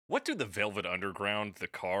What do the Velvet Underground, the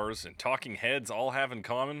Cars, and Talking Heads all have in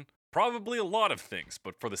common? Probably a lot of things,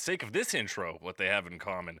 but for the sake of this intro, what they have in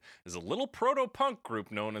common is a little proto punk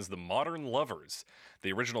group known as the Modern Lovers.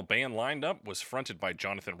 The original band lineup was fronted by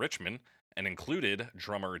Jonathan Richman and included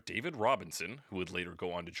drummer David Robinson, who would later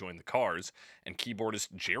go on to join the Cars, and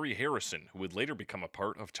keyboardist Jerry Harrison, who would later become a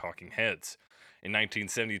part of Talking Heads. In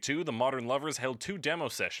 1972, the Modern Lovers held two demo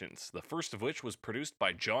sessions, the first of which was produced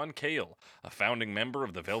by John Cale, a founding member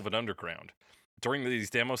of the Velvet Underground. During these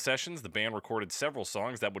demo sessions, the band recorded several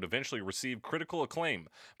songs that would eventually receive critical acclaim,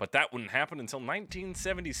 but that wouldn't happen until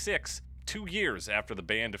 1976, 2 years after the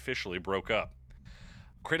band officially broke up.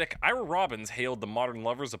 Critic Ira Robbins hailed the Modern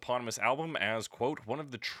Lovers' eponymous album as, quote, one of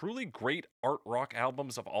the truly great art rock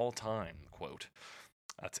albums of all time, quote.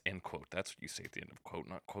 That's end quote. That's what you say at the end of quote,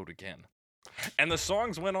 not quote again. And the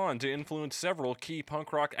songs went on to influence several key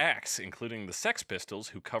punk rock acts, including the Sex Pistols,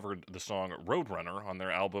 who covered the song Roadrunner on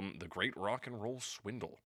their album The Great Rock and Roll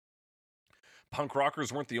Swindle. Punk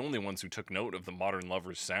rockers weren't the only ones who took note of the Modern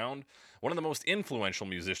Lovers' sound. One of the most influential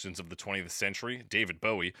musicians of the 20th century, David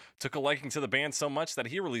Bowie, took a liking to the band so much that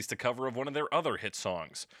he released a cover of one of their other hit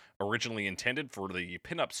songs. Originally intended for the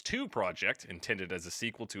Pinups 2 project, intended as a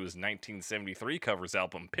sequel to his 1973 covers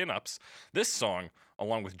album Pinups, this song,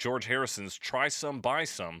 along with George Harrison's Try Some Buy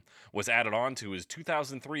Some, was added on to his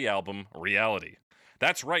 2003 album Reality.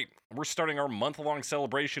 That's right, we're starting our month-long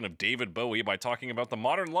celebration of David Bowie by talking about the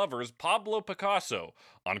Modern Lovers' Pablo Picasso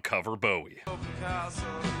on Cover Bowie. Picasso,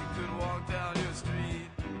 you could walk down your street,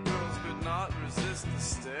 girls could not resist the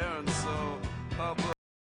stare, and so Pablo.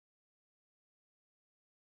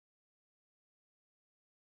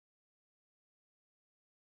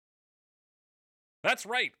 That's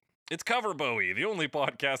right, it's Cover Bowie, the only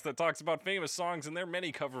podcast that talks about famous songs and their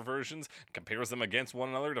many cover versions, and compares them against one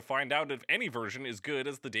another to find out if any version is good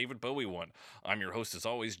as the David Bowie one. I'm your host, as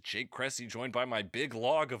always, Jake Cressy, joined by my big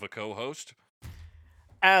log of a co-host,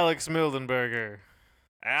 Alex Mildenberger.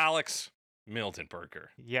 Alex Miltenberger.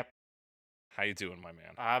 Yep. How you doing, my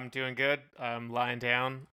man? I'm doing good. I'm lying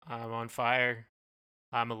down. I'm on fire.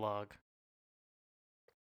 I'm a log.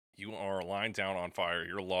 You are lying down on fire.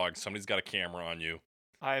 You're a log. Somebody's got a camera on you.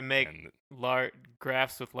 I make And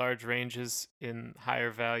graphs with large ranges in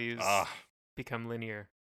higher values become linear.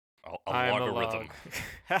 a I'm logarithm.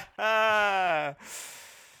 A log.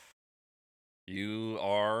 You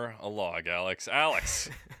are a log, Alex. Alex,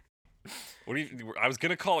 what do you? I was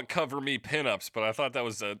gonna call it Cover Me Pinups, but I thought that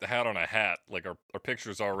was a hat on a hat. Like our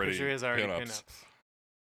picture's already Picture is already pinups.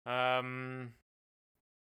 pinups.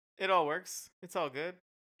 It all works. It's all good.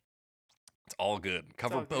 It's all good.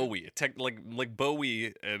 Cover all good. Bowie. Like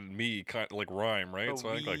Bowie and me, kind of like rhyme, right? So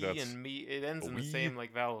I think like Bowie that's and me. It ends in the Bowie. same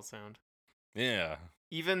like vowel sound. yeah.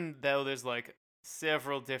 Even though there's like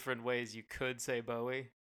several different ways you could say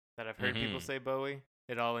Bowie that I've heard people Mhm. say Bowie,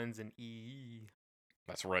 it all ends in E.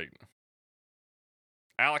 That's right.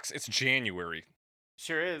 Alex, it's January.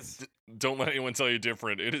 Sure is. Don't let anyone tell you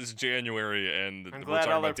different. It is January, and I'm we're glad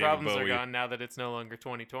talking all our about David problems Bowie. are gone now that it's no longer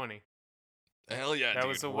 2020. Hell yeah, That dude.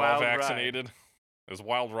 was a We're all wild ride. vaccinated. It was a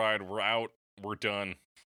wild ride. We're out. We're done.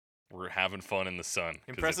 We're having fun in the sun. 'cause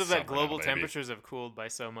Impressive it's that summer global now, baby. temperatures have cooled by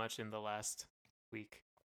so much in the last week.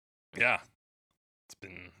 Yeah, it's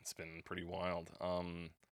been pretty wild.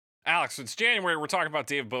 Alex, it's January. We're talking about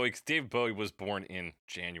David Bowie because David Bowie was born in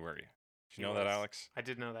January. Did you He know that, was. Alex? I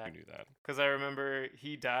did know You that knew that. because I remember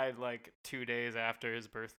he died like 2 days after his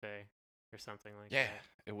birthday or something like Yeah, that.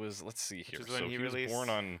 it was. Let's see here. Which is when So he was released born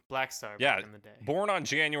on Black Star Yeah, back in the day. born on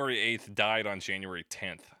January 8th, died on January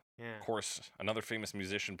 10th. Yeah. Of course, another famous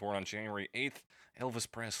musician born on January 8th, Elvis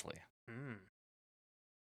Presley. Mm. I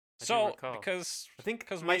do So, recall. because I think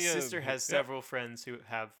 'cause my we, sister has yeah. several friends who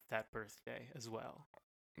have that birthday as well.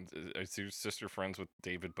 Is your sister friends with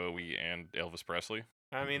David Bowie and Elvis Presley?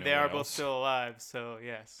 I mean, No they are one both else? still alive, so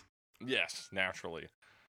yes. Yes, naturally.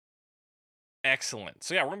 Excellent.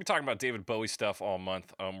 So yeah, we're gonna be talking about David Bowie stuff all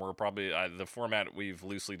month. We're probably the format we've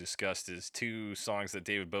loosely discussed is 2 songs that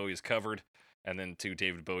David Bowie has covered, and then 2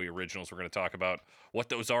 David Bowie originals. We're gonna talk about what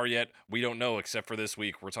those are yet. We don't know, except for this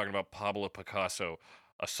week. We're talking about Pablo Picasso,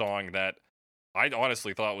 a song that I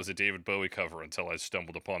honestly thought was a David Bowie cover until I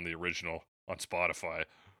stumbled upon the original on Spotify.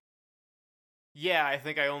 Yeah, I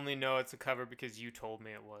think I only know it's a cover because you told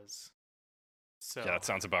me it was. So, Yeah, that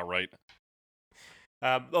sounds about right.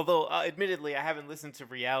 although admittedly, I haven't listened to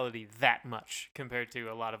Reality that much compared to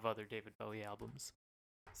a lot of other David Bowie albums.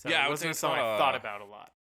 So Yeah, I it would say wasn't a it's song not I a- thought about a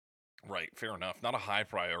lot. Right, fair enough. Not a high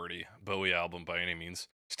priority Bowie album by any means.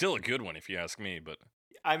 Still a good one if you ask me, but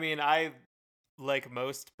I mean, I like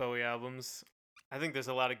most Bowie albums. I think there's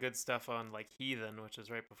a lot of good stuff on like Heathen, which is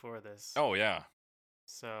right before this. oh yeah.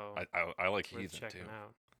 So I like worth Heathen checking too.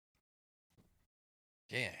 out.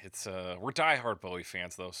 Yeah, it's we're diehard Bowie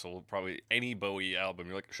fans though, so we'll probably any Bowie album.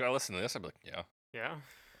 You're like, should I listen to this? I'd be like, yeah. Yeah.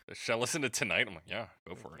 Should I listen to Tonight? I'm like, yeah,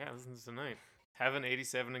 go for it. Yeah, listen to Tonight. Heaven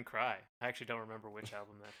 87 and Cry. I actually don't remember which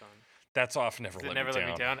album that's on. That's off. Never Is let it Never me Let down.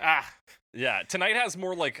 Me Down? Ah! Yeah, Tonight has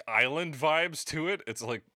more like island vibes to it. It's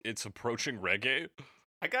like it's approaching reggae.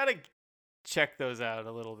 I gotta check those out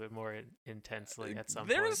a little bit more intensely at some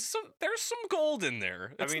there's point. some gold in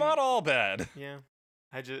there. I It's mean- not all bad. Yeah.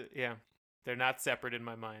 Yeah. They're not separate in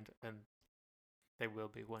my mind, and they will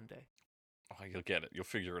be one day. Oh, you'll get it. You'll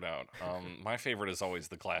figure it out. My favorite is always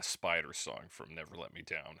the Glass Spider song from Never Let Me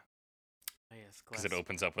Down. Oh, yes, Because it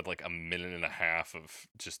opens up with like a minute and a half of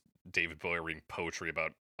just David Bowie reading poetry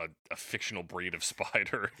about a fictional breed of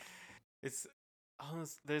spider. It's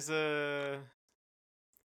there's a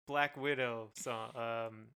Black Widow song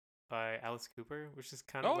by Alice Cooper, which is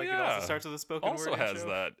kind of Oh, like it yeah. also starts with a spoken Also word has intro.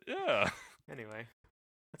 that. Yeah. Anyway,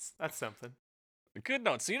 that's something. Good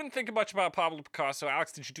note. So you didn't think much about Pablo Picasso.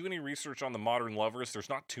 Alex, did you do any research on the Modern Lovers? There's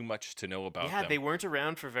not too much to know about Yeah, them. they weren't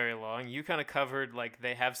around for very long. You kind of covered like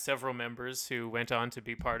they have several members who went on to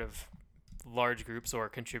be part of large groups or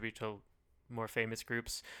contribute to more famous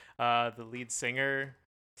groups. The lead singer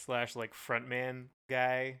 / like frontman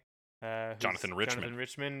guy, Jonathan Richman. Jonathan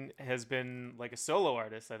Richman has been like a solo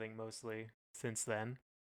artist, I think, mostly since then,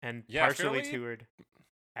 and Yeah, partially fairly- toured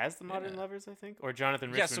as the Modern Yeah. Lovers, I think, or Jonathan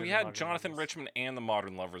Richman. Yeah, so and we the had Modern Jonathan Lovers. Richman and the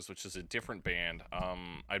Modern Lovers, which is a different band.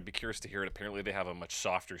 I'd be curious to hear it. Apparently, they have a much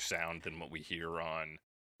softer sound than what we hear on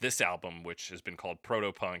this album, which has been called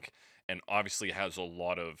proto-punk, and obviously has a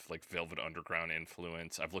lot of like Velvet Underground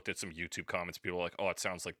influence. I've looked at some YouTube comments. People are like, "Oh, it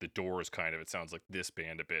sounds like the Doors, kind of. It sounds like this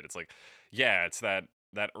band a bit." It's like, yeah, it's that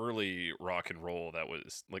early rock and roll that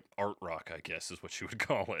was like art rock, I guess, is what you would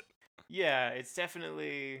call it. Yeah, it's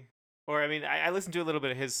definitely. Or I mean, I listened to a little bit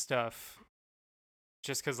of his stuff,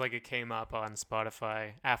 just because like it came up on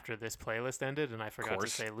Spotify after this playlist ended, and I forgot to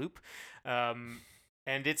course. say loop.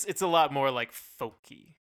 And it's a lot more like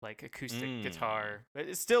folky, like acoustic guitar. But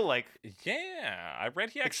it's still like Yeah, I read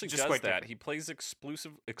he actually just does quite that. different. He plays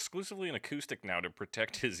exclusively an acoustic now to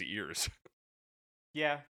protect his ears.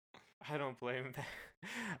 yeah. I don't blame him.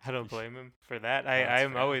 I don't blame him for that. That's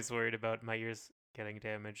I'm fair. always worried about my ears getting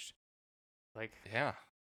damaged. Like Yeah.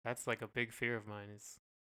 that's like a big fear of mine is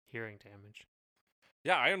hearing damage.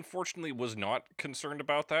 Yeah, I unfortunately was not concerned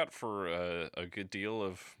about that for a good deal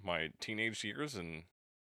of my teenage years, and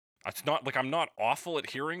it's not like I'm not awful at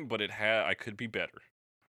hearing, but I could be better.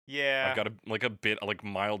 Yeah. I've got a bit like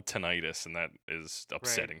mild tinnitus, and that is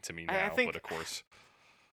upsetting to me I now. think- But of course,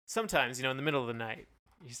 Sometimes, in the middle of the night,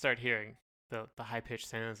 you start hearing the high pitched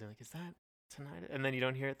sounds, and you're like, is that tonight? And then you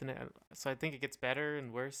don't hear it the next. So I think it gets better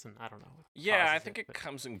and worse, and I don't know. what yeah, I causes think it but-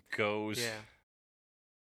 comes and goes. Yeah.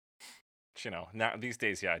 Now these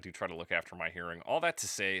days, yeah, I do try to look after my hearing. All that to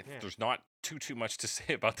say, Yeah. there's not too much to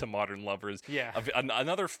say about the Modern Lovers. Yeah.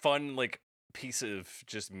 Another fun like piece of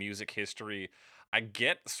just music history. I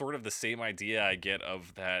get sort of the same idea I get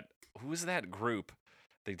of that. Who is that group?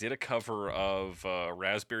 They did a cover of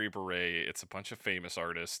Raspberry Beret. It's a bunch of famous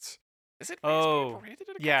artists. Is it? Oh, Raspberry Beret they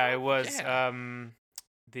did a Yeah, cover it of? was Yeah.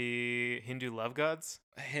 the Hindu Love Gods.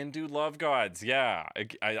 Hindu Love Gods. Yeah,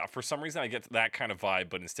 I for some reason I get that kind of vibe,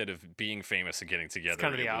 but instead of being famous and getting together, It's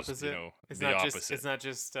kind of the it was, opposite. It's the not opposite. just. It's not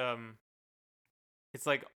just. It's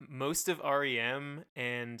like most of REM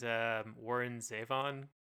and Warren Zevon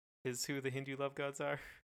is who the Hindu Love Gods are.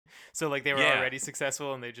 So like they were Yeah. already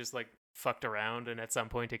successful, and they just like fucked around, and at some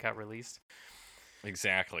point it got released.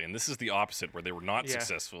 Exactly, and this is the opposite, where they were not Yeah.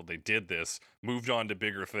 successful. They did this, moved on to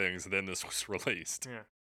bigger things, and then this was released. Yeah.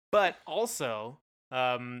 But also,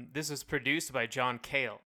 this was produced by John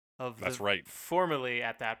Cale of That's the, right. formerly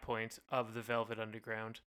at that point of the Velvet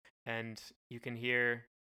Underground, and you can hear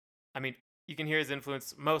his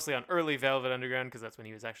influence mostly on early Velvet Underground because that's when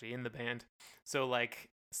he was actually in the band. So like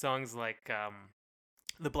songs like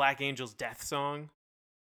the Black Angels Death Song,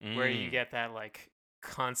 where you Mm. get that like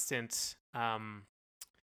constant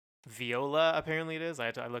viola. Apparently it is.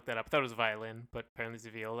 I looked that up. I thought it was violin, but apparently it's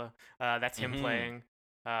a viola. That's him Mhm. playing.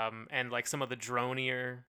 And like some of the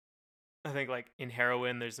dronier, I think like in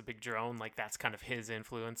Heroin there's a big drone. Like that's kind of his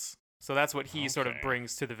influence. So that's what he sort of Okay.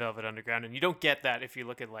 brings to the Velvet Underground, and you don't get that if you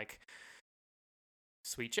look at like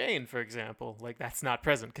Sweet Jane, for example. Like that's not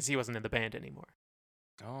present because he wasn't in the band anymore.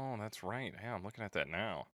 Oh, that's right. Yeah, I'm looking at that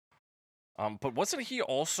now. But wasn't he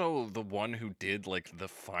also the one who did like the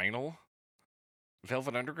final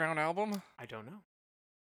Velvet Underground album? I don't know.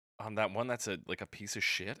 That one that's a piece of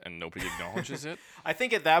shit and nobody acknowledges it. I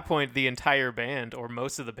think at that point the entire band or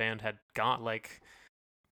most of the band had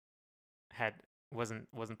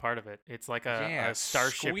wasn't part of it. It's like Yeah, a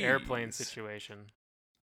Starship Airplane Squeeze. situation.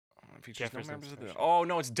 Features no Jefferson members of the. Starship. Oh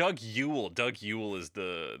no, it's Doug Yule. Doug Yule is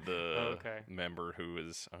the Oh, okay. member who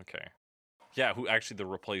is okay. Yeah, who actually the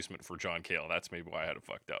replacement for John Cale. That's maybe why I had it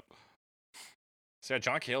fucked up. So yeah,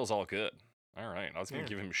 John Cale's all good. All right, I was gonna Yeah.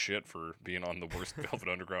 give him shit for being on the worst Velvet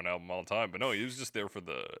Underground album of all time, but no, he was just there for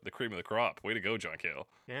the cream of the crop. Way to go, John Cale.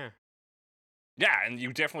 Yeah. Yeah, and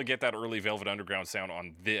you definitely get that early Velvet Underground sound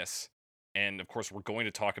on this. And of course, we're going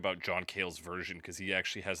to talk about John Cale's version because he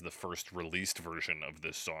actually has the first released version of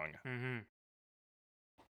this song.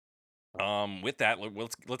 Mm-hmm. With that,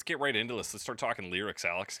 let's get right into this. Let's start talking lyrics,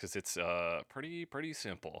 Alex, because it's pretty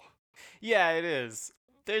simple. Yeah, it is.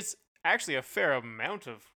 There's actually a fair amount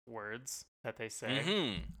of words that they say,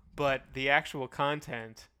 Mm-hmm. but the actual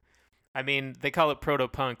content, I mean, they call it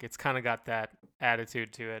proto-punk. It's kind of got that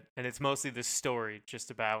attitude to it, and it's mostly the story, just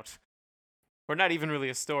about, or not even really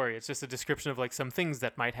a story. It's just a description of like some things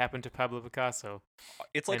that might happen to Pablo Picasso.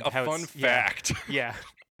 It's like And a how fun it's- yeah. fact Yeah.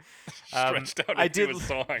 stretched out I into did- a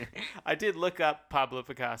song. I did look up Pablo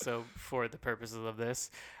Picasso for the purposes of this,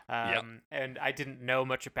 and I didn't know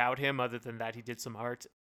much about him other than that he did some art.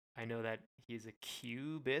 I know that he's a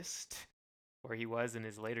cubist, or he was in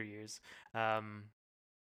his later years,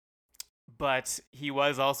 but he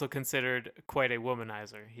was also considered quite a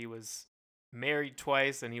womanizer. He was married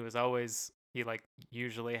twice, and he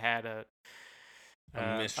usually had a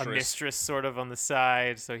mistress sort of on the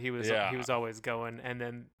side, so he was always going. And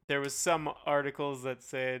then there was some articles that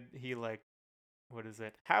said he what is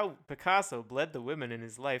it? How Picasso bled the women in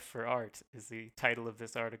his life for art is the title of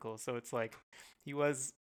this article. So it's like he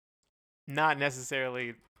was not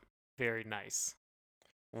necessarily very nice.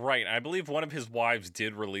 Right. I believe one of his wives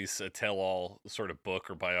did release a tell-all sort of book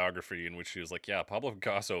or biography in which she was like, yeah, Pablo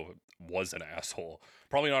Picasso was an asshole.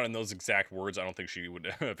 Probably not in those exact words. I don't think she would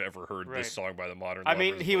have ever heard Right. this song by the Modern I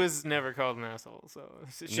mean, Lovers, he but was never called an asshole, so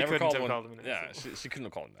she never couldn't have one- called him an Yeah, asshole. she couldn't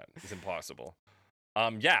have called him that. It's impossible.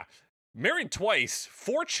 Yeah. Married twice,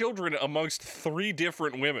 4 children amongst 3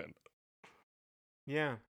 different women.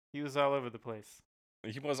 Yeah, he was all over the place.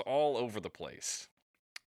 He was all over the place.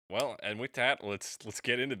 Well, and with that, let's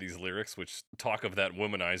get into these lyrics, which talk of that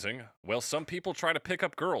womanizing. Well, some people try to pick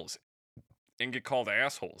up girls and get called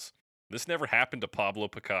assholes. This never happened to Pablo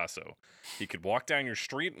Picasso. He could walk down your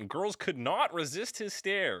street and girls could not resist his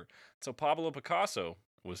stare. So Pablo Picasso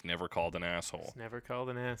was never called an asshole. He's never called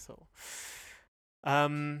an asshole.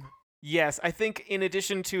 Yes, I think in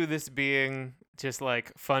addition to this being just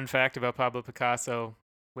like fun fact about Pablo Picasso,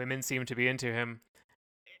 women seem to be into him.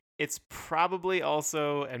 It's probably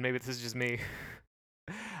also, and maybe this is just me,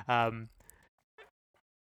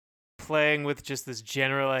 playing with just this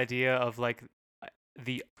general idea of like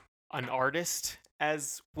an artist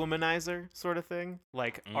as womanizer sort of thing,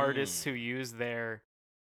 like artists who use their,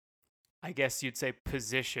 I guess you'd say,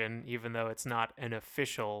 position, even though it's not an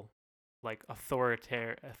official, like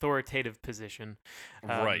authoritative position,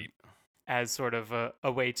 Right. as sort of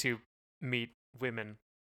a way to meet women.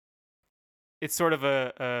 It's sort of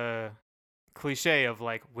a cliche of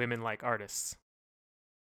like women like artists.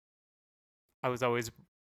 I was always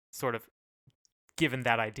sort of given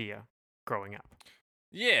that idea growing up.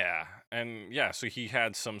 Yeah, and yeah, so he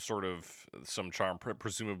had some charm,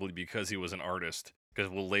 presumably because he was an artist.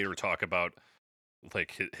 Because we'll later talk about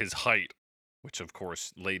like his height, which of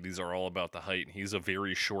course ladies are all about the height. He's a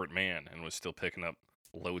very short man and was still picking up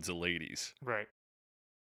loads of ladies. Right.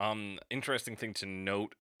 Interesting thing to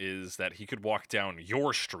note is that he could walk down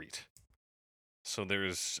your street. So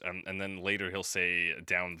there's, and then later he'll say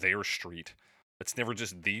down their street. It's never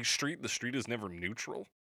just the street. The street is never neutral.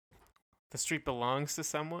 The street belongs to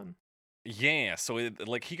someone? Yeah, so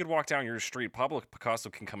like he could walk down your street. Pablo Picasso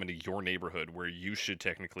can come into your neighborhood where you should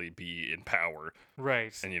technically be in power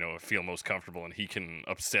Right. and, feel most comfortable, and he can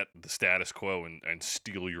upset the status quo and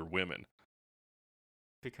steal your women.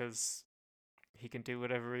 Because he can do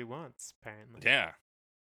whatever he wants, apparently. Yeah.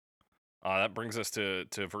 That brings us to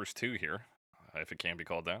verse 2 here, if it can be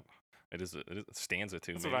called that. It is a stanza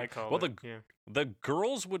 2. That's maybe. what I call Well, it. Yeah. The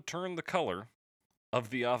girls would turn the color of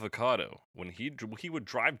the avocado when he would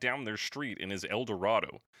drive down their street in his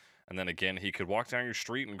Eldorado. And then again, he could walk down your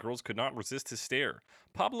street and girls could not resist his stare.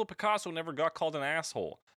 Pablo Picasso never got called an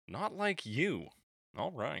asshole. Not like you.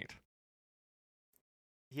 All right.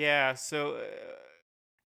 Yeah, so,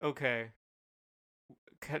 okay.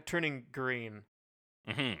 Turning green.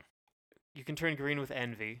 Mm-hmm. You can turn green with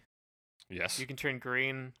envy. Yes. You can turn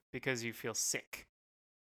green because you feel sick.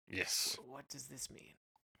 Yes. What does this mean?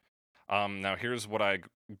 Now here's what I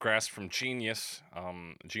grasped from Genius.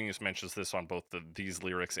 Genius mentions this on both these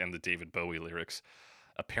lyrics and the David Bowie lyrics.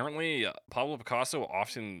 Apparently, Pablo Picasso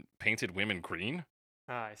often painted women green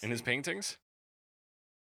I see. in his paintings.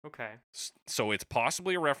 Okay. So it's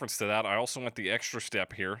possibly a reference to that. I also went the extra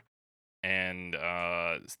step here. And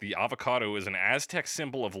the avocado is an Aztec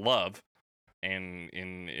symbol of love. And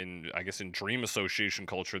in I guess in dream association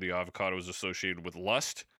culture, the avocado is associated with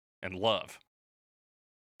lust and love.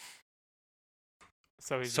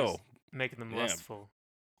 So he's So, just making them yeah. lustful.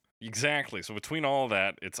 Exactly. So between all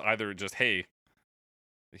that, it's either just, hey,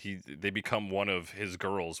 they become one of his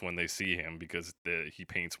girls when they see him because he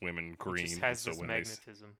paints women He green. just has so this when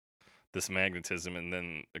magnetism. this magnetism, and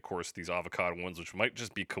then of course these avocado ones, which might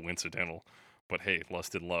just be coincidental, but hey,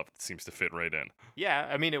 lust and love seems to fit right in. Yeah,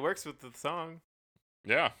 I mean, it works with the song.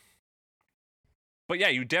 Yeah. But yeah,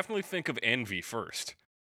 you definitely think of envy first.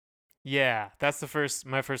 Yeah, that's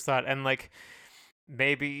my first thought. And like,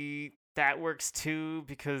 maybe that works too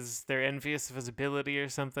because they're envious of his ability or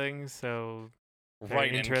something. So they're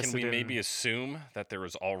Right, and can interested we in... maybe assume that there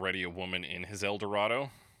is already a woman in his El Dorado?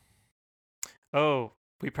 Oh,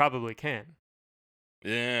 we probably can.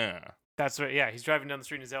 Yeah. That's right. Yeah, he's driving down the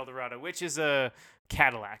street in his Eldorado, which is a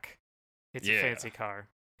Cadillac. It's a Yeah. fancy car.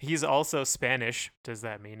 He's also Spanish. Does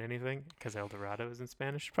that mean anything? Because Eldorado is in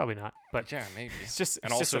Spanish? Probably not. But Yeah, maybe. it's just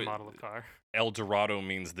And just a also, model of car. El Dorado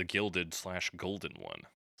means the gilded/golden one.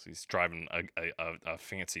 So he's driving a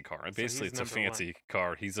fancy car. And So basically, he's it's a number one. fancy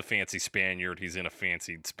car. He's a fancy Spaniard. He's in a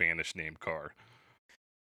fancy Spanish named car.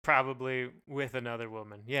 Probably with another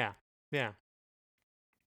woman. Yeah. Yeah.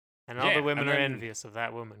 And all Yeah, the women and are then- envious of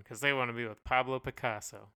that woman because they want to be with Pablo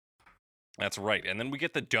Picasso. That's right. And then we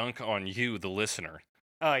get the dunk on you, the listener.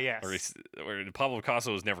 Oh, yes. Where Pablo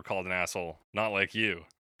Picasso was never called an asshole. Not like you.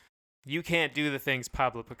 You can't do the things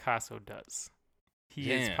Pablo Picasso does.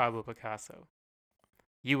 He is Yeah. Pablo Picasso.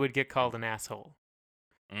 You would get called an asshole.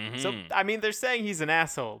 Mm-hmm. So, I mean, they're saying he's an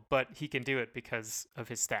asshole, but he can do it because of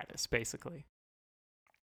his status, basically.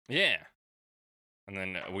 Yeah. And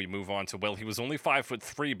then we move on to, well, he was only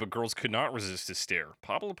 5'3", but girls could not resist his stare.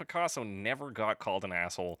 Pablo Picasso never got called an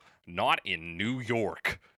asshole, not in New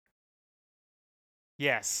York.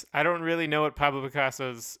 Yes, I don't really know what Pablo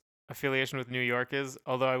Picasso's affiliation with New York is,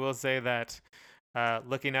 although I will say that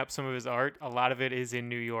looking up some of his art, a lot of it is in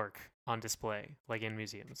New York on display, like in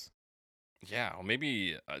museums. Yeah, well,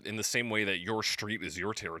 maybe in the same way that your street is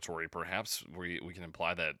your territory, perhaps we can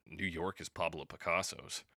imply that New York is Pablo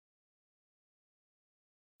Picasso's.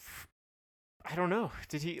 I don't know.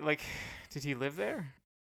 Did he live there?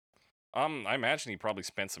 I imagine he probably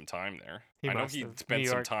spent some time there. He I know must he have. spent New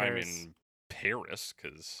some York, time Paris. in Paris,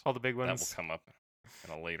 because All the big that will ones. come up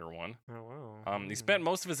in a later one. Oh, wow. He spent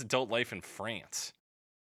most of his adult life in France.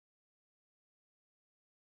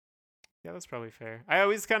 Yeah, that's probably fair. I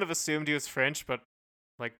always kind of assumed he was French, but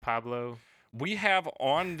like Pablo, We have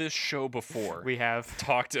on this show before we have.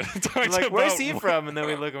 talked Like, about where's he from? And then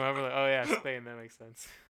we look him up. We're like, oh yeah, Spain. That makes sense.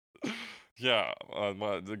 Yeah,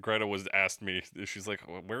 Greta was asked me. She's like,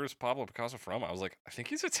 "Where is Pablo Picasso from?" I was like, "I think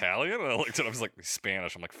he's Italian." And I looked at him. I was like, "He's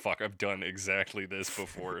Spanish." I'm like, "Fuck, I've done exactly this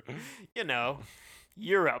before." You know,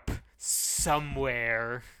 Europe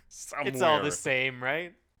somewhere. Somewhere. It's all the same,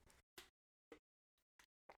 right?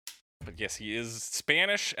 But yes, he is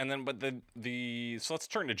Spanish, and then so let's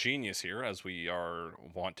turn to genius here, as we are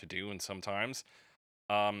wont to do, and sometimes.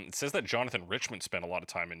 It says that Jonathan Richman spent a lot of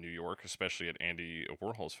time in New York, especially at Andy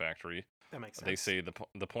Warhol's factory. That makes sense. They say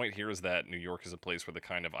the point here is that New York is a place where the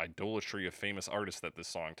kind of idolatry of famous artists that this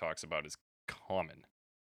song talks about is common.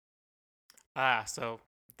 So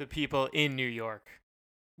the people in New York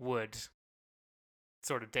would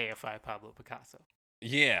sort of deify Pablo Picasso.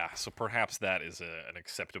 Yeah, so perhaps that is an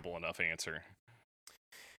acceptable enough answer.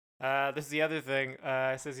 This is the other thing.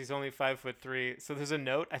 It says he's only 5'3". So there's a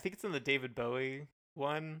note. I think it's in the David Bowie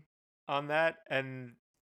one on that, and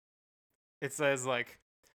it says like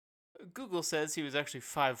Google says he was actually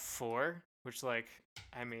 5'4", which like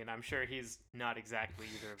I mean I'm sure he's not exactly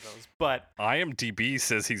either of those, but IMDb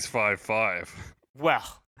says he's 5'5".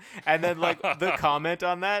 well, and then like the comment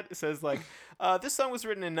on that says like this song was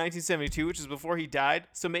written in 1972, which is before he died,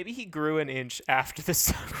 so maybe he grew an inch after the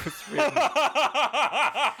song was written.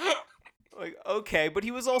 Like, okay, but he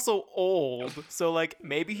was also old, so like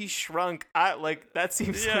maybe he shrunk. Like that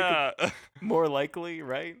seems Yeah. like more likely,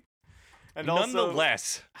 right? And also,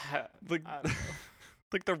 Nonetheless, like, I don't know.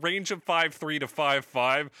 like the range of 5'3" to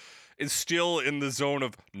 5'5" is still in the zone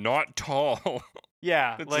of not tall.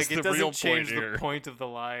 Yeah, That's like just it the real doesn't change point the here. point of the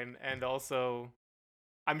line, and also,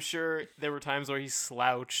 I'm sure there were times where he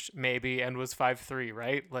slouched maybe and was 5'3",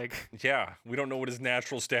 right? Like, Yeah, we don't know what his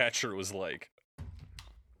natural stature was like.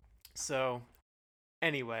 so,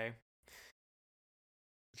 anyway,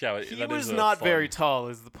 Yeah, He that was is a not very fun. tall,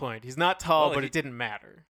 is the point. He's not tall, Well, but he- it didn't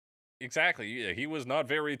matter. Exactly. Yeah, he was not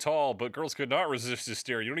very tall, but girls could not resist his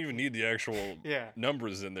stare. You don't even need the actual Yeah.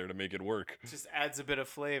 numbers in there to make it work. Just adds a bit of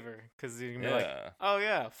flavor because you can be like, Yeah. oh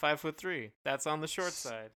yeah, 5'3". That's on the short S-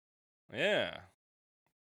 side. Yeah.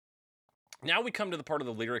 Now we come to the part of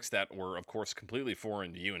the lyrics that were, of course, completely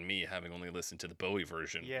foreign to you and me, having only listened to the Bowie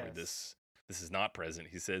version, where Yes. this is not present.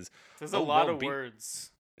 He says, There's a "Oh lot well, of be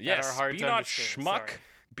words that are yes, hard be to not understand. schmuck, Sorry.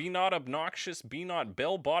 be not obnoxious, be not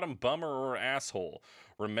bell-bottom bummer or asshole.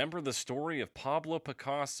 Remember the story of Pablo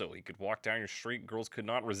Picasso. He could walk down your street, girls could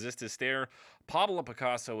not resist his stare. Pablo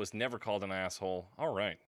Picasso was never called an asshole. All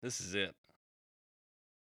right, this is it.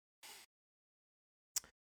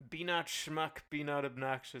 Be not schmuck, be not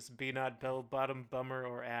obnoxious, be not bell-bottom bummer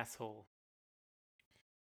or asshole.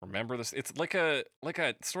 Remember this? It's like a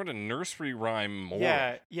sort of nursery rhyme moral.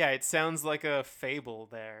 Yeah, it sounds like a fable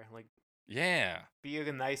there. Like, Yeah. be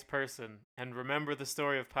a nice person and remember the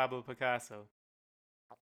story of Pablo Picasso.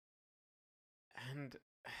 And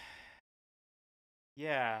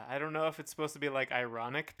yeah, I don't know if it's supposed to be like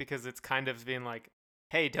ironic because it's kind of being like,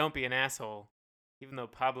 hey, don't be an asshole. Even though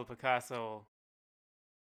Pablo Picasso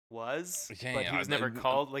was, but Yeah, he was never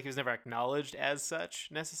called, like he was never acknowledged as such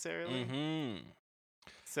necessarily. Mm-hmm.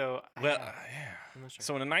 So, Well, yeah, yeah. I'm not sure.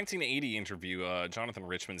 So in a 1980 interview, Jonathan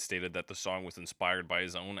Richman stated that the song was inspired by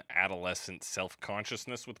his own adolescent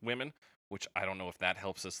self-consciousness with women, which I don't know if that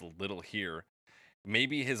helps us a little here.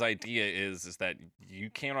 Maybe his idea is that you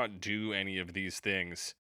cannot do any of these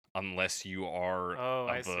things unless you are Oh,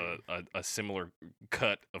 I of see. a similar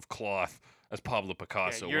cut of cloth as Pablo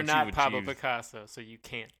Picasso. Yeah, you're Once not you Pablo achieve- Picasso, so you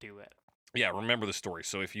can't do it. Yeah, remember the story.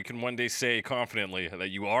 So if you can one day say confidently that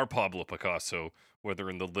you are Pablo Picasso, whether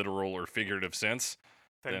in the literal or figurative sense,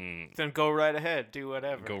 then Then go right ahead, do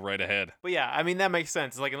whatever. go right ahead. But yeah, I mean that makes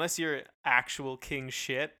sense. Like unless you're actual king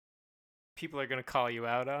shit, people are gonna call you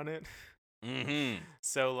out on it. Mm-hmm.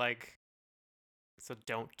 So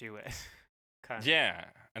don't do it. Kind of. Yeah.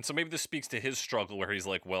 And so maybe this speaks to his struggle where he's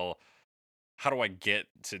like, well, how do I get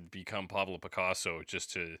to become Pablo Picasso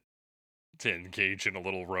just to engage in a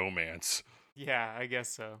little romance? Yeah, I guess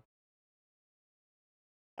so.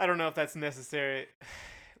 I don't know if that's necessary.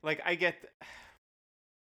 Like I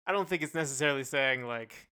don't think it's necessarily saying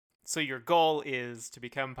like so your goal is to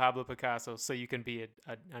become Pablo Picasso so you can be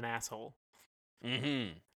an asshole.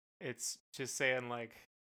 Mm-hmm. It's just saying like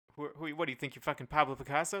what do you think you're fucking Pablo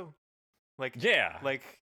Picasso? Like Yeah.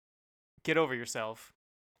 like get over yourself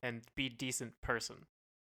and be a decent person.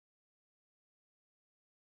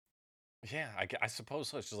 Yeah, I suppose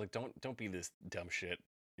so. It's just like don't be this dumb shit.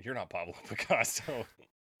 You're not Pablo Picasso.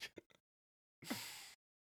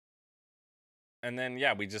 And then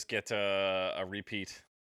yeah, we just get a repeat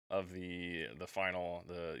of the final.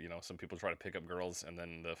 Some people try to pick up girls, and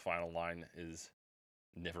then the final line is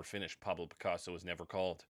never finished. Pablo Picasso was never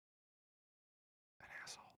called an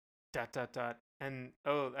asshole. ... And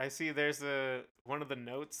I see there's one of the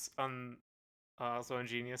notes on also on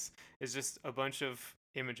Genius is just a bunch of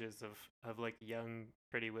images of like young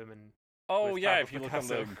pretty women. Oh With yeah, Pablo if you look on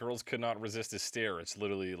the Picasso. girls could not resist his stare, it's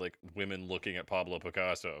literally like women looking at Pablo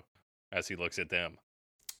Picasso as he looks at them.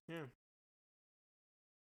 Yeah.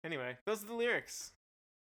 Anyway, those are the lyrics.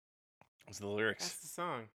 Those are the lyrics. That's the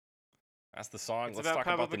song. That's the song. It's Let's about talk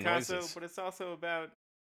Pablo about the Picasso, noises. but it's also about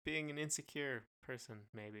being an insecure person,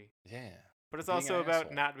 maybe. Yeah. But it's Being an also about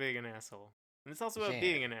asshole. not being an asshole. And it's also about Yeah.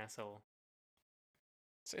 being an asshole.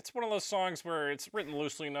 It's one of those songs where it's written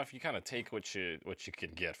loosely enough you kind of take what you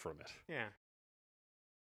can get from it. Yeah.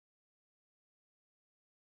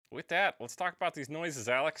 With that, let's talk about these noises,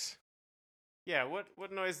 Alex. Yeah, what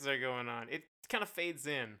noises are going on? It kind of fades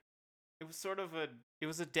in. It was sort of it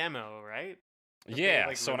was a demo, right? That they, Yeah,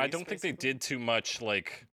 like, so and I released, don't think they basically? did too much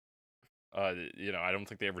like I don't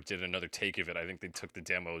think they ever did another take of it. I think they took the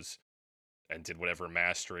demos and did whatever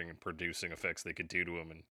mastering and producing effects they could do to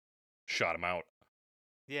them and shot them out.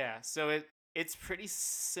 Yeah, so it's pretty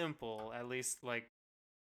simple, at least like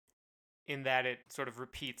in that it sort of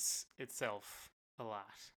repeats itself a lot.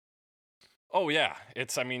 Oh yeah,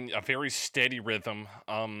 it's a very steady rhythm.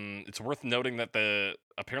 It's worth noting that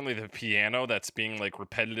apparently the piano that's being like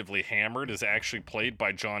repetitively hammered is actually played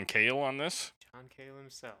by John Cale on this. John Cale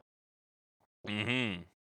himself. Mm-hmm.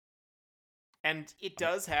 And it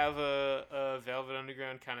does have a Velvet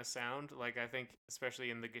Underground kind of sound. Like I think,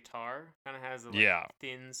 especially in the guitar, kind of has a Yeah.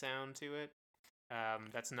 thin sound to it.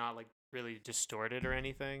 That's not like really distorted or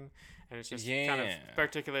anything, and it's just kind of, Yeah.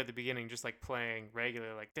 particularly at the beginning, just like playing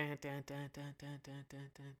regular, like dan dan dan dan dan dan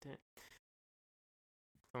dan dan dan,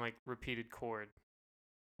 and like repeated chord,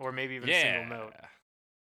 or maybe even a single note.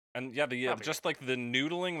 And yeah, the Probably just like the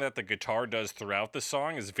noodling that the guitar does throughout the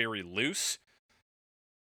song is very loose.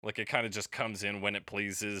 Like it kind of just comes in when it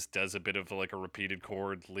pleases, does a bit of like a repeated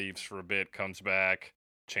chord, leaves for a bit, comes back,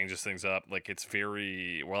 changes things up. Like it's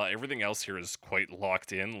very well. Everything else here is quite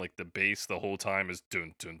locked in. Like the bass the whole time is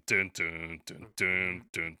dun dun dun dun dun dun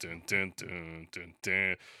dun dun dun dun dun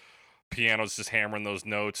dun. Piano's just hammering those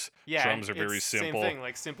notes. Yeah, and Drums are very it's same simple. thing,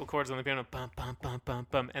 like simple chords on the piano, bum bum bum bum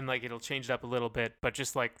bum, and like it'll change it up a little bit, but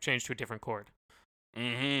just like change to a different chord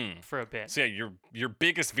Mm-hmm. for a bit. So yeah, your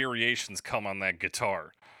biggest variations come on that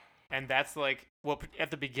guitar. And that's like, well,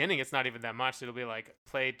 at the beginning it's not even that much. It'll be like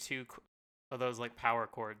play two of those like power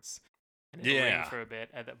chords, and it'll ring Yeah. for a bit,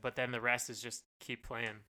 but then the rest is just keep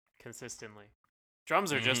playing consistently.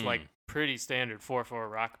 Drums are just like pretty standard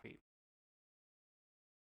 4/4 rock beat.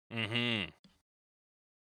 Mm-hmm.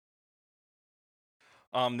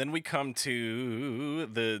 Then we come to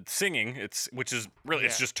the singing. Which is really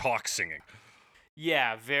it's Yeah. just talk singing.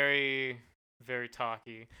 Yeah, very, very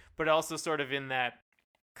talky, but also sort of in that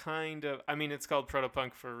kind of. I mean, it's called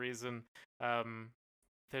protopunk for a reason.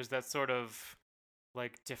 There's that sort of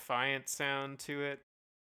like defiant sound to it,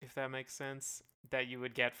 if that makes sense, that you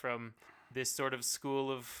would get from this sort of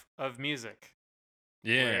school of music,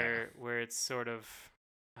 Yeah. where it's sort of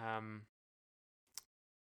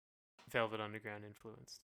Velvet Underground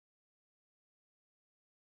influenced.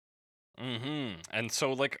 Mm-hmm. And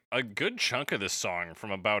so like a good chunk of this song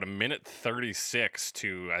from about 1:36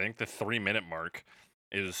 to I think the 3-minute mark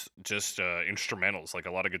is just instrumentals, like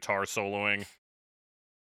a lot of guitar soloing.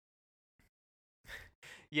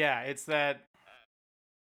 Yeah, it's that.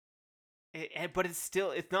 But it's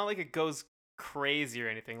not like it goes crazy or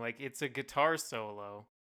anything. Like it's a guitar solo,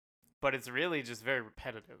 but it's really just very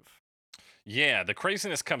repetitive. Yeah, the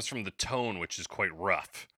craziness comes from the tone, which is quite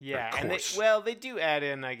rough. Yeah, Very and coarse. they do add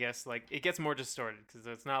in, I guess, like it gets more distorted because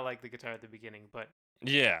it's not like the guitar at the beginning, but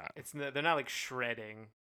Yeah. they're not like shredding,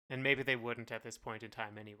 and maybe they wouldn't at this point in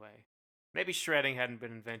time anyway. Maybe shredding hadn't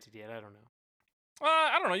been invented yet. I don't know.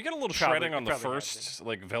 I don't know. You get a little Probably- shredding on the probably has first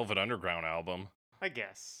like Velvet Underground album. I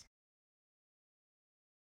guess.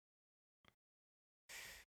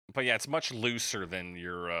 But yeah, it's much looser than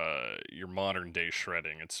your modern day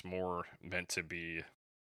shredding. It's more meant to be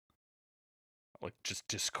like just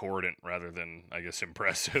discordant rather than I guess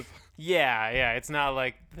impressive. Yeah. It's not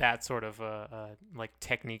like that sort of a like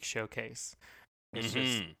technique showcase. It's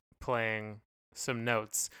just Mhm. playing some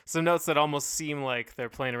notes that almost seem like they're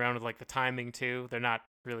playing around with like the timing too. They're not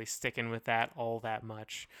really sticking with that all that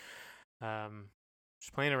much.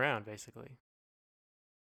 Just playing around basically.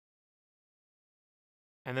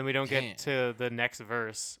 And then we don't Yeah. get to the next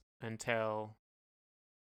verse until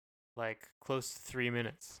like close to 3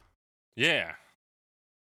 minutes. Yeah.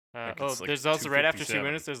 Like, it's, like, there's also right after 2 2:57.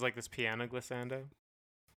 minutes. There's like this piano glissando.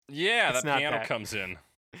 Yeah, It's that not piano that- comes in.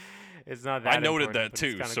 It's not that. I noted important, that but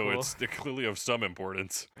too, kinda so cool. it's clearly of some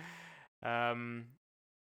importance. And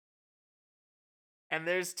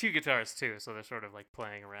there's two guitars too, so they're sort of like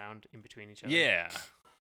playing around in between each other. Yeah.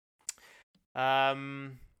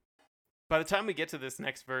 By the time we get to this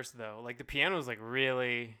next verse, though, like the piano is like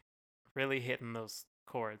really, really hitting those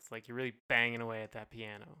chords. Like you're really banging away at that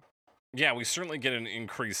piano. Yeah, we certainly get an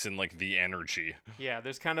increase in like the energy. Yeah,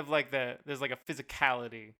 there's kind of like there's like a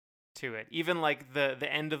physicality to it. Even like the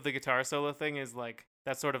end of the guitar solo thing is like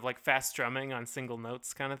that sort of like fast strumming on single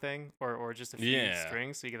notes kind of thing, or just a few Yeah.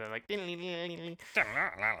 strings. So you get that like get a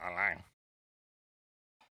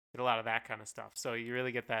lot of that kind of stuff. So you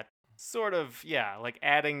really get that sort of like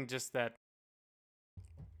adding just that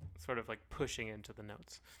sort of like pushing into the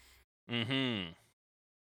notes. Mm-hmm.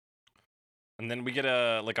 And then we get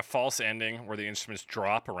a false ending where the instruments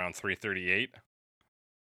drop around 3:38.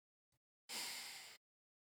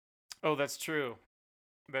 Oh, that's true.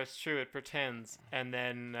 That's true. It pretends, and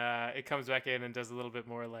then it comes back in and does a little bit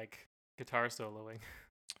more like guitar soloing.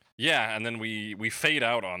 Yeah, and then we fade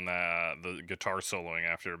out on the guitar soloing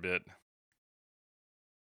after a bit.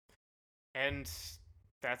 And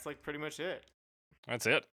that's like pretty much it. That's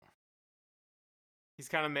it. He's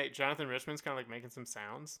kind of Jonathan Richman's kind of like making some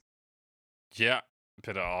sounds, Yeah,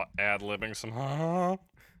 bit of ad-libbing some.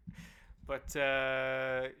 but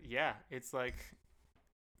yeah, it's like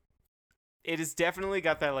it has definitely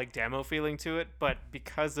got that like demo feeling to it, but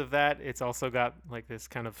because of that, it's also got like this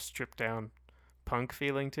kind of stripped down punk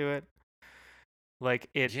feeling to it. Like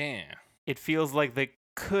Yeah. it feels like they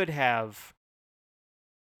could have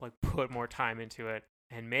like put more time into it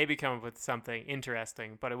and maybe come up with something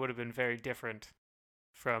interesting, but it would have been very different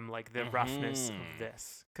from like the roughness of Mhm.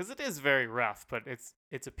 this, because it is very rough, but it's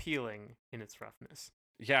appealing in its roughness.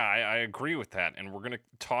 Yeah, I agree with that, and we're gonna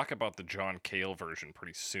talk about the John Cale version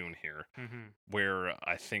pretty soon here, Mm-hmm. where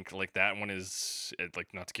I think like that one is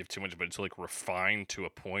like not to give too much, but it's like refined to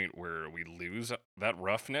a point where we lose that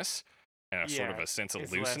roughness and a sort of Yeah, a sense of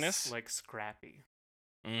it's less looseness. like scrappy.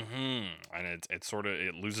 And it sort of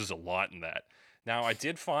it loses a lot in that. Now, I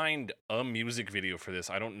did find a music video for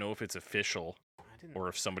this. I don't know if it's official I didn't. or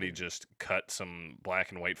if somebody just cut some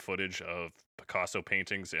black and white footage of Picasso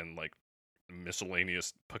paintings and like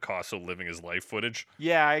miscellaneous Picasso living his life footage.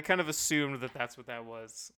 Yeah, I kind of assumed that that's what that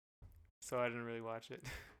was, so I didn't really watch it.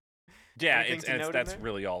 Yeah, Anything to note in that's there?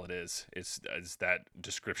 really all it is. It's that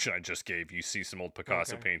description I just gave. You see some old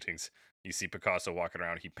Picasso Okay. paintings. You see Picasso walking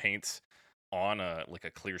around. He paints on a like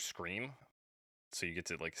a clear screen, so you get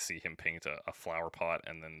to like see him paint a flower pot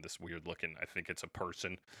and then this weird looking. I think it's a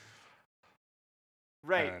person.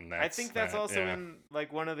 Right. And I think that's that. also Yeah, in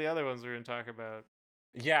like one of the other ones we're gonna talk about.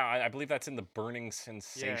 yeah. I believe that's in the Burning Yeah.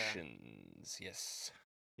 Sensations. Yes.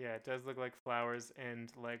 Yeah, it does look like flowers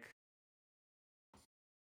and like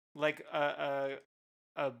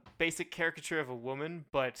a basic caricature of a woman,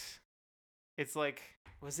 but it's like,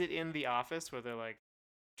 was it in The Office where they're like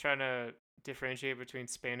trying to differentiate between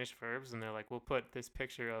Spanish verbs and they're like, we'll put this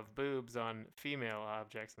picture of boobs on female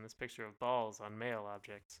objects and this picture of balls on male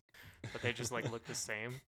objects, but they just like look the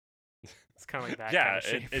same. It's kind of like that kind Yeah, of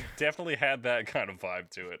shape. it definitely had that kind of vibe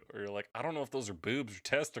to it. Where you're like, I don't know if those are boobs or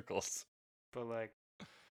testicles. But like,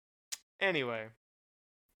 anyway,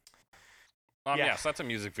 Yeah, yeah. so that's a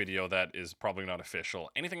music video that is probably not official.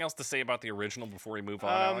 Anything else to say about the original before we move on,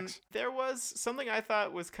 Alex? There was something I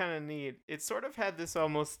thought was kind of neat. It sort of had this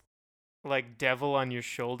almost like devil on your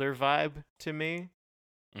shoulder vibe to me,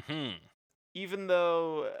 Mm-hmm. even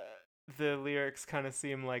though the lyrics kind of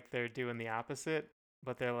seem like they're doing the opposite,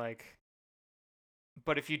 but they're like,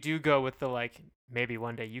 but if you do go with the like, maybe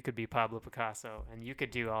one day you could be Pablo Picasso and you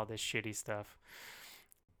could do all this shitty stuff,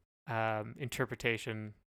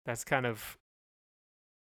 interpretation, that's kind of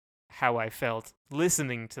how I felt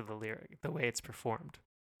listening to the lyric, the way it's performed.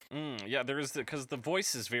 Yeah, there is because the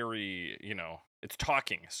voice is very, it's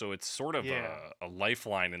talking, so it's sort of Yeah. a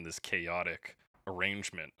lifeline in this chaotic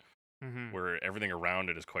arrangement Mm-hmm. where everything around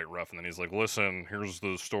it is quite rough. And then he's like, "Listen, here's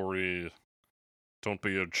the story. Don't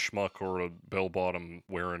be a schmuck or a bell bottom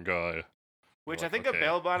wearing guy." Which You're I like, think okay. a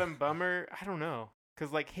bell-bottom bummer, I don't know,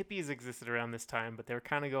 because like hippies existed around this time, but they were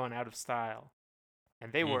kind of going out of style,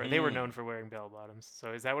 and they were Mhm. known for wearing bell-bottoms.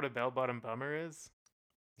 So is that what a bell-bottom bummer is?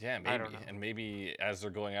 Yeah, I don't maybe. know. And maybe as they're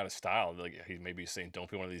going out of style, like he maybe saying, "Don't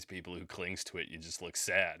be one of these people who clings to it. You just look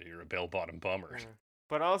sad. You're a bell bottom bummer." Yeah.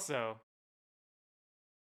 But also,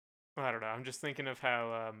 I don't know. I'm just thinking of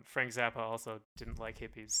how Frank Zappa also didn't like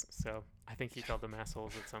hippies, so I think he called them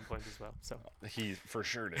assholes at some point as well. So He for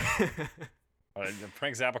sure did.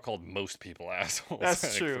 Frank Zappa called most people assholes. That's I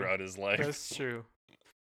think, true. throughout his life. that's true.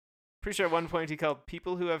 Pretty sure at one point he called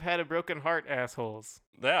people who have had a broken heart assholes.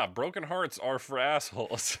 Yeah, broken hearts are for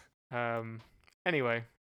assholes. Anyway,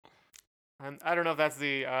 I don't know if that's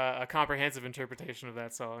the a comprehensive interpretation of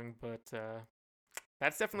that song, but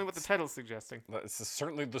that's definitely what the title's suggesting. That's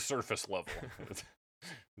certainly the surface level.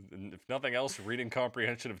 If nothing else, reading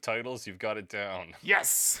comprehension of titles, you've got it down.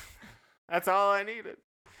 Yes, that's all I needed.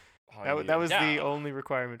 That was the Yeah, only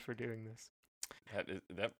requirement for doing this.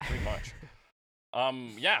 that pretty much.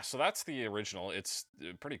 Yeah, so that's the original. It's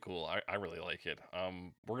pretty cool. I really like it.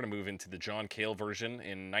 We're gonna move into the John Cale version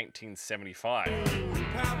in 1975.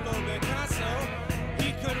 Pablo Picasso,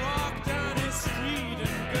 he could walk down his street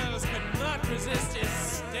and girls could not resist his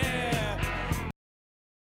stare.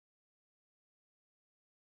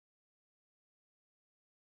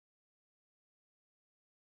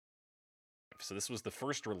 So this was the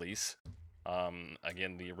first release.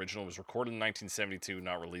 Again, the original was recorded in 1972,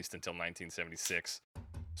 not released until 1976.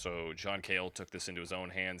 So John Cale took this into his own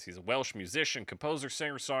hands. He's a Welsh musician, composer,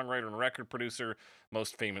 singer, songwriter, and record producer,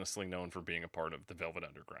 most famously known for being a part of the Velvet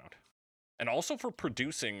Underground. And also for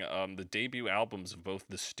producing the debut albums of both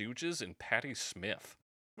the Stooges and Patti Smith.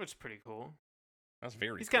 Which is pretty cool. That's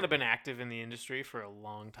very He's cool. kind of been active in the industry for a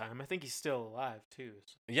long time. I think he's still alive too.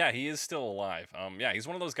 Yeah, he is still alive. Yeah, he's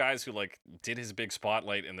one of those guys who like did his big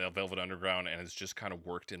spotlight in the Velvet Underground and has just kind of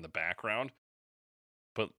worked in the background.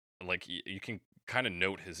 But like you can kind of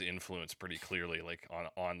note his influence pretty clearly, like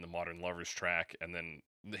on the Modern Lovers track, and then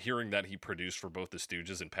hearing that he produced for both the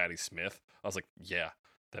Stooges and Patti Smith, I was like, yeah,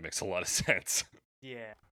 that makes a lot of sense.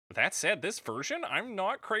 Yeah. That said, this version I'm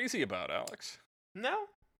not crazy about, Alex. No,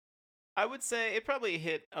 I would say it probably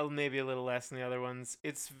hit maybe a little less than the other ones.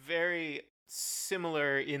 It's very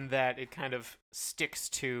similar in that it kind of sticks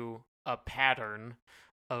to a pattern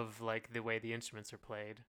of like the way the instruments are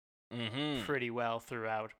played. Mm-hmm. pretty well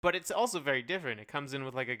throughout. But it's also very different. It comes in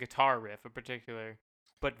with like a guitar riff, a particular,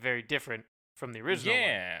 but very different from the original one.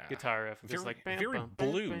 Yeah. Guitar riff. Just Very, like bam, very bam,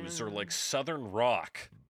 bam, blues or bam. like southern rock.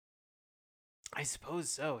 I suppose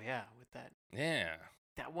so. Yeah, with Yeah.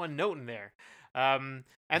 that one note in there.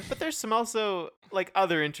 But there's some also like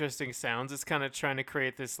other interesting sounds. It's kind of trying to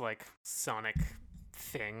create this like sonic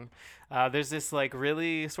thing. There's this like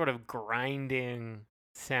really sort of grinding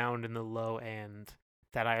sound in the low end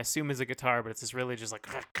that I assume is a guitar, but it's just really just like.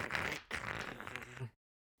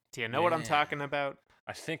 Do you know what I'm Yeah. talking about?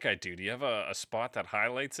 I think I do. Do you have a spot that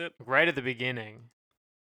highlights it? Right at the beginning,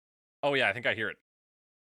 Oh yeah, I think I hear it.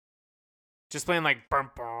 just playing like.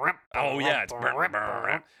 Oh yeah, it's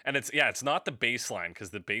and it's not the bass line because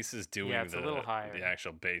the bass is doing Yeah, it's a little higher. the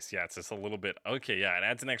actual bass. Yeah, it's just a little bit. Okay, yeah, it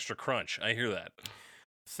adds an extra crunch. I hear that.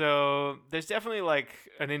 So there's definitely like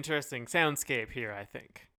an interesting soundscape here, I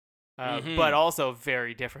think, Mhm. but also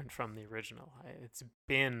very different from the original. It's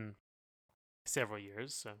been several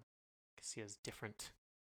years, so I guess he has different.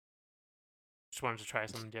 Just wanted to try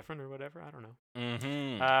something different or whatever. I don't know.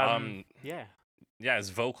 Mm-hmm. Yeah. Yeah, his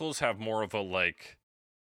vocals have more of a like,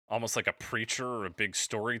 almost like a preacher or a big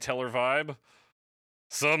storyteller vibe.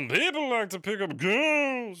 Some people like to pick up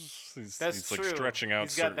girls. That's he's true. like stretching out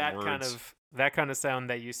He's got certain that words. kind of sound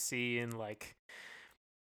that you see in like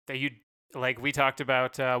that you like we talked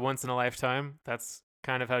about Once in a Lifetime. That's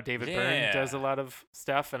kind of how David Byrne does a Yeah. lot of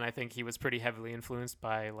stuff, and I think he was pretty heavily influenced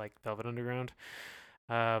by like Velvet Underground,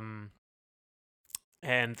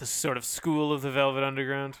 and the sort of school of the Velvet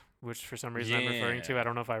Underground, which for some reason I'm referring to. Yeah. I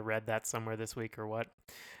don't know if I read that somewhere this week or what.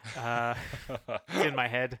 It's in my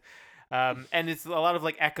head. And it's a lot of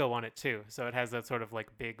like echo on it too, so it has that sort of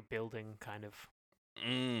like big building kind of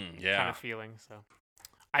Yeah. feeling. So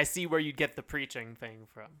I see where you'd get the preaching thing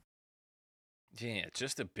from. Yeah,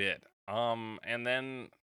 just a bit. And then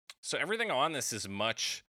so everything on this is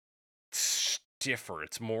much stiffer.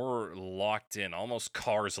 It's more locked in, almost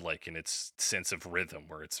Cars-like in its sense of rhythm,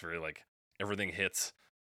 where it's very like everything hits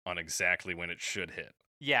on exactly when it should hit.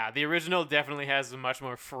 Yeah, the original definitely has a much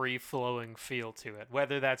more free flowing feel to it.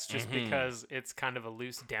 Whether that's just Mhm. because it's kind of a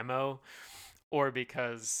loose demo, or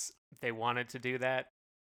because they wanted to do that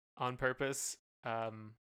on purpose.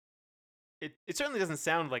 It certainly doesn't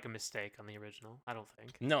sound like a mistake on the original. I don't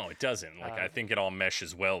think. No, it doesn't. Like I think it all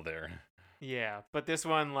meshes well there. Yeah, but this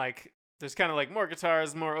one, like, there's kind of like more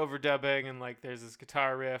guitars, more overdubbing, and like there's this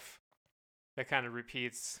guitar riff that kind of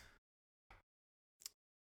repeats,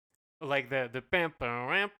 like the bam bam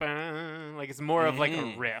bam bam. Like it's more of like a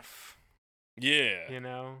Mhm. riff, Yeah. you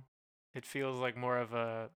know. It feels like more of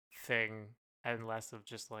a thing and less of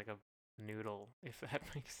just like a noodle, if that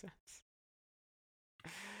makes sense.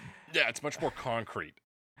 Yeah, it's much more concrete.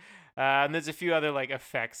 And there's a few other like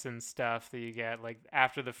effects and stuff that you get. Like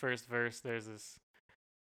after the first verse, there's this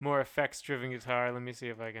more effects-driven guitar. Let me see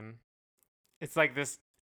if I can. It's like this.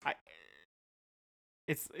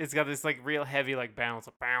 It's got this like real heavy like bounce,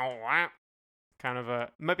 kind of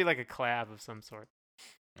a might be like a clav of some sort.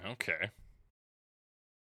 Okay.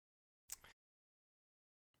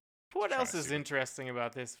 What Trying else to is see what- interesting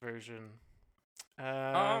about this version?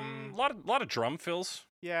 Lot of drum fills.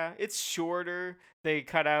 Yeah, it's shorter. They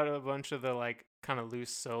cut out a bunch of the like kind of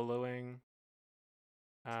loose soloing.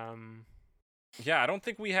 Yeah, I don't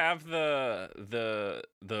think we have the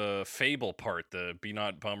fable part, the be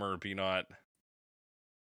not bummer, be not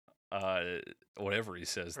whatever he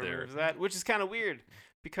says Or there. was that, which is kind of weird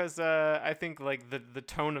because I think like the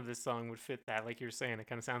tone of this song would fit that. Like you were saying, it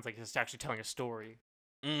kind of sounds like it's actually telling a story.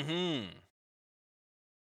 Mm-hmm.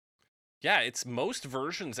 Yeah, it's most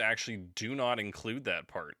versions actually do not include that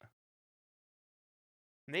part.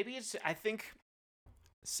 Maybe it's I think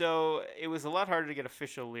so. It was a lot harder to get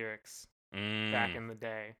official lyrics back in the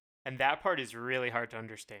day, and that part is really hard to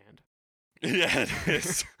understand. Yeah, it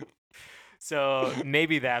is. So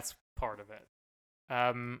maybe that's part of it.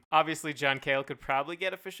 Obviously, John Cale could probably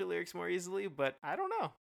get official lyrics more easily, but I don't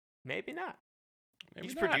know. Maybe not. Maybe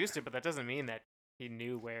He's not. produced it, but that doesn't mean that he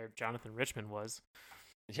knew where Jonathan Richman was.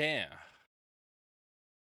 Yeah.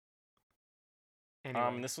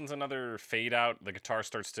 Anyway, This one's another fade out. The guitar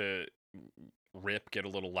starts to rip, get a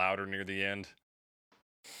little louder near the end.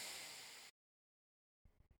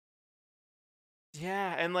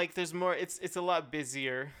 yeah, and like there's more. It's a lot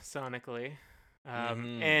busier sonically,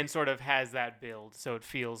 Mhm. and sort of has that build, so it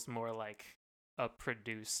feels more like a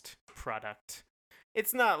produced product.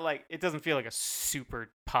 It's not like it doesn't feel like a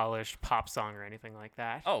super polished pop song or anything like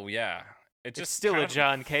that. Oh yeah, it it's just still a kind of-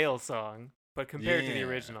 John Cale song, but compared to the Yeah.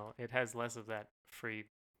 original, it has less of that free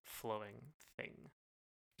flowing thing.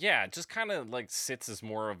 Yeah, it just kind of like sits as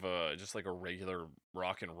more of a just like a regular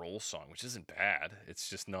rock and roll song, which isn't bad. It's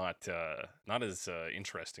just not as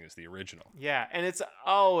interesting as the original. Yeah, and it's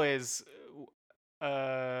always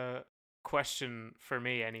a question for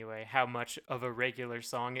me anyway, how much of a regular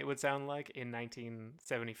song it would sound like in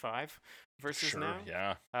 1975 versus Sure, now.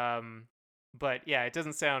 yeah. But yeah, it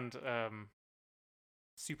doesn't sound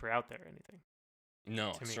super out there or anything.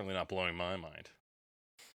 No, To it's me. certainly not blowing my mind.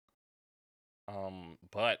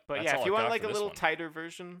 But But that's yeah, all if you I've want got like for a this little one. tighter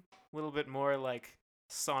version, a little bit more like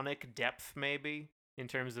sonic depth maybe in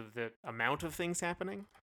terms of the amount of things happening,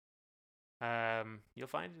 you'll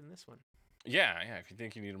find it in this one. Yeah, yeah. If you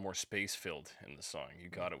think you need a more space filled in the song, you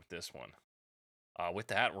got it with this one. With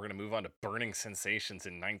that, we're gonna move on to Burning Sensations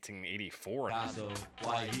in 1984. Picasso,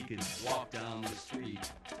 why he could walk down the street,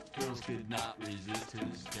 girls could not resist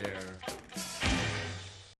his stare.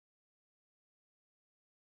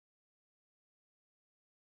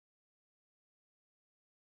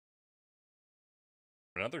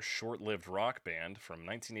 Another short-lived rock band from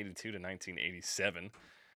 1982 to 1987.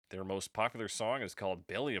 Their most popular song is called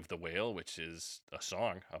 "Belly of the Whale," which is a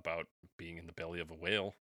song about being in the belly of a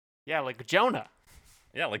whale. Yeah, like Jonah.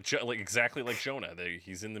 Yeah, like exactly like Jonah.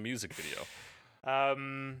 He's in the music video.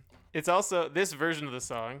 It's also this version of the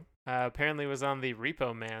song apparently was on the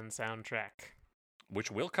Repo Man soundtrack.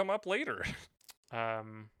 Which will come up later.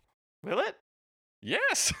 Will it?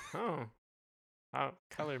 Yes. Oh,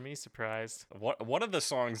 color me surprised. One of the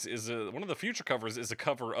songs is one of the future covers is a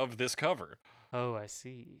cover of this cover. Oh, I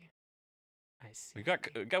see. We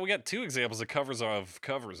got two examples of covers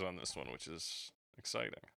on this one, which is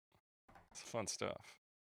exciting. It's fun stuff.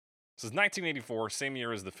 This is 1984, same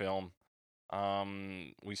year as the film.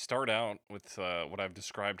 We start out with what I've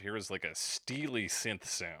described here as like a steely synth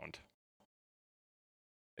sound.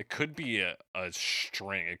 It could be a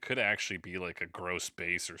string. It could actually be like a gross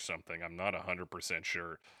bass or something. I'm not 100%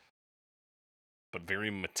 sure. But very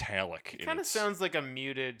metallic. It kind of sounds like a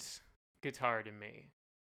muted guitar to me.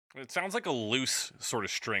 It sounds like a loose sort of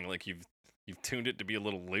string, like you've tuned it to be a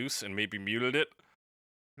little loose and maybe muted it.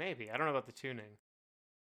 Maybe. I don't know about the tuning.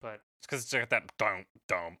 But it's because it's got that dump,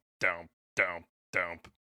 dump, dump, dump,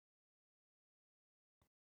 dump.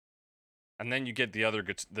 And then you get the other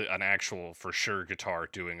an actual for sure guitar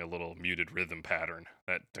doing a little muted rhythm pattern.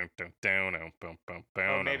 That dun dun down bum bum bum.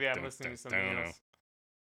 Oh, maybe I'm listening to something else.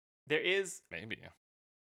 There is maybe.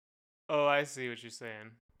 Oh, I see what you're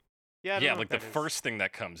saying. Yeah, yeah, like the first thing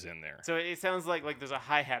that comes in there. So it sounds like there's a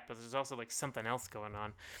hi-hat, but there's also like something else going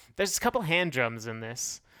on. There's a couple hand drums in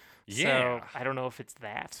this. Yeah. So I don't know if it's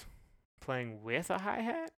that playing with a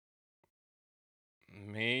hi-hat.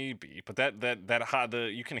 Maybe, but the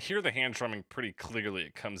you can hear the hand drumming pretty clearly.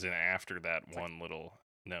 It comes in after that it's one little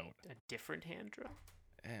note. A different hand drum?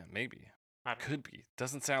 Yeah, maybe. Could be.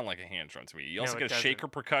 Doesn't sound like a hand drum to me. You also no, get a shaker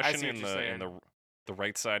percussion in the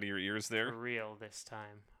right side of your ears there. For real this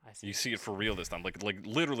time. You see it for real this time, like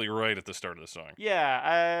literally right at the start of the song.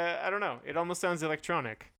 Yeah, I don't know. It almost sounds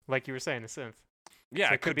electronic, like you were saying, a synth. Yeah,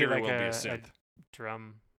 so it could be like a synth. A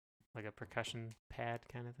drum, like a percussion pad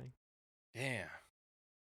kind of thing. Yeah.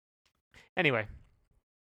 Anyway,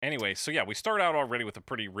 so yeah, we start out already with a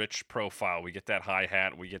pretty rich profile. We get that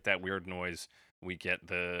hi-hat, we get that weird noise, we get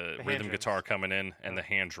the rhythm guitar coming in, and the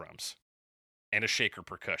hand drums, and a shaker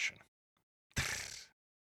percussion.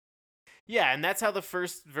 Yeah, and that's how the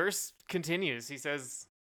first verse continues. He says,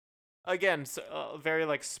 again, very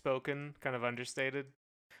like spoken, kind of understated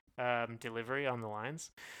delivery on the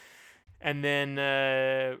lines. And then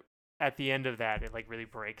at the end of that, it like really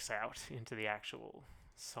breaks out into the actual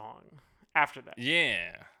song after that.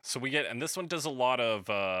 Yeah. So we get, and this one does a lot of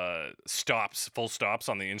full stops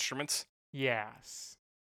on the instruments. Yes.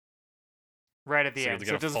 Right at the end.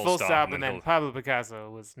 So it does a full full stop and then Pablo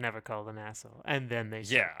Picasso was never called an asshole. And then they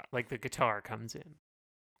start, like the guitar comes in.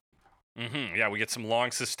 Mm-hmm. Yeah, we get some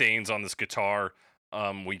long sustains on this guitar.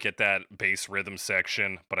 We get that bass rhythm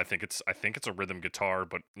section, but I think it's a rhythm guitar,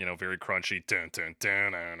 but very crunchy. Dun, dun,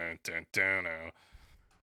 dun, dun, dun, dun, dun, dun.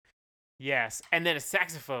 Yes, and then a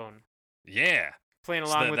saxophone. Yeah, playing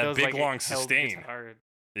along with those big like long sustain.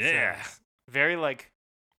 Yeah, sounds. Very like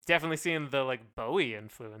definitely seeing the like Bowie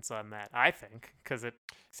influence on that. I think because it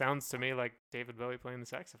sounds to me like David Bowie playing the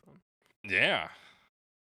saxophone. Yeah.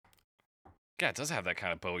 Yeah, it does have that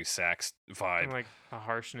kind of Bowie sax vibe. And like a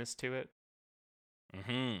harshness to it.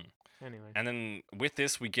 Mm-hmm. Anyway. And then with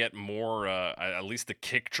this, we get more, at least the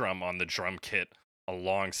kick drum on the drum kit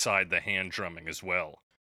alongside the hand drumming as well.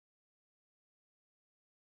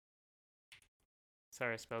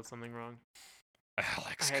 Sorry, I spelled something wrong.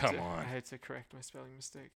 Alex, come on. I had to correct my spelling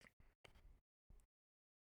mistake.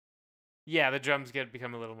 Yeah, the drums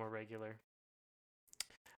become a little more regular.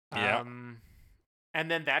 Yeah. And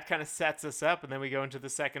then that kind of sets us up, and then we go into the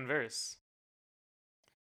second verse,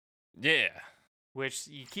 Yeah. which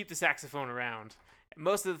you keep the saxophone around.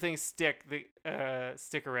 Most of the things stick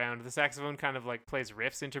around. The saxophone kind of like plays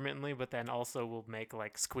riffs intermittently, but then also will make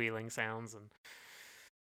like squealing sounds and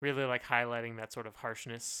really like highlighting that sort of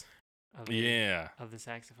harshness of the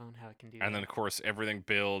saxophone, how it can do And that. then, of course, everything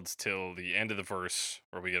builds till the end of the verse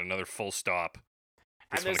where we get another full stop.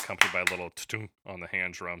 And This one there's- accompanied by a little tung on the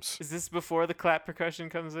hand drums. Is this before the clap percussion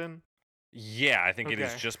comes in? Yeah, I think it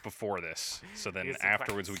is Okay. just before this. So then It's the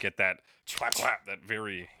afterwards we claps. get that clap clap, that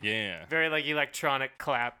very, yeah. Very like electronic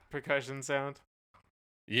clap percussion sound.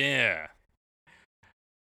 Yeah.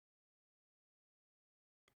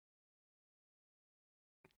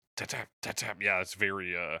 Tap tap tap. Yeah, it's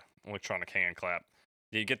very electronic hand clap.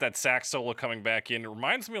 You get that sax solo coming back in. It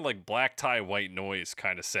reminds me of like Black Tie White Noise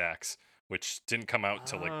kind of sax, which didn't come out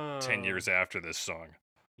till like 10 years after this song.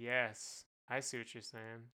 Yes, I see what you're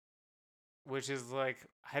saying. Which is like,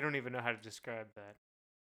 I don't even know how to describe that.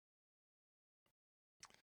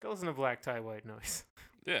 Go listen to Black Tie White Noise.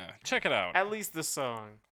 Yeah, check it out. At least the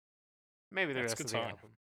song. Maybe the That's a rest good of the song. album.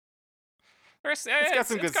 It's got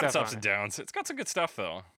some good it's got stuff its on ups and it. downs. It's got some good stuff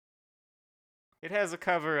though. It has a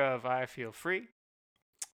cover of I Feel Free.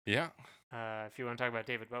 Yeah. If you want to talk about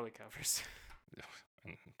David Bowie covers.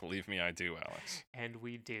 And believe me, I do, Alex. And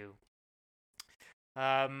we do.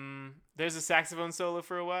 There's a saxophone solo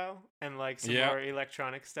for a while, and like some Yeah. more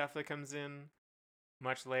electronic stuff that comes in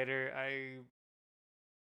much later. I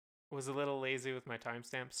was a little lazy with my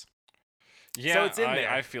timestamps. Yeah, it's in there.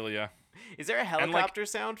 I feel ya. Is there a helicopter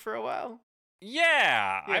sound for a while?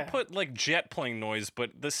 Yeah, I Yeah. put like jet plane noise,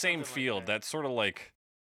 but the same Something like field. that. That's sort of like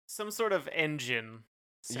Some sort of engine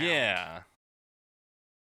sound yeah,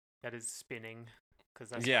 that is spinning.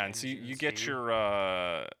 That's yeah. what And so you engines get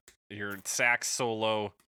do. your sax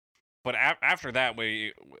solo, but after that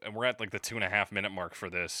we're at like the 2.5 minute mark for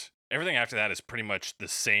this. Everything after that is pretty much the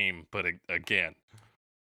same, but again.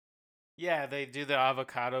 Yeah, they do the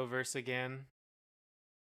avocado verse again.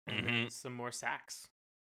 And then Mhm. some more sax.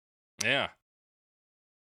 Yeah,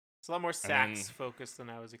 It's a lot more then- sax focused than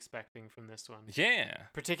I was expecting from this one. yeah.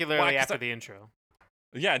 Particularly 'cause after I- the intro.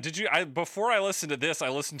 Yeah, before I listened to this, I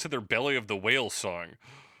listened to their Belly of the Whale song,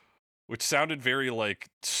 which sounded very like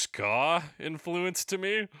ska influenced to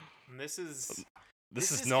me. And this is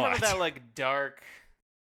This is kind not. of that like dark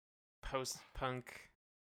post-punk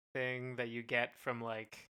thing that you get from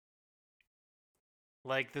like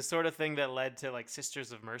the sort of thing that led to like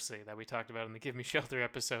Sisters of Mercy that we talked about in the Give Me Shelter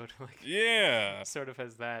episode. Like Yeah. sort of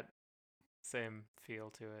has that same feel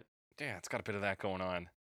to it. Yeah, it's got a bit of that going on.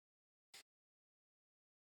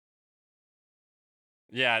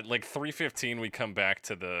 Yeah, like 3:15 we come back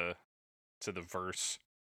to the verse.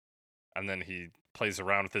 And then he plays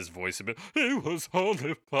around with his voice a bit. He was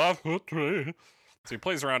only 5'3". So he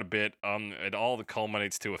plays around a bit. It all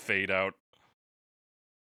culminates to a fade out.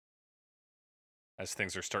 As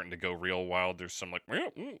things are starting to go real wild, there's some like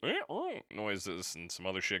noises and some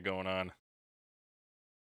other shit going on.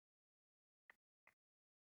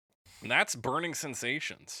 And that's Burning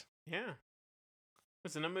Sensations. Yeah.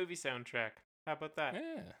 It's in a movie soundtrack. How about that?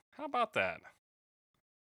 Yeah, how about that?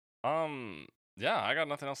 Yeah, I got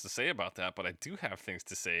nothing else to say about that, but I do have things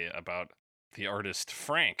to say about the artist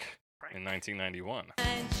Frank in 1991.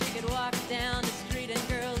 And she could walk down the street and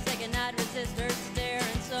girls, they could not resist her stare.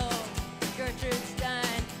 And so Gertrude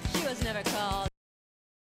Stein, she was never called.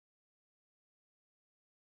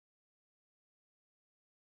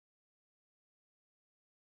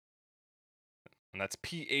 And that's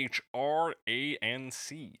Phranc.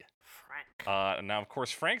 Frank. Now, of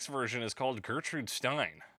course, Frank's version is called Gertrude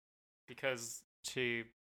Stein. Because she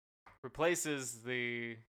replaces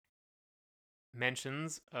the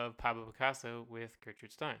mentions of Pablo Picasso with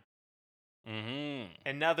Gertrude Stein. Mm-hmm.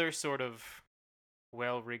 Another sort of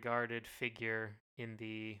well-regarded figure in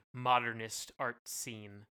the modernist art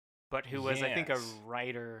scene, but who was, I think, a Yes.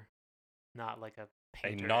 writer, not like a A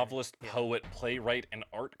painter. novelist, Yeah. poet, playwright, and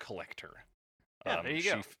art collector. Yeah, there you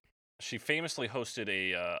go. She famously hosted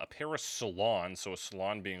a Paris salon, so a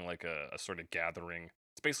salon being like a sort of gathering.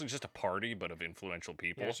 It's basically just a party, but of influential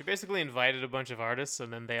people. Yeah, she basically invited a bunch of artists,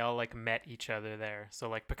 and then they all like met each other there. So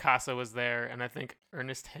like Picasso was there, and I think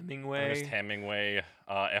Ernest Hemingway. Ernest Hemingway,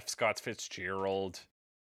 F. Scott Fitzgerald,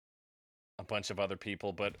 a bunch of other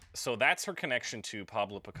people. But so that's her connection to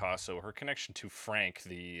Pablo Picasso. Her connection to Frank,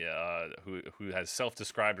 the who has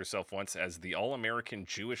self-described herself once as the all-American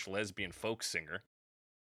Jewish lesbian folk singer,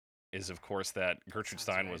 is of course that Gertrude Sounds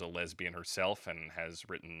Stein right. was a lesbian herself and has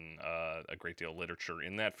written a great deal of literature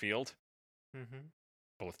in that field. Mm-hmm.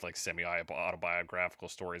 both like semi-autobiographical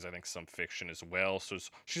stories, I think some fiction as well. So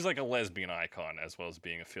she's like a lesbian icon as well as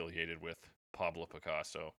being affiliated with Pablo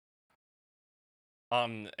Picasso.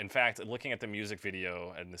 In fact, looking at the music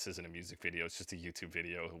video, and this isn't a music video, it's just a YouTube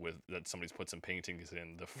video that somebody's put some paintings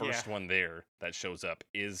in. The first one there that shows up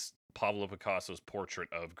is Pablo Picasso's portrait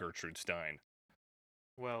of Gertrude Stein.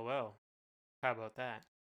 Well. How about that?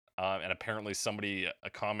 And apparently somebody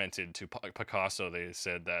commented to Picasso, they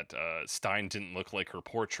said that Stein didn't look like her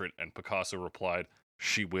portrait, and Picasso replied,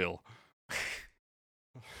 "She will."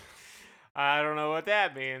 I don't know what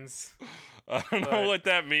that means. I don't know what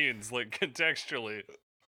that means, like, contextually.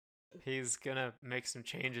 He's gonna make some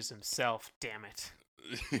changes himself, damn it.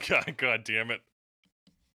 God damn it.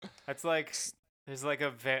 That's like, there's like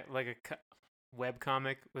a web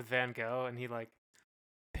comic with Van Gogh, and he like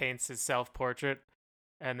paints his self-portrait,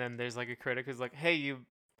 and then there's like a critic who's like, "Hey, you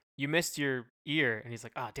missed your ear," and he's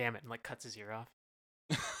like, "Ah, damn it," and like cuts his ear off.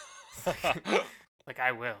 Like,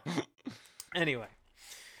 I will. Anyway.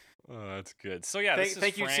 Oh, that's good. So yeah,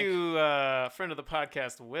 thank you to friend of the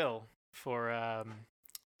podcast, Will, for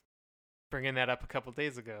bringing that up a couple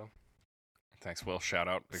days ago. Thanks, Will. Shout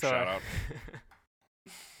out. Big shout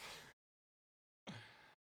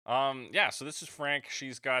out. Yeah, so this is Frank.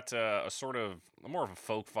 She's got a sort of more of a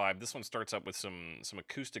folk vibe. This one starts up with some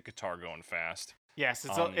acoustic guitar going fast. Yes,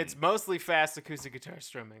 it's mostly fast acoustic guitar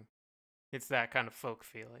strumming. It's that kind of folk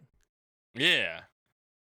feeling. Yeah.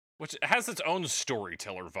 Which has its own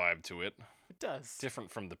storyteller vibe to it. It does.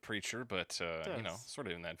 Different from The Preacher, but sort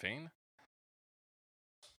of in that vein.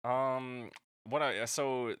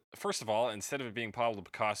 So first of all, instead of it being Pablo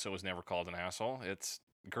Picasso was never called an asshole, it's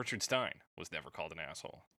Gertrude Stein was never called an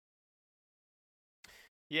asshole.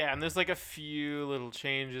 Yeah, and there's like a few little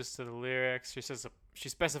changes to the lyrics. She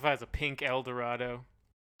specifies a pink Eldorado.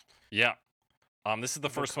 Yeah. This is the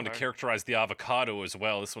first one to characterize the avocado as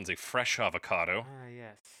well. This one's a fresh avocado. Ah,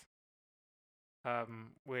 yes.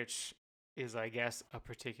 Which is, I guess, a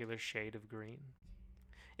particular shade of green.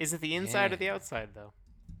 Is it the inside or the outside, though?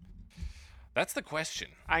 That's the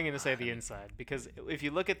question. I'm going to say the inside, because if you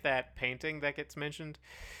look at that painting that gets mentioned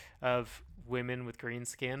of women with green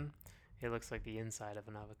skin, it looks like the inside of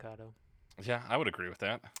an avocado. Yeah, I would agree with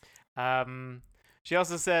that. She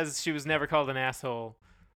also says she was never called an asshole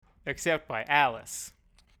except by Alice.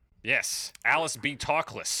 Yes, Alice B.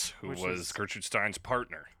 Talkless, who was Gertrude Stein's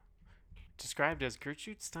partner. Described as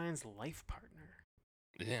Gertrude Stein's life partner.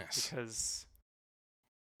 Yes. Because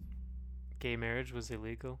gay marriage was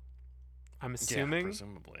illegal. I'm assuming. Yeah,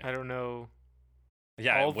 presumably. I don't know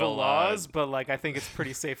all the laws, but like I think it's a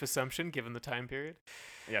pretty safe assumption given the time period.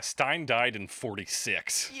 Yeah, Stein died in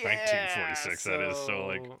 1946, that is. So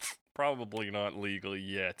like probably not legal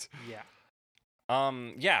yet. Yeah.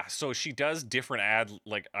 Yeah, so she does different I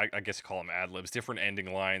guess you call them ad libs, different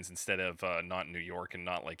ending lines instead of not in New York and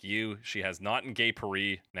not like you. She has not in Gay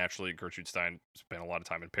Paris. Naturally, Gertrude Stein spent a lot of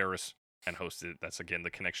time in Paris and hosted. That's again the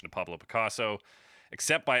connection to Pablo Picasso,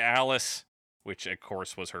 except by Alice, which of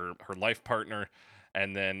course was her life partner.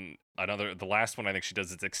 And then the last one I think she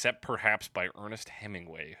does is except perhaps by Ernest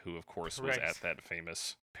Hemingway, who of course was at that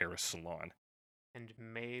famous Paris salon. And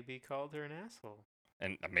maybe called her an asshole.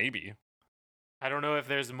 And maybe. I don't know if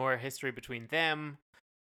there's more history between them.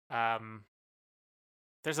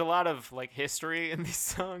 There's a lot of like history in these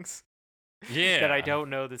songs. Yeah. That I don't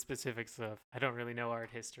know the specifics of. I don't really know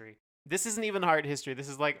art history. This isn't even art history. This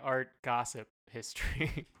is like art gossip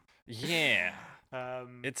history. Yeah.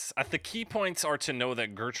 It's the key points are to know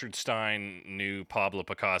that Gertrude Stein knew Pablo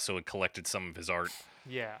Picasso had collected some of his art.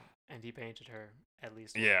 Yeah, and he painted her at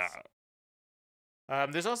least Yeah.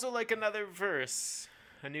 once. There's also like another verse,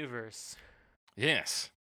 a new verse. Yes.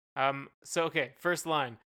 So okay, first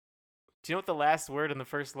line. Do you know what the last word in the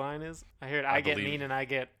first line is? I heard I get mean and I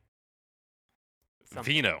get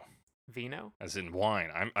something. Vino. Vino? As in wine.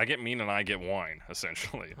 I get mean and I get wine,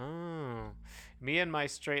 essentially. Oh. Me and my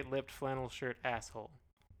straight-lipped flannel shirt asshole.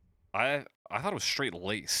 I thought it was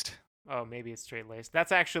straight-laced. Oh, maybe it's straight-laced.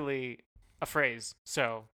 That's actually a phrase,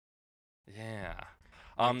 so. Yeah.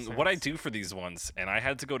 What I do for these ones, and I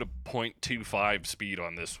had to go to 0.25 speed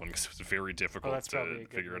on this one because it was very difficult to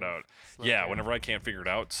figure it out. Yeah, whenever I can't figure it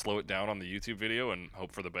out, slow it down on the YouTube video and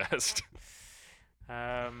hope for the best.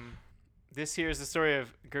 This here is the story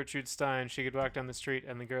of Gertrude Stein. She could walk down the street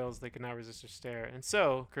and the girls, they could not resist her stare. And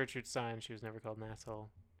so, Gertrude Stein, she was never called an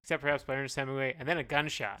asshole. Except perhaps by Ernest Hemingway. And then a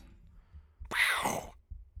gunshot. Wow.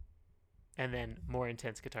 And then more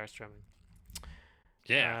intense guitar strumming.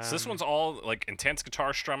 Yeah, so this one's all like intense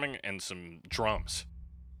guitar strumming and some drums.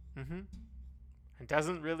 Mm-hmm. It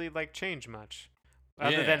doesn't really like change much.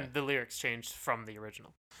 Other than the lyrics changed from the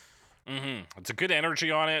original. It's a good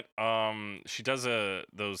energy on it. She does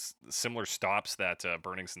those similar stops that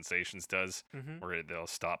Burning Sensations does, where they'll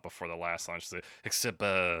stop before the last line. She's like, except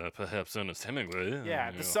perhaps Ernest Hemingway. Yeah,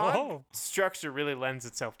 you the know. song structure really lends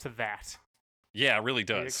itself to that. Yeah, it really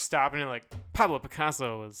You're does. stopping it like Pablo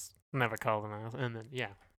Picasso was never called him out, and then yeah.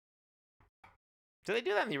 Do they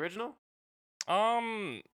do that in the original?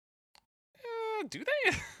 Do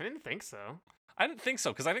they? I didn't think so. I didn't think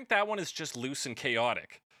so because I think that one is just loose and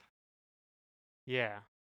chaotic. Yeah.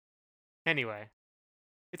 Anyway,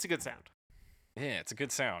 it's a good sound. Yeah, it's a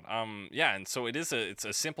good sound. Yeah, and so it's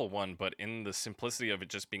a simple one, but in the simplicity of it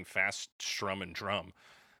just being fast strum and drum,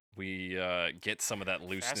 we get some of that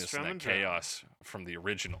looseness strum and and that drum. chaos from the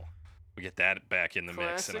original. We get that back in the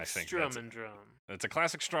mix, and I Classic think strum and drum. it's a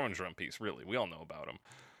classic strum and drum piece. Really, we all know about them.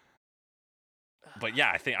 But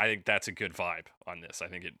yeah, I think that's a good vibe on this. I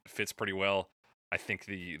think it fits pretty well. I think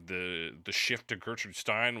the shift to Gertrude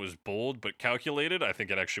Stein was bold but calculated. I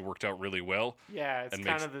think it actually worked out really well. Yeah, it's And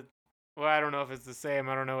kind makes- of the. Well, I don't know if it's the same.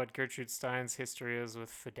 I don't know what Gertrude Stein's history is with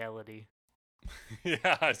fidelity,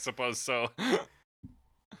 Yeah, I suppose so.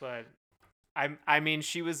 but I mean,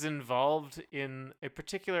 she was involved in a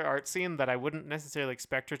particular art scene that I wouldn't necessarily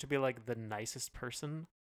expect her to be like the nicest person.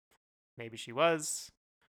 Maybe she was,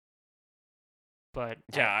 but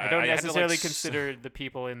Yeah, I I don't had to, like, necessarily consider the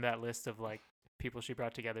people in that list of like people she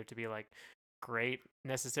brought together to be like great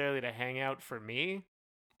necessarily to hang out for me.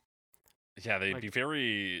 Yeah, they'd Like- be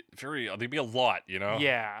very, very. They'd be a lot, you know.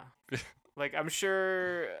 Yeah. Like, I'm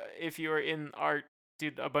sure if you were in art,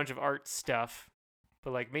 did a bunch of art stuff,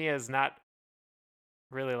 but like Mia is not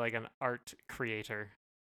really like an art creator.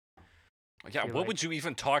 Yeah. feel What like- would you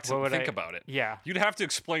even talk to what them? would Think I- about it. Yeah. You'd have to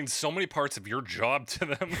explain so many parts of your job to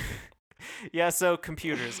them. Yeah, so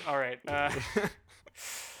computers. All right.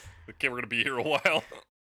 Okay, we're gonna be here a while.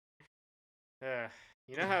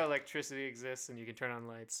 You know how electricity exists and you can turn on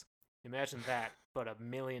lights? Imagine that, but a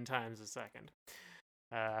million times a second.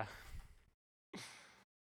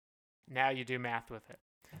 Now you do math with it.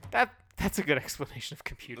 That's a good explanation of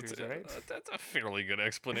computers, right? That's a fairly good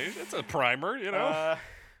explanation. It's a primer, you know.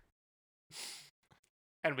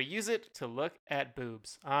 And we use it to look at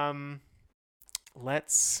boobs.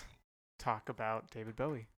 Let's talk about David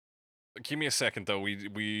Bowie. Give me a second though. We Oh,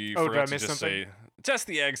 did I forgot to miss just something? say just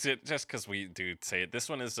the exit, just because we do say it. This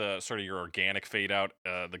one is sort of your organic fade out.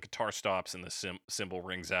 The guitar stops and the cymbal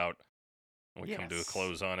rings out. And we come to a Yes.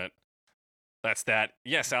 close on it. That's that.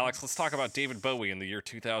 Yes, Alex. Let's talk about David Bowie in the year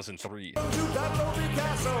 2003. –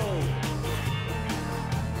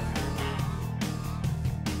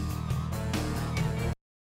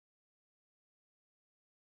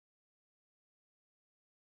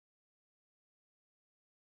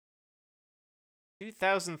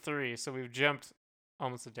 2003, so we've jumped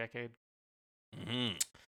almost a decade. Mm-hmm.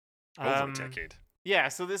 Over a decade. Yeah,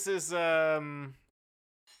 so this is I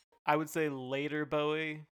would say later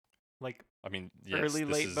Bowie, like I mean, yes, early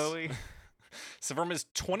this late is- Bowie. So from his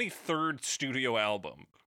 23rd studio album,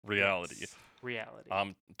 Reality. Yes, Reality.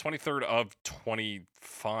 23rd of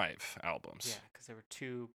 25 albums. Yeah, because there were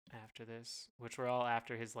 2 after this, which were all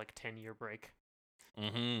after his like 10-year break.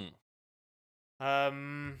 Mm-hmm.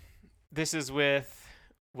 This is with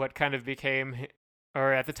what kind of became,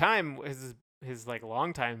 or at the time, his like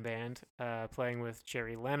longtime band, playing with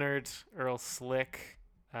Jerry Leonard, Earl Slick,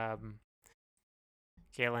 Galen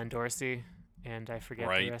Dorsey, and I forget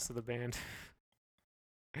Right. the rest of the band.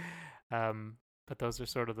 But those are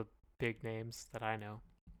sort of the big names that I know.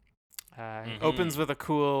 It opens with a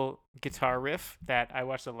cool guitar riff that I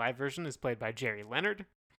watched the live version is played by Jerry Leonard.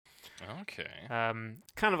 Okay.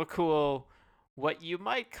 Kind of a cool, what you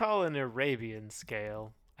might call an Arabian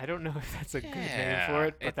scale. I don't know if that's a good name for Yeah,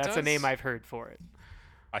 it, but it that's a name does- I've heard for it.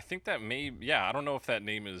 I think that I don't know if that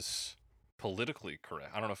name is politically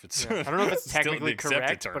correct. I don't know if it's. Yeah. I don't know if it's still the technically accepted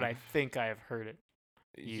correct, term. but I think I have heard it.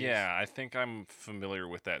 used. Yeah, I think I'm familiar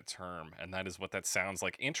with that term, and that is what that sounds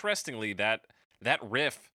like. Interestingly, that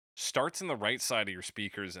riff starts in the right side of your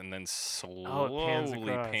speakers and then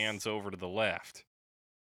slowly across. pans over to the left.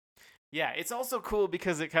 Yeah, it's also cool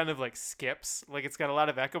because it kind of like skips. Like it's got a lot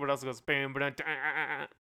of echo, but it also goes bam, bam,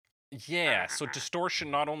 Yeah, so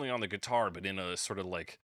distortion not only on the guitar, but in a sort of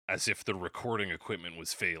like as if the recording equipment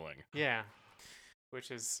was failing. yeah,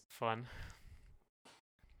 which is fun.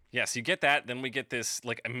 Yeah, so you get that, then we get this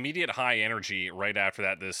like immediate high energy right after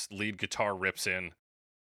that. This lead guitar rips in.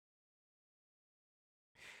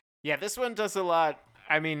 Yeah, this one does a lot.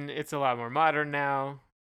 I mean, it's a lot more modern now.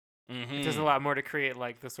 It does a Mhm. lot more to create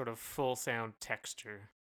like the sort of full sound texture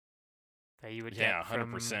that you would Yeah, get from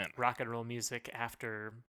 100%. rock and roll music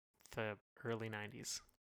after the early 90s,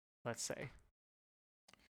 let's say.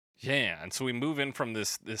 Yeah, and so we move in from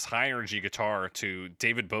this high energy guitar to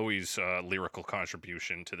David Bowie's lyrical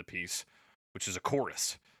contribution to the piece, which is a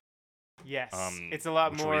chorus. Yes. It's a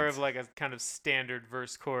lot which more reads- of like a kind of standard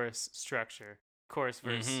verse chorus structure. Chorus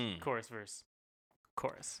verse, Mhm. chorus verse,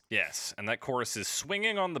 chorus. Yes, and that chorus is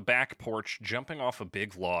swinging on the back porch, jumping off a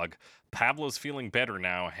big log. Pablo's feeling better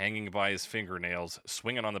now, hanging by his fingernails.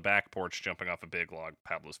 Swinging on the back porch, jumping off a big log.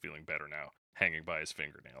 Pablo's feeling better now, hanging by his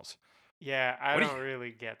fingernails. Yeah, I What do don't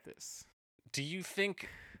really get this. Do you think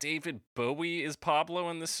David Bowie is Pablo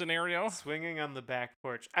in this scenario? Swinging on the back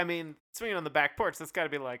porch. I mean, swinging on the back porch, that's got to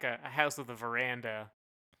be like a house with a veranda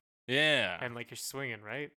Yeah. and like you're swinging,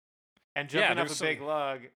 right? And Yeah, jumping off there's a big some-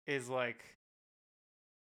 log is like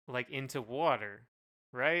into water,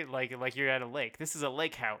 right? Like you're at a lake. This is a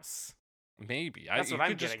lake house. Maybe. That's you what I'm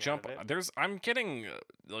could just getting jump. out of it. I'm getting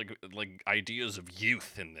like ideas of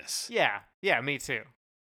youth in this. Yeah, me too.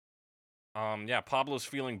 Yeah, Pablo's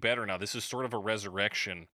feeling better now. This is sort of a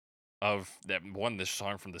resurrection of that one, this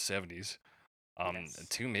song from the 70s. Yes.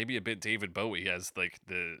 Two, maybe a bit David Bowie, as like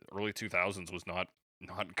the early 2000s was not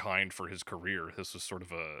kind for his career. This was sort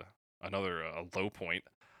of another low point.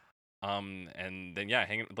 And then yeah,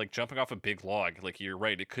 hanging like jumping off a big log. Like you're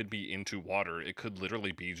right, it could be into water. It could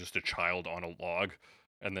literally be just a child on a log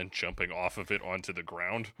and then jumping off of it onto the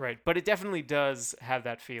ground. Right, but it definitely does have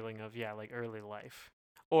that feeling of like early life,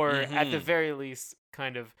 or at the Mhm. very least,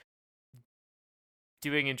 kind of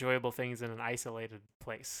doing enjoyable things in an isolated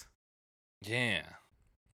place, Yeah.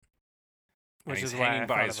 And which he's is why I hanging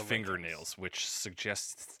by thought his of a lake house. fingernails, which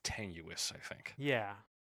suggests it's tenuous, I think. Yeah.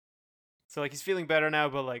 So like he's feeling better now,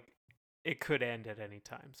 but like it could end at any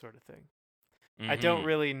time, sort of thing. I don't Mhm.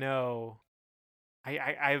 really know.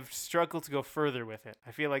 I've struggled to go further with it.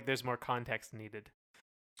 I feel like there's more context needed.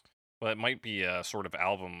 Well, it might be a sort of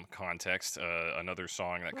album context. Another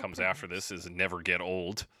song that Oh, comes after this is "Never Get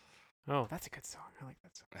Old." Oh, that's a good song. I like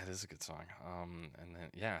that song. That is a good song. And then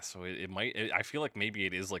yeah, so it might. I feel like maybe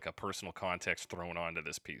it is like a personal context thrown onto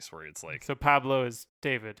this piece, where it's like So Pablo is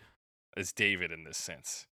David. it's David in this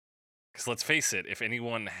sense. Because let's face it, if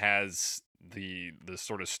anyone has the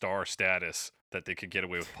sort of star status that they could get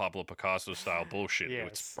away with Pablo Picasso style bullshit,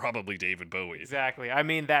 it's Yes. probably David Bowie. Exactly. I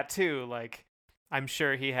mean that too. Like, I'm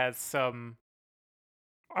sure he has some.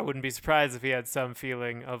 I wouldn't be surprised if he had some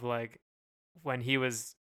feeling of like when he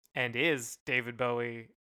was and is David Bowie,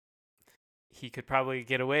 he could probably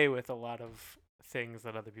get away with a lot of things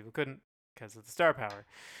that other people couldn't because of the star power.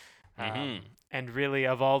 Mhm. And really,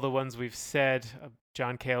 of all the ones we've said,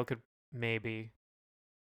 John Cale could maybe,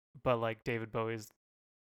 but like David Bowie's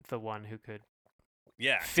the one who could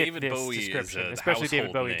Yeah, fit David this Bowie is description, a especially David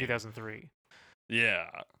household Bowie in name. 2003.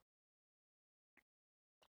 Yeah.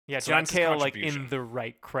 Yeah, So John that's his Cale like contribution. in the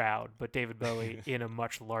right crowd, but David Bowie in a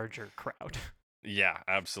much larger crowd. Yeah,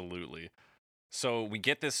 absolutely. So we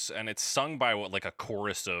get this, and it's sung by like a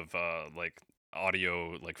chorus of like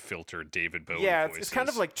audio like filtered David Bowie yeah, voices. it's kind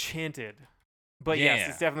of like chanted. But yes, Yeah.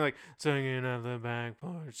 it's definitely like singing on the back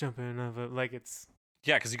porch, jumping off it. Like it's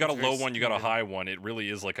yeah, because you got a it's very low one, you got a smooth. high one. It really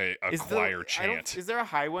is like a is choir I don't- chant. Is there a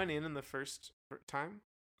high one in the first time?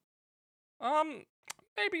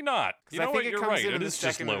 Maybe not. 'Cause You I know think what? it You're comes right. in It the is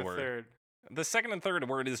just second and the lower. third. The second and third,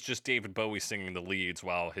 where it is just David Bowie singing the leads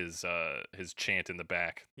while his chant in the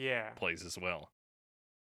back Yeah. plays as well.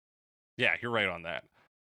 Yeah, you're right on that.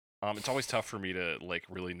 It's always tough for me to like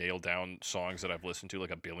really nail down songs that I've listened to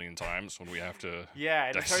like a billion times when we have to. Yeah,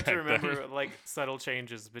 and it's hard to dissect them. remember like subtle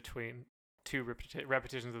changes between two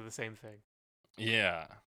repetitions of the same thing. Yeah,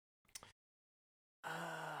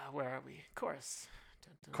 Where are we? Chorus.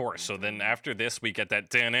 Dun, dun, chorus. dun, So then dun. after this, we get that.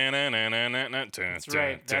 That's That's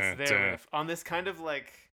right. That's their riff on this kind of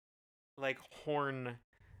like horn,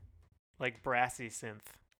 like brassy synth.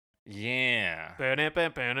 Yeah.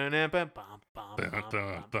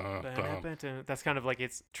 That's kind of like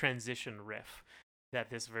its transition riff that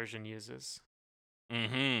this version uses.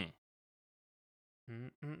 Mm-hmm.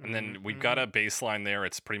 And then we've got a bass line there.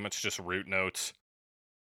 It's pretty much just root notes.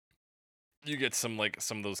 You get some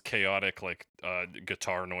of those chaotic like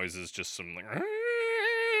guitar noises, just some like.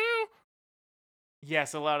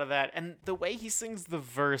 Yes, a lot of that. And the way he sings the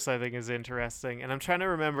verse, I think, is interesting. And I'm trying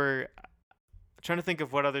to think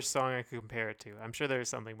of what other song I could compare it to. I'm sure there's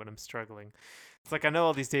something, but I'm struggling. It's like I know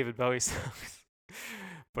all these David Bowie songs,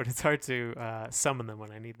 but it's hard to summon them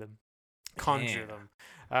when I need them, conjure Yeah. them.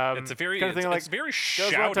 It's a very kind of thing it's very Girls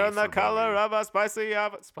shouty want to turn the for color Bowie. of a spicy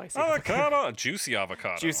Avocado, juicy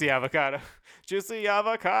avocado. juicy avocado, juicy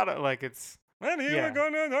avocado. Like it's And he Yeah. was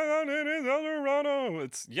gonna down in his Eldorado.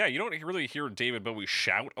 It's you don't really hear David Bowie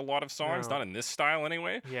shout a lot of songs, No. not in this style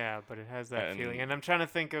anyway. yeah, but it has that feeling. And- And I'm trying to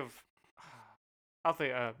think of I'll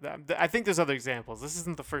think. I think there's other examples. This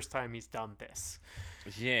isn't the first time he's done this.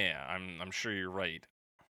 Yeah, I'm sure you're right.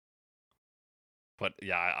 But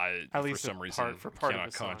yeah, I At for least some reason for part of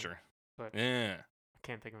cannot the song, conjure. but Yeah. I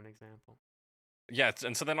can't think of an example. Yeah,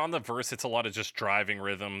 and so then on the verse, it's a lot of just driving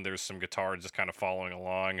rhythm. There's some guitar just kind of following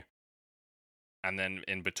along. And then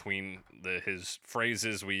in between his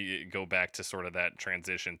phrases, we go back to sort of that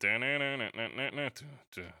transition.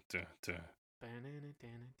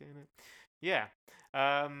 Yeah.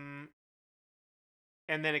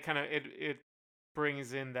 And then it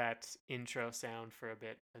brings in that intro sound for a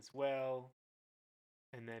bit as well,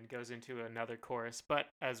 and then goes into another chorus. But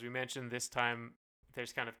as we mentioned, this time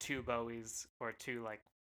there's kind of two Bowies, or two like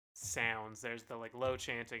sounds. There's the like low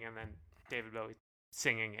chanting, and then David Bowie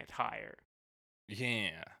singing it higher.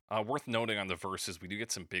 Yeah. Worth noting on the verses, we do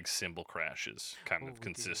get some big cymbal crashes kind Ooh, of we do.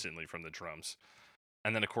 consistently from the drums.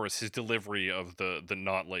 And then, of course, his delivery of the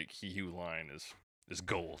not like he you line is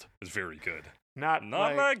gold. Is very good. Not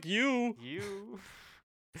like you. You.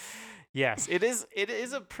 Yes, it is. It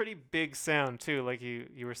is a pretty big sound too. Like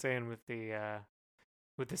you were saying with the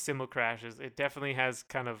cymbal crashes, it definitely has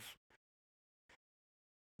kind of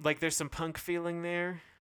like there's some punk feeling there.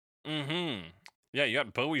 Mm-hmm. Yeah, you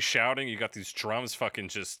got Bowie shouting. You got these drums fucking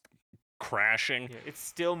just crashing. Yeah, it's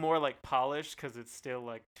still more like polished because it's still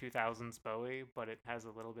like 2000s Bowie, but it has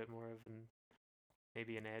a little bit more of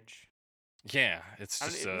maybe an edge. Yeah, it's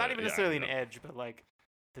just not even yeah, necessarily an edge, but like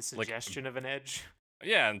the Like- suggestion of an edge.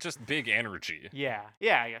 Yeah, and just big energy. Yeah,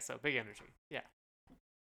 I guess so. Big energy. Yeah.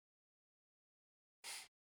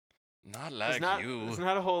 Not like you. There's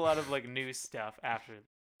not a whole lot of like new stuff after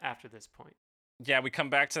this point. Yeah, we come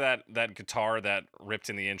back to that guitar that ripped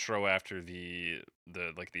in the intro after the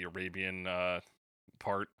Arabian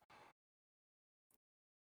part.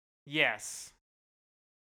 Yes.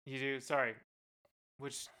 You do. Sorry.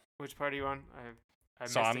 Which part are you on? I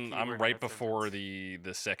So missed a keyword I'm in right that before sentence.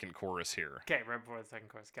 the second chorus here. Okay, right before the second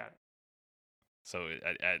chorus. Got it. So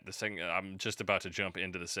at the second, I'm just about to jump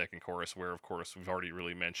into the second chorus, where of course we've already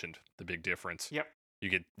really mentioned the big difference. Yep. You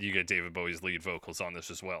get David Bowie's lead vocals on this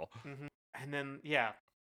as well. Mm-hmm. And then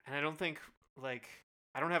and I don't think like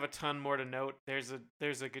I don't have a ton more to note. There's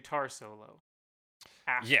a guitar solo.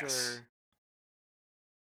 Yes.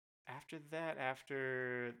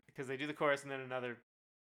 After because they do the chorus and then another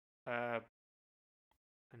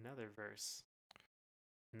verse.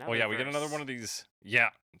 Oh yeah, we get another one of these. Yeah,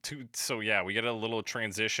 two. So yeah, we get a little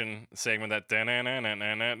transition segment that. Bum,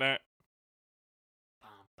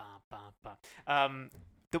 bum, bum, bum.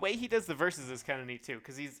 The way he does the verses is kind of neat too,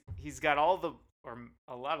 because he's got a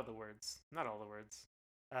lot of the words, not all the words,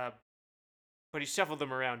 but he shuffled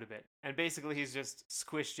them around a bit, and basically he's just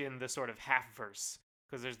squished in the sort of half verse,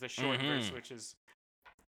 because there's the short verse, which is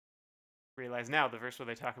realize now the verse where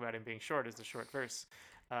they talk about him being short is the short verse.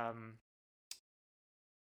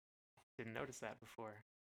 Didn't notice that before.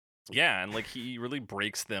 Yeah, and like he really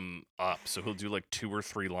breaks them up, so he'll do like 2 or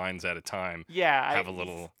 3 lines at a time. Yeah, Have a he's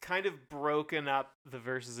little- kind of broken up the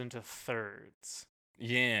verses into thirds.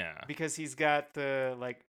 Yeah. Because he's got the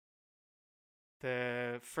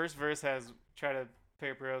first verse has try to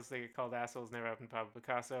paper girls they get called assholes never happened Pablo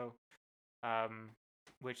Picasso,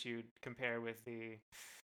 which you'd compare with the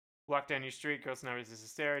walk down your street girls not resist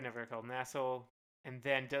hysteria never called an asshole, and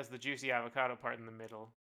then does the juicy avocado part in the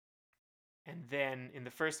middle. And then in the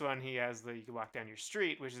first one he has the you can walk down your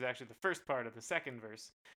street, which is actually the first part of the second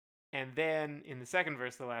verse. And then in the second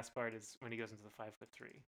verse the last part is when he goes into the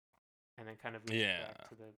 5'3", and then kind of leads back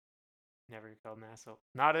to the never called an asshole.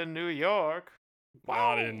 Not in New York.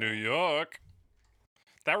 Not in New York.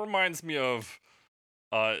 That reminds me of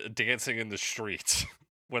Dancing in the Streets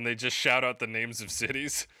when they just shout out the names of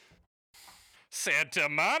cities. Santa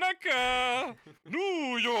Monica,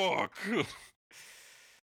 New York.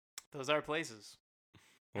 Those are places.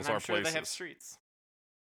 Those and I'm are sure places. they have streets.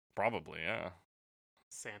 Probably, yeah.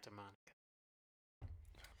 Santa Monica.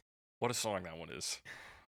 What a song that one is.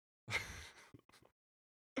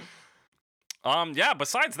 Yeah,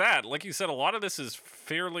 besides that, like you said, a lot of this is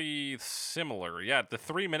fairly similar. Yeah, at the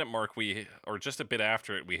 3-minute mark or just a bit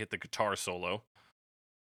after it, we hit the guitar solo.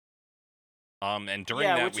 And during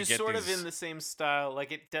that which we is get sort these... of in the same style.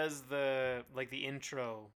 Like it does the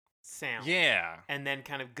intro sound. Yeah. And then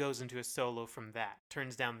kind of goes into a solo from that.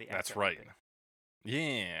 Turns down the echo. That's right.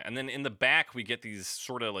 Yeah, and then in the back we get these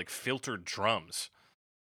sort of like filtered drums.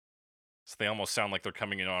 So they almost sound like they're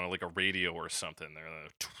coming in on like a radio or something. They're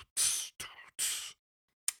like...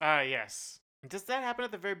 Yes. Does that happen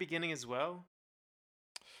at the very beginning as well?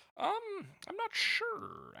 I'm not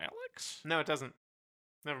sure, Alex. No, it doesn't.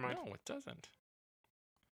 Never mind. No, it doesn't.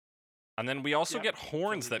 And then we also Yeah, get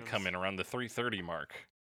horns Killer that come Jones. in around the 3:30 mark.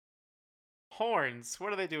 Horns.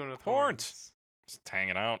 What are they doing with Horns. Just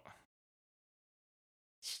hanging out.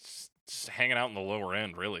 Just hanging out in the lower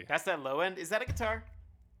end, really. That's that low end. Is that a guitar?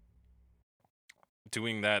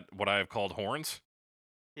 Doing that, what I have called horns?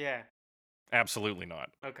 Yeah. Absolutely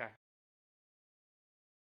not. Okay.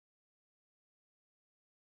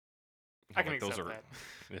 I can Like, those accept are,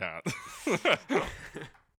 that.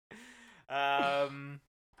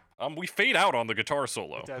 yeah. We fade out on the guitar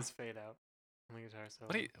solo. It does fade out on the guitar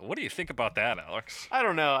solo. What do you think about that, Alex? I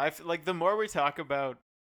don't know. Like the more we talk about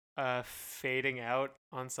fading out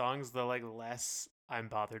on songs, the like less I'm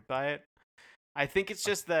bothered by it. I think it's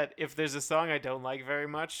just that if there's a song I don't like very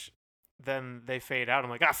much, then they fade out. I'm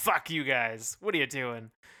like, fuck you guys. What are you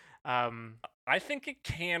doing? I think it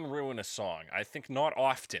can ruin a song. I think not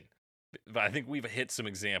often, but I think we've hit some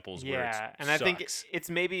examples where yeah, it and I think sucks. it's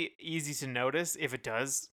maybe easy to notice if it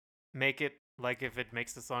does make it, like if it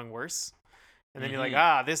makes the song worse. And then you're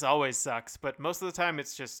like, this always sucks. But most of the time,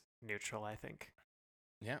 it's just neutral, I think.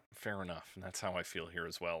 Yeah, fair enough. And that's how I feel here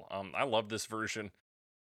as well. I love this version.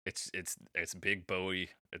 It's big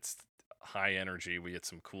Bowie. It's high energy. We get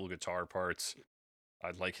some cool guitar parts.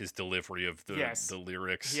 I like his delivery of the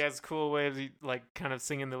lyrics. He has cool way of like kind of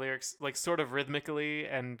singing the lyrics, like sort of rhythmically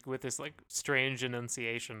and with this like strange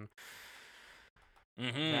enunciation.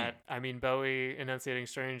 That, I mean, Bowie enunciating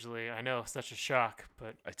strangely, I know, such a shock,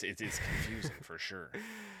 but It is confusing for sure.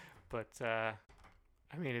 but I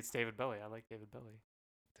mean, it's David Bowie. I like David Bowie.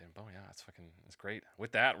 David Bowie, yeah, it's great.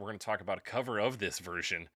 With that, we're going to talk about a cover of this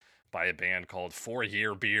version by a band called 4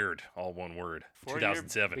 Year Beard, all one word,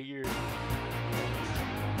 2007. Beard.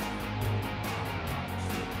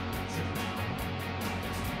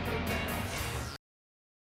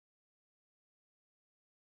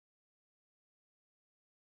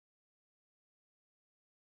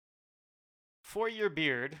 "4 Year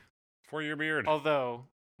Beard." 4 Year Beard. Although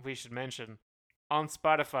we should mention, on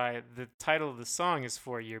Spotify, the title of the song is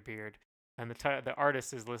 4 Year Beard, and the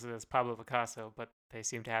artist is listed as Pablo Picasso, but they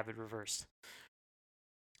seem to have it reversed.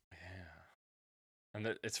 Yeah.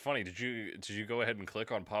 And it's funny. Did you go ahead and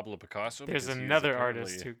click on Pablo Picasso? There's Because he is another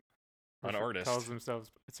artist apparently who an artist. calls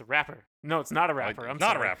themselves. It's a rapper. No, it's not a rapper. I'm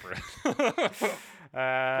not sorry. a rapper.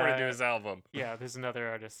 According to his album. Yeah, there's another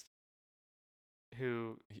artist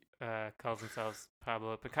who calls themselves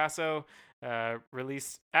Pablo Picasso.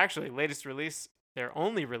 Latest release, their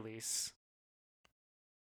only release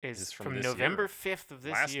is from this November year. 5th of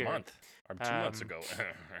this Last year. month. Or 2 months ago.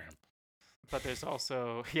 But there's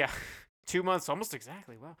also, 2 months, almost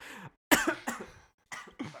exactly. Wow.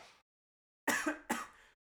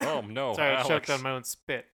 Oh, no. Sorry, I Alex. choked on my own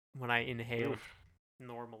spit when I inhaled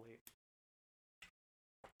normally.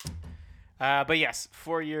 But yes,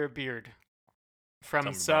 4 Year Beard from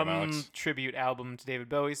Tell me about him, some Alex. tribute album to David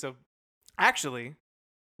Bowie. So actually,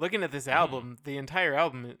 looking at this album, the entire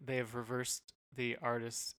album, they have reversed the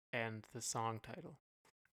artist and the song title.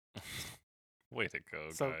 Way to go,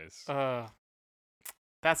 So, guys.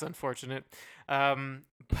 That's unfortunate.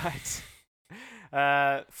 But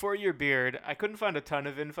 4 Year Beard, I couldn't find a ton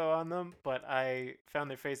of info on them, but I found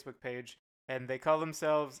their Facebook page, and they call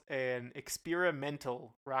themselves an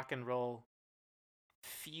experimental rock and roll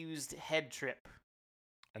fused head trip.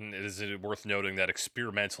 And is it worth noting that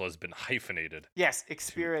experimental has been hyphenated? Yes,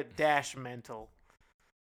 Experit-mental.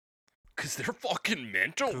 Because they're fucking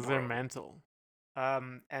mental, Because bro. they're mental.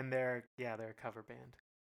 And they're a cover band.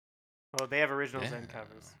 Well, they have originals and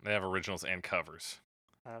covers. They have originals and covers.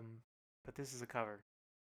 But this is a cover.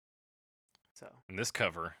 So. And this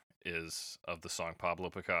cover is of the song Pablo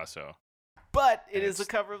Picasso. But it And is a it's-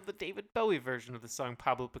 cover of the David Bowie version of the song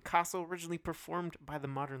Pablo Picasso, originally performed by the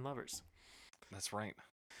Modern Lovers. That's right.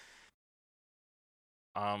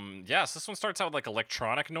 So this one starts out with like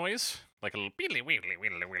electronic noise, like a little beedly weedly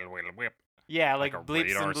weedly weedly weedly whip. Yeah, like Like a bleeps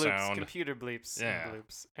radar and bloops, sound. computer bleeps Yeah. and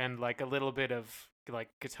bloops, and like a little bit of like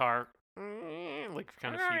guitar, like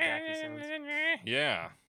kind of feedbacky sounds. Yeah.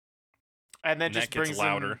 And then And just that gets brings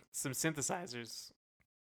louder. some synthesizers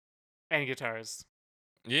and guitars.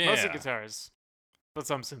 Yeah. Mostly guitars, but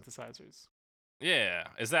some synthesizers. Yeah.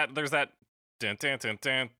 There's that dun, dun, dun,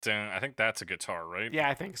 dun, dun. I think that's a guitar, right? Yeah,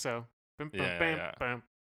 I think so. Bum, bum, Yeah, bam, yeah. bum,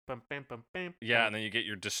 bum, bam, bum, bam, Yeah, bum. and then you get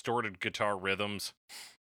your distorted guitar rhythms.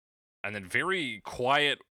 And then very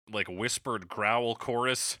quiet, like whispered growl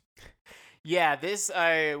chorus. Yeah, this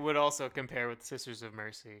I would also compare with Sisters of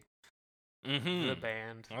Mercy, Mm-hmm. the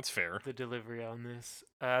band. That's fair. The delivery on this.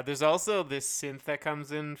 There's also this synth that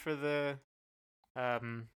comes in for the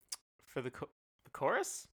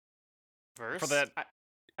chorus verse. For that-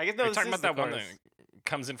 I guess no. Are you this talking is about the that one chorus. that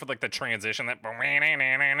comes in for like the transition. That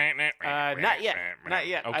Not yet. Not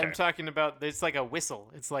yet. Okay. I'm talking about. It's like a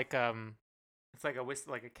whistle. It's like a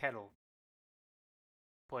whistle, like a kettle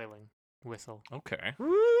boiling whistle. Okay.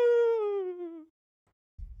 Woo!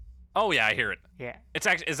 Oh yeah, I hear it. Yeah. It's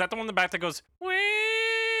actually, is that the one in the back that goes?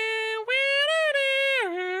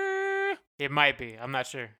 It might be. I'm not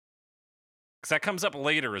sure. Because that comes up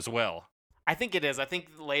later as well. I think it is. I think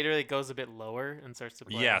later it goes a bit lower and starts to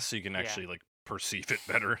play. Yeah, so you can Yeah. actually like perceive it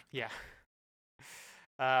better. Yeah.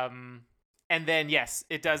 And then yes,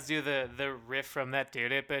 it does do the riff from that,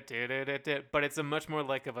 but it's a much more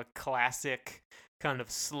like of a classic kind of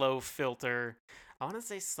slow filter. I want to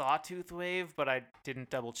say sawtooth wave, but I didn't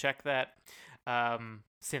double check that.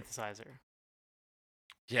 Synthesizer.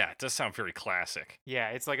 Yeah, it does sound very classic. Yeah,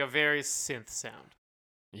 it's like a very synth sound,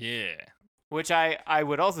 Yeah. which I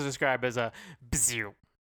would also describe as a bzzz.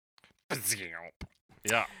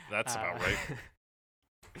 Yeah, that's about right.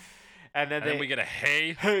 And then And then we get a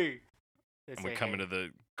hey, hey. They and we say come hey. into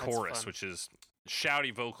the That's chorus, fun. which is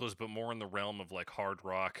shouty vocals, but more in the realm of like hard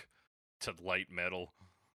rock to light metal.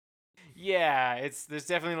 Yeah, there's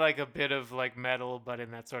definitely like a bit of like metal, but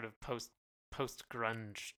in that sort of post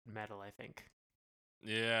grunge metal, I think.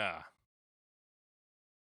 Yeah.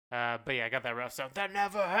 But yeah, I got that rough sound. That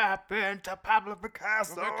never happened to Pablo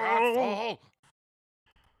Picasso.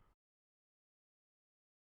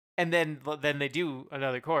 And then they do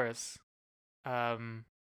another chorus, and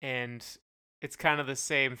it's kind of the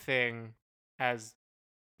same thing as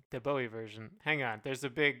the Bowie version. Hang on, there's a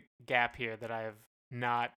big gap here that I have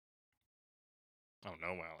not. Oh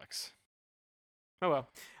no, Alex. Oh well.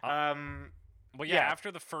 Well, yeah, Yeah.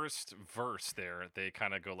 after the first verse there, they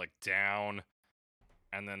kind of go like down,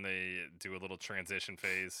 and then they do a little transition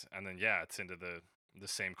phase, and then yeah, it's into the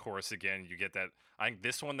same chorus again. You get that. I think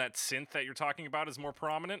this one, that synth that you're talking about, is more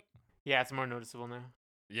prominent. Yeah, it's more noticeable now.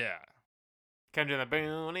 Yeah. Kind of doing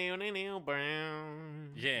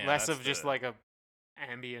the Yeah, less that's of just the- like a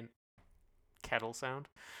ambient kettle sound.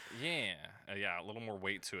 Yeah, yeah, a little more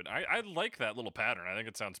weight to it. I like that little pattern. I think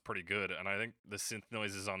it sounds pretty good, and I think the synth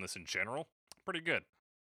noises on this in general pretty good.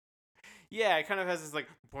 Yeah, it kind of has this like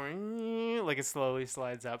boing, like it slowly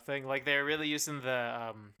slides up thing. Like they're really using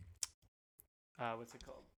the what's it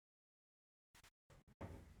called?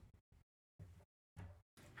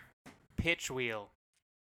 Pitch wheel.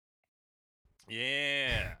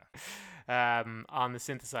 Yeah. On the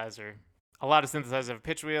synthesizer. A lot of synthesizers have a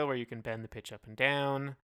pitch wheel where you can bend the pitch up and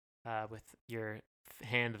down with your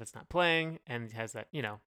hand that's not playing, and it has that,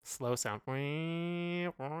 slow sound.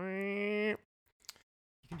 You can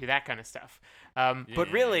do that kind of stuff. But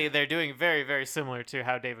really, Yeah. they're doing very, very similar to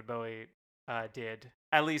how David Bowie did,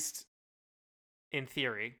 at least in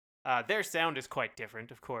theory. Their sound is quite different,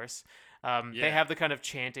 of course. They Yeah. have the kind of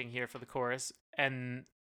chanting here for the chorus,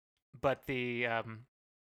 but they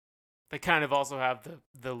kind of also have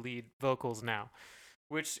the lead vocals now,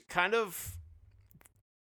 which kind of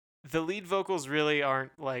the lead vocals really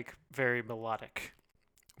aren't like very melodic,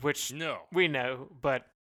 which No. we know, but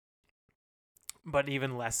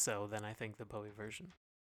even less so than I think the Bowie version.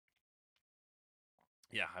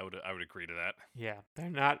 Yeah, I would agree to that. Yeah, they're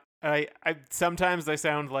not. I sometimes they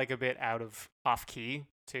sound like a bit off key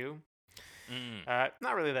too.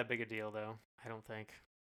 Not really that big a deal though. I don't think.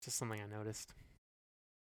 Just something I noticed.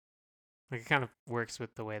 Like it kind of works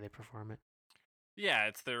with the way they perform it. Yeah,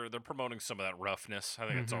 it's they're promoting some of that roughness. I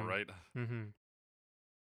think it's all Mhm. right. Mm-hmm.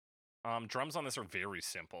 Drums on this are very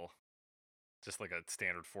simple. Just like a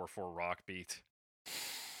standard 4/4 rock beat.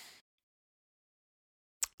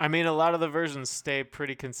 I mean, a lot of the versions stay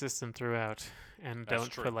pretty consistent throughout, and That's don't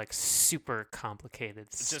true. put like super complicated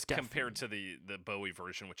Just stuff compared in. to the Bowie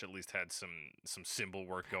version, which at least had some cymbal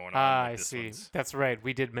work going on. Ah, like I this see. one's- That's right.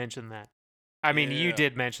 We did mention that. I mean, you Yeah.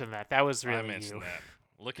 did mention that. That was really I mentioned you. that.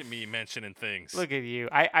 Look at me mentioning things. Look at you.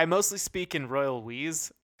 I mostly speak in royal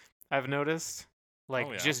wheeze. I've noticed, like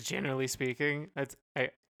Oh, yeah. just generally speaking. I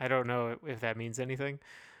don't know if that means anything.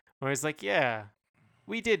 Where it's like, yeah,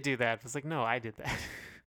 we did do that. It's like, no, I did that.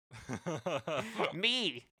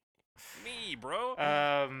 Me. Me, bro.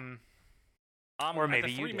 or maybe at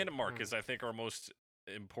the you 3-minute did. mark is I think our most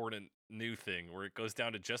important new thing, where it goes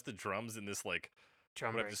down to just the drums in this like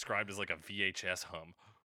Drum what I've break. described as like a VHS hum.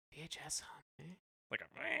 VHS hum. Eh? Like a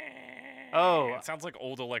Oh. it sounds like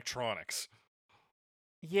old electronics.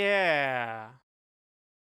 Yeah.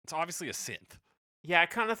 It's obviously a synth. Yeah, I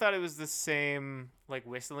kind of thought it was the same like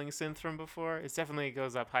whistling synth from before. It definitely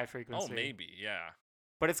goes up high frequency. Oh, maybe, yeah.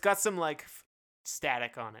 But it's got some like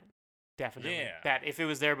static on it. Definitely. Yeah. That if it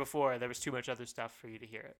was there before, there was too much other stuff for you to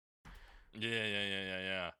hear it.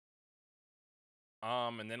 Yeah.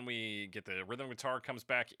 And then we get the rhythm guitar comes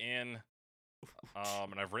back in.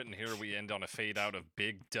 And I've written here we end on a fade out of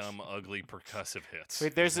big, dumb, ugly percussive hits.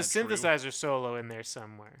 Wait, there's a Is that true? synthesizer solo in there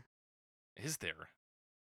somewhere. Is there?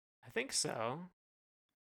 I think so.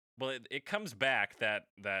 Well, it comes back that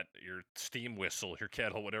your steam whistle, your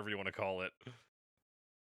kettle, whatever you want to call it.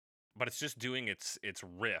 But it's just doing its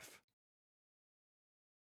riff.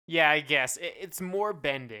 Yeah, I guess it's more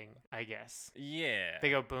bending. I guess Yeah. they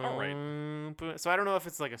go boom, All right. boom. So I don't know if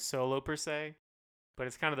it's like a solo per se, but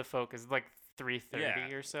it's kind of the focus. It's like 3:30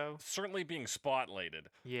 Yeah. or so. Certainly being spotlighted.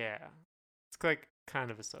 Yeah, it's like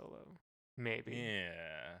kind of a solo, maybe,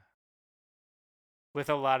 Yeah. with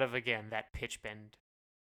a lot of again that pitch bend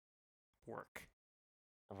work.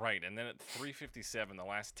 Right, and then at 3:57, the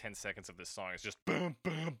last 10 seconds of this song is just bam,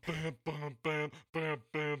 bam, bam, bam, bam, bam,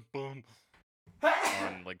 bam, bam,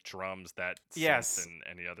 on like drums, that synth, Yes. and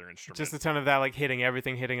any other instrument. Just a ton of that, like hitting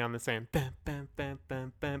everything, hitting on the same. Bam, bam, bam,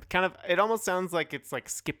 bam, bam. Kind of, it almost sounds like it's like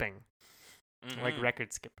skipping, like Mhm.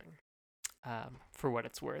 record skipping, for what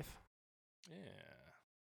it's worth. Yeah.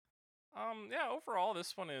 Yeah. Overall,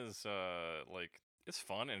 this one is like it's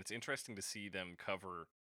fun, and it's interesting to see them cover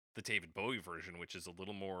the David Bowie version, which is a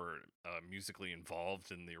little more musically involved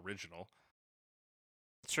than the original.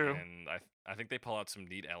 True. And I think they pull out some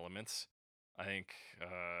neat elements. I think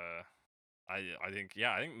I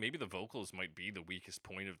think maybe the vocals might be the weakest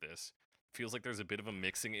point of this. Feels like there's a bit of a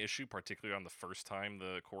mixing issue, particularly on the first time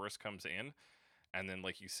the chorus comes in, and then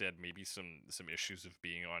like you said, maybe some issues of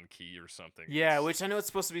being on key or something. Yeah, It's- which I know it's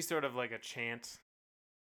supposed to be sort of like a chant,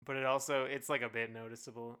 but it's like a bit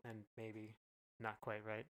noticeable and maybe not quite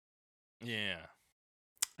right. yeah.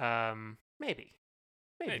 Maybe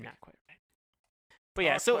Maybe. not quite right. But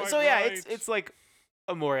yeah, Not so quite yeah, right. it's like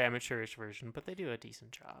a more amateurish version, but they do a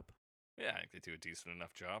decent job. Yeah, I think they do a decent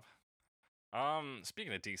enough job.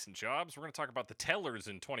 Speaking of decent jobs, we're gonna talk about the Tellers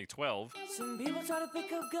in 2012. Some people try to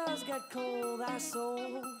pick up girls, get cold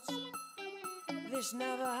assholes. This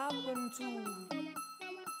never happened to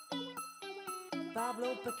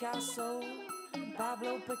Pablo Picasso,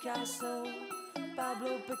 Pablo Picasso,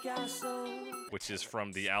 Pablo Picasso. Which is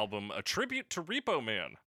from the album A Tribute to Repo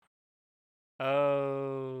Man.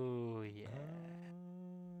 Oh yeah.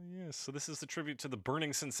 Yes, so this is the tribute to the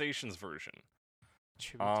Burning Sensations version.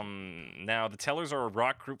 Tribute to- Now the Tellers are a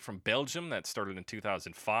rock group from Belgium that started in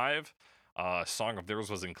 2005. A song of theirs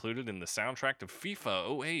was included in the soundtrack to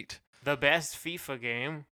FIFA 08, the best FIFA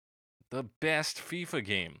game. the best FIFA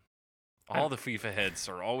game. All the FIFA heads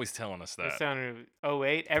are always telling us The that. sound of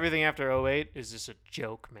 08. Everything after 08 is just a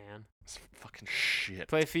joke, man. It's fucking shit.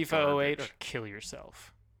 Play FIFA 08 or Garbage. kill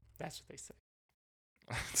yourself. That's what they say.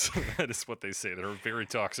 So that is what they say. They're a very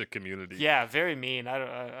toxic community. Yeah, very mean. I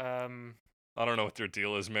don't. I don't know what their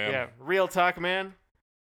deal is, man. Yeah, real talk, man.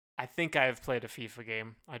 I think I've played a FIFA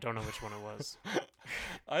game. I don't know which one it was.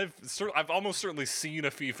 I've almost certainly seen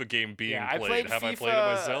a FIFA game being yeah, I played. played Have FIFA I played it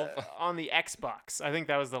myself? on the Xbox. I think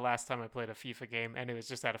that was the last time I played a FIFA game, and it was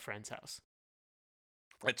just at a friend's house.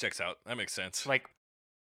 That checks out. That makes sense. Like,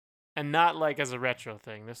 and not like as a retro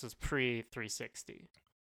thing. This is pre 360.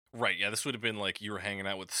 Right, yeah, this would have been like you were hanging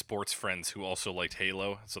out with sports friends who also liked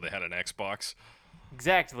Halo, so they had an Xbox.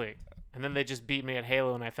 Exactly. And then they just beat me at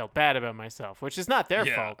Halo, and I felt bad about myself, which is not their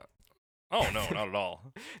Yeah. fault. Oh, no, not at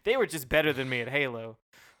all. They were just better than me at Halo,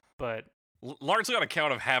 but Largely on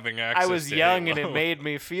account of having access I was to young and Halo. it made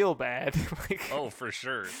me feel bad. Like, Oh, for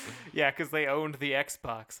sure. yeah, because they owned the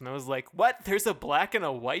Xbox, and I was like, "What? There's a black and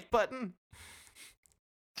a white button?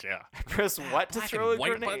 Yeah. I press what to Black and throw a white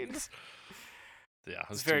grenade?" buttons? Yeah, it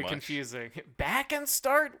was It's very too much. confusing. Back and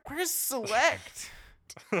start? Where's select?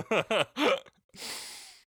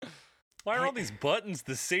 Why are all these buttons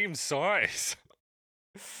the same size?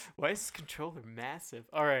 Why is this controller massive?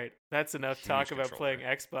 All right, that's enough talk Huge about playing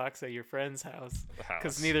Xbox at your friend's house, because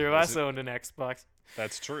House. neither of Was us it- owned an Xbox.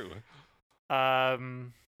 That's true.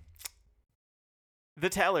 The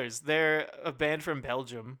Tellers, they're a band from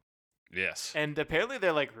Belgium, Yes. and apparently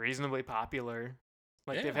they're like reasonably popular.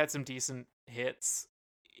 Like Yeah. they've had some decent hits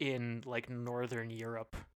in like Northern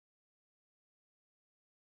Europe,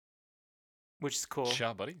 which is cool.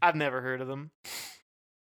 Ciao, buddy. I've never heard of them.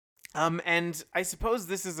 And I suppose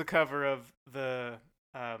this is a cover of the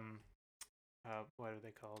what are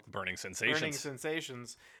they called? Burning Sensations. Burning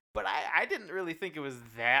Sensations. But I didn't really think it was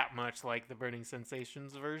that much like the Burning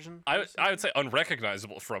Sensations version. I would say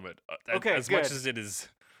unrecognizable from it. Okay, as much good. as it is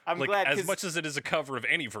I'm like glad as much as it is a cover of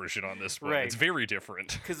any version on this one, it's Right. very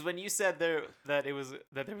different. because when you said that there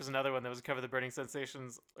was another one that was a cover of the Burning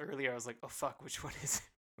Sensations earlier, I was like, oh fuck, which one is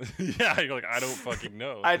it? Yeah, you're like I don't fucking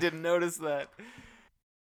know. I didn't notice that.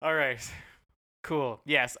 All right. Cool.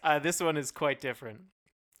 Yes, this one is quite different.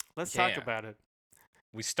 Let's talk Yeah. about it.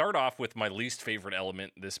 We start off with my least favorite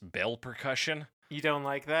element, this bell percussion. You don't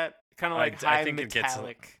like that? Kind of I like d- I high think it gets a-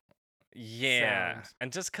 metallic. Yeah. Sound.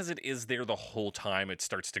 And just because it is there the whole time, it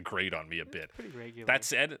starts to grate on me a bit. Pretty regular. That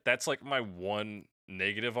said, that's like my one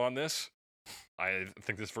negative on this. I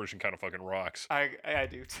think this version kind of fucking rocks. I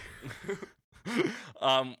do too.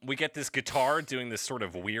 We get this guitar doing this sort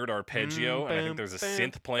of weird arpeggio, and I think there's a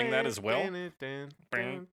synth playing that as well.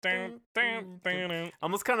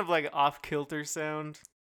 Almost kind of like off kilter sound,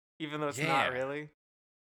 even though it's Yeah. not really.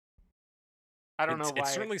 I don't know It why.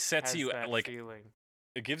 certainly sets has you, that like, feeling.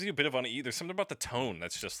 It gives you a bit of unease. There's something about the tone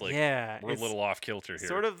that's just like, yeah, we're a it's little off kilter here.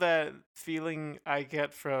 sort of that feeling I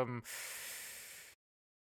get from.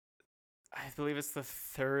 I believe it's the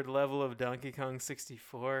third level of Donkey Kong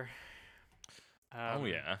 64. Oh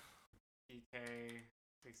yeah. DK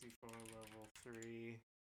 64 level 3.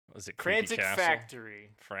 Was it Creepy Frantic Castle? Factory.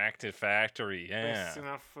 Fracted Factory, yeah. Listen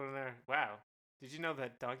up for there. Wow. Did you know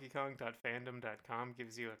that DonkeyKong.fandom.com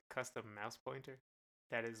gives you a custom mouse pointer?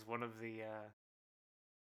 That is one of the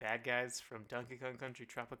bad guys from Donkey Kong Country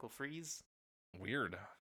Tropical Freeze. Weird.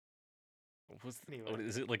 Anyway.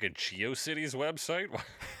 Is it like a GeoCities website?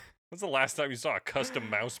 When's the last time you saw a custom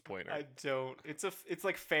mouse pointer? I don't. It's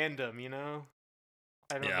like fandom, you know.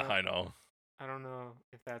 I don't Yeah, know. I know. I don't know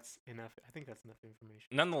if that's enough. I think that's enough information.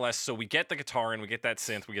 Nonetheless, so we get the guitar and we get that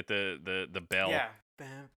synth, we get the bell. Yeah.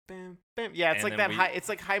 Bam, bam, bam. Yeah, it's And like then that high. It's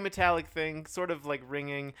like high metallic thing, sort of like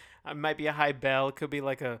ringing. Might be a high bell. It could be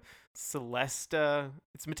like a Celesta.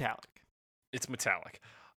 It's metallic. It's metallic.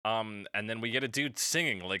 And then we get a dude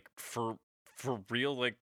singing, like for real,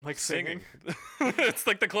 like Singing. It's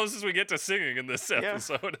like the closest we get to singing in this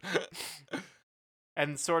episode.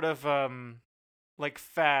 And sort of like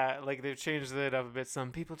fat. Like they've changed it up a bit.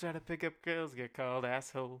 Some people try to pick up girls, get called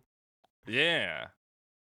asshole. Yeah.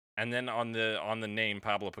 And then on the name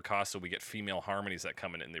Pablo Picasso, we get female harmonies that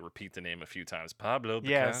come in and they repeat the name a few times. Pablo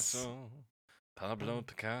Yes. Picasso. Pablo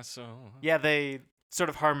Picasso. Yeah, they sort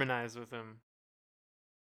of harmonize with him.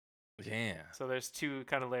 Yeah. So there's two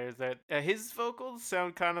kind of layers that his vocals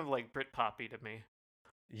sound kind of like Britpoppy to me.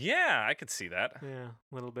 Yeah, I could see that. Yeah,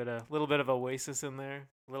 a little bit of Oasis in there,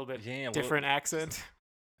 a little bit Yeah, different accent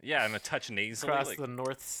Yeah, and a touch nasally. across like- the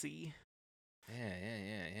North Sea.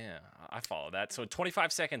 Yeah. I follow that. So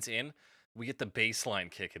 25 seconds in, we get the bass line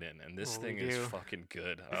kicking in, and this Oh, thing we is do. fucking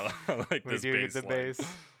good. I like We this do get bass the line.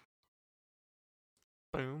 bass.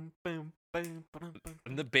 Boom, boom, boom, boom, boom.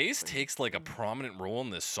 And the bass takes like a prominent role in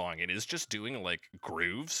this song. It is just doing like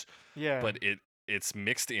grooves, Yeah, but it's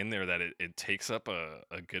mixed in there that it takes up a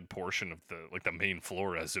good portion of the main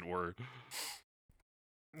floor, as it were.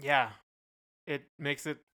 yeah, it makes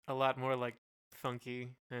it a lot more like funky,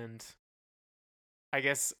 and I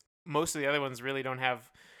guess most of the other ones really don't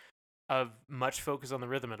have much focus on the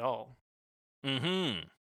rhythm at all. Mm-hmm.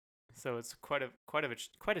 So it's quite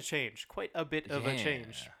a change, quite a bit of a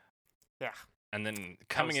change. Yeah. And then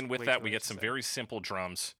coming was in with way that, too we much get to some say. very simple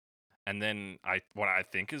drums, and then what I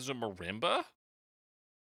think is a marimba.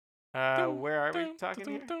 Where are we talking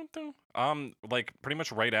here? Like pretty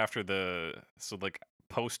much right after like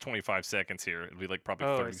post 25 seconds here. It'd be like probably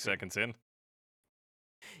Oh, I 30 see. seconds in.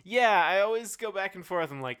 Yeah, I always go back and forth.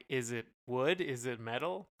 I'm like, is it wood? Is it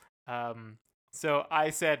metal? So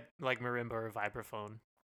I said like marimba or vibraphone,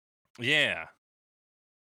 Yeah.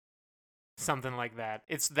 something like that.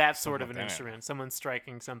 It's that sort Something of an like that. instrument. Someone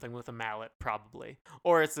striking something with a mallet, probably,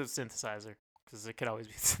 or it's a synthesizer because it could always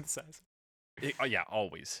be a synthesizer. Yeah,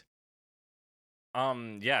 always.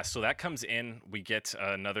 Yeah, so that comes in. We get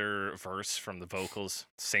another verse from the vocals,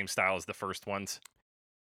 same style as the first ones.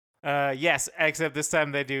 Yes, except this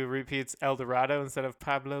time they do repeats El Dorado instead of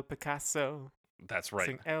Pablo Picasso. That's right.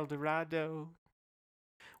 Sing El Dorado.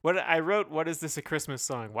 What I wrote, what is this, a Christmas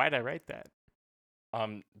song? Why'd I write that?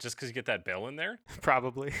 Just because you get that bell in there.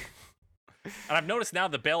 Probably. And I've noticed now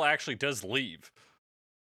the bell actually does leave.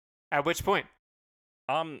 At which point?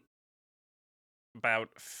 About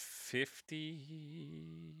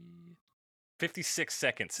 56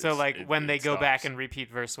 seconds. So like when they go back stops. and repeat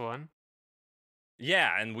verse 1.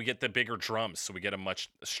 Yeah, and we get the bigger drums, so we get a much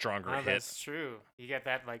stronger Oh, hit. that's true. You get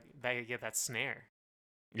that you get that snare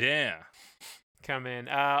Yeah. come in.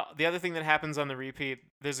 The other thing that happens on the repeat,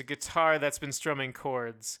 there's a guitar that's been strumming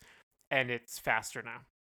chords, and it's faster now.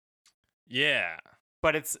 Yeah.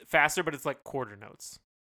 But it's faster, but it's like quarter notes.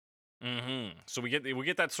 Mm-hmm. So we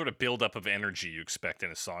get that sort of buildup of energy you expect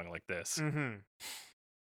in a song like this. Mm-hmm.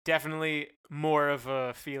 Definitely more of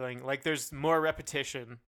a feeling like there's more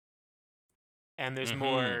repetition, and there's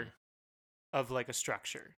more Mhm. of like a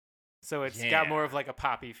structure. So it's got more of like a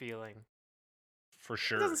poppy feeling. for It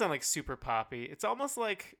sure. doesn't sound like super poppy. It's almost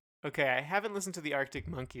like, okay, I haven't listened to the Arctic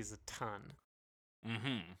Monkeys a ton,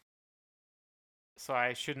 Mm-hmm. so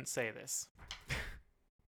I shouldn't say this.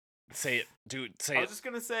 Say it, dude. Say I it. was just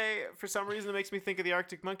gonna say, for some reason, it makes me think of the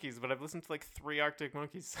Arctic Monkeys, but I've listened to like 3 Arctic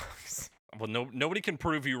Monkeys songs, Well, nobody can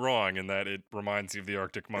prove you wrong in that it reminds you of the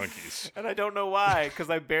Arctic Monkeys. and I don't know why, because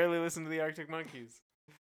I barely listen to the Arctic Monkeys.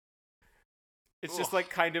 It's just Ugh. like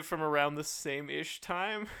kind of from around the same-ish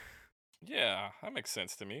time. Yeah, that makes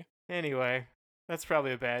sense to me. Anyway, that's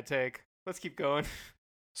probably a bad take. Let's keep going.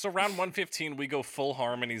 So round 115, we go full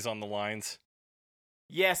harmonies on the lines.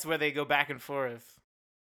 Yes, where they go back and forth.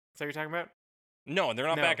 Is that what you're talking about? No, they're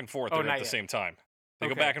not No. back and forth. Oh, They're not at the yet. same time. They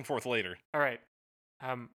go Okay. back and forth later. All right.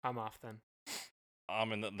 I'm off then.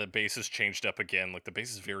 And the bass is changed up again. Like the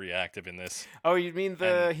bass is very active in this. Oh, you mean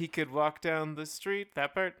the he could walk down the street,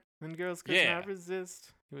 that part? And girls could Yeah. not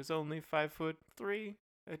resist. He was only 5'3".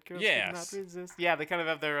 And girls could Yes. not resist. Yeah, they kind of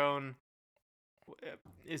have their own.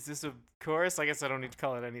 Is this a chorus? I guess I don't need to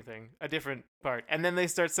call it anything. A different part. And then they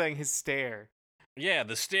start saying his stare. Yeah,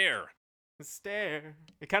 the stare. The stare.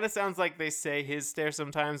 It kind of sounds like they say his stare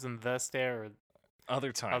sometimes and the stare or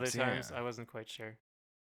Other times. other times. yeah. I wasn't quite sure.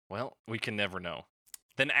 Well, we can never know.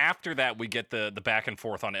 Then after that, we get the back and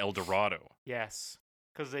forth on El Dorado. Yes,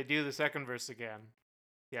 because they do the second verse again.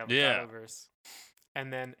 Yeah, Yeah. verse.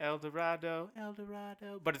 And then El Dorado, El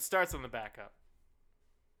Dorado. But it starts on the backup.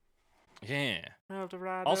 Yeah. El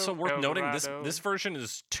Dorado. Also worth El noting, Dorado. this version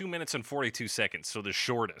is 2 minutes and 42 seconds, so the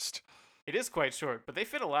shortest. It is quite short, but they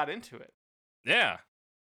fit a lot into it. Yeah.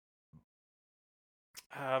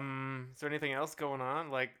 Is there anything else going on?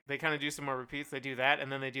 Like, they kind of do some more repeats. They do that,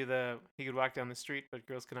 and then they do the he could walk down the street, but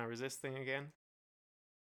girls cannot resist thing again.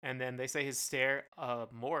 And then they say his stare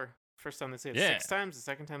more. First time they say it Yeah. 6 times. The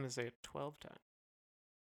second time they say it 12 times.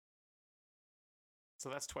 So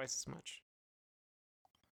that's twice as much.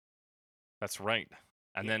 That's right.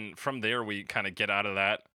 And Yeah. then from there, we kind of get out of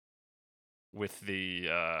that with the,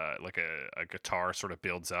 like a guitar sort of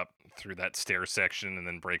builds up through that stair section and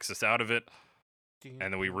then breaks us out of it. And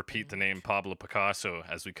then we repeat the name Pablo Picasso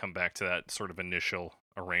as we come back to that sort of initial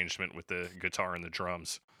arrangement with the guitar and the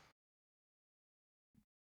drums.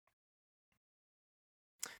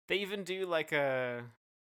 They even do like a.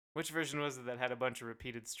 Which version was it that had a bunch of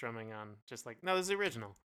repeated strumming on? Just like no, this is the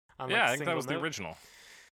original. On, like, Yeah, I a think that single was the note. original.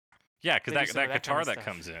 Yeah, because They do that, some of that that guitar kinda that stuff.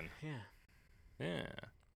 comes in. Yeah. Yeah.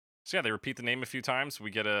 So yeah, they repeat the name a few times.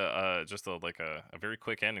 We get just a very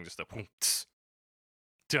quick ending, just a boom, tss.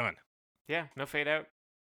 Done. Yeah. No fade out.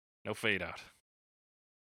 No fade out.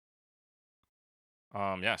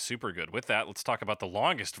 Yeah, super good. With that, let's talk about the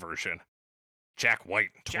longest version. Jack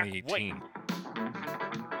White, Jack 2018.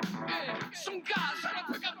 Some guys try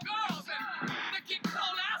to pick up girls and they get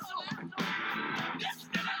called assholes. This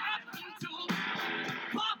never happened to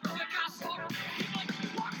Pablo Picasso.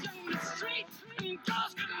 He walked in the street and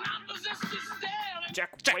girls could not resist his stare.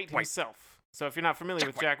 Jack Jack White White. himself. So if you're not familiar Jack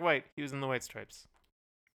with White. Jack White, he was in the White Stripes.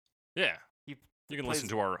 Yeah. He You can plays listen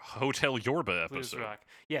to our Hotel Yorba blues episode. rock.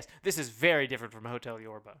 Yes, this is very different from Hotel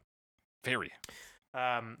Yorba. Very.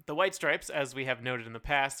 The White Stripes, as we have noted in the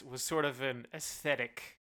past, was sort of an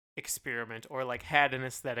aesthetic experiment, or like had an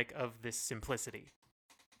aesthetic of this simplicity.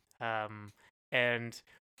 And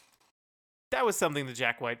that was something that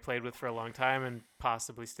Jack White played with for a long time and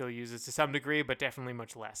possibly still uses to some degree, but definitely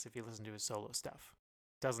much less if you listen to his solo stuff.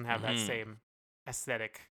 Doesn't have that Mhm. same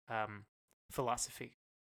aesthetic philosophy.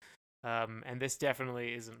 And this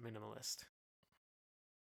definitely isn't minimalist.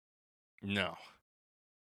 No.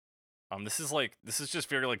 This is just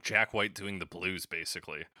very like Jack White doing the blues,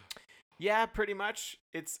 basically. Yeah, pretty much.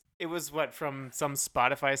 It was what from some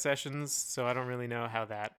Spotify sessions, so I don't really know how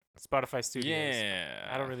that Spotify Studios. Yeah.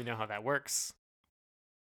 I don't really know how that works.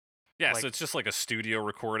 Yeah, like- so it's just like a studio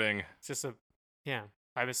recording. It's just yeah.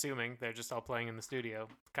 I'm assuming they're just all playing in the studio,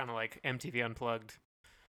 kind of like MTV Unplugged,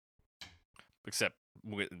 Except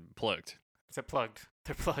plugged. except plugged.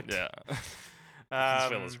 They're plugged. Yeah. These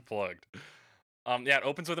fellas are plugged. Yeah, it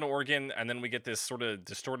opens with an organ, and then we get this sort of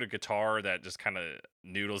distorted guitar that just kind of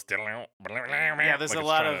noodles. Yeah, there's a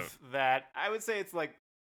lot of that. I would say it's like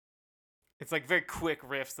very quick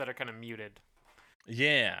riffs that are kind of muted.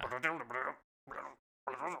 Yeah.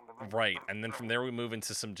 Right, and then from there we move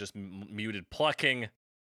into some just muted plucking,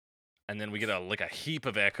 and then we get a heap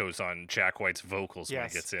of echoes on Jack White's vocals when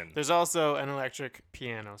Yes. he gets in. There's also an electric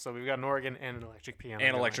piano, so we've got an organ and an electric piano.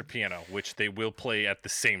 And going. electric piano, which they will play at the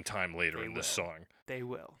same time later They in this will. song. They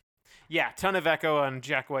will. Yeah, ton of echo on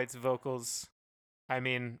Jack White's vocals. I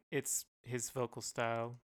mean, it's his vocal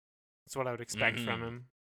style. It's what I would expect from Mhm. him.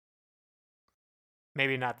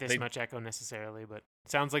 Maybe not this They- much echo necessarily, but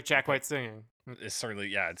Sounds like Jack White singing. It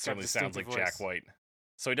certainly sounds like distinctive Jack voice. White.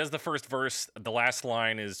 So he does the first verse. The last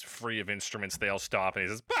line is free of instruments. They all stop, and he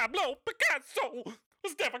says, "Pablo Picasso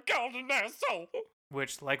was never called an asshole."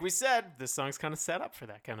 Which, like we said, this song's kind of set up for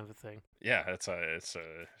that kind of a thing. Yeah, it's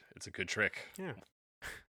a good trick. Yeah.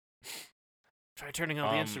 Try turning all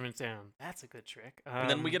the Um, instruments down. That's a good trick. And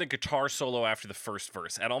then we get a guitar solo after the first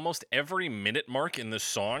verse. At almost every minute mark in this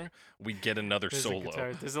song, we get another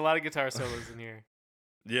solo. There's a lot of guitar solos in here.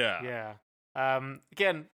 Yeah. Yeah.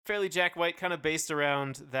 Again, fairly Jack White, kind of based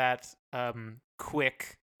around that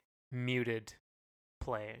quick, muted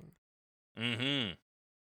playing. Mm-hmm.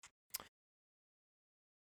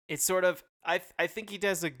 It's sort of I think he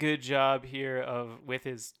does a good job here with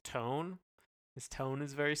his tone. His tone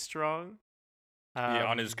is very strong. Yeah,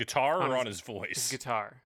 on his guitar on or his- on his voice? His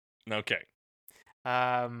guitar. Okay.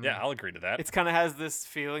 Yeah, I'll agree to that. It's kind of has this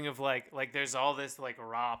feeling of like there's all this like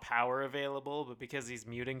raw power available, but because he's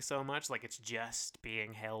muting so much, like it's just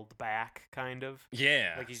being held back, kind of.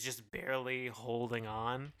 Yeah. Like he's just barely holding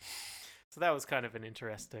on. So that was kind of an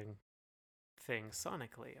interesting thing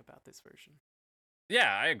sonically about this version.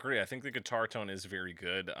 Yeah, I agree. I think the guitar tone is very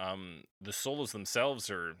good. The solos themselves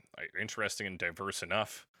are interesting and diverse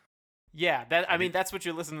enough. Yeah, I mean that's what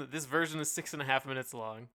you're listening to. This version is 6.5 minutes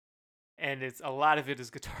long, and a lot of it is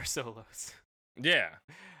guitar solos. Yeah.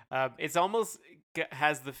 It's almost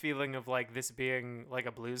has the feeling of like this being like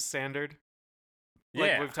a blues standard.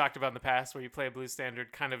 Like Yeah. we've talked about in the past, where you play a blues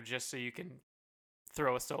standard kind of just so you can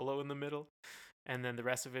throw a solo in the middle, and then the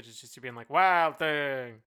rest of it is just you being like, "Wild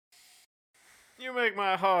thing, you make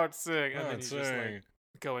my heart sing," and then you just like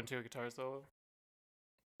go into a guitar solo.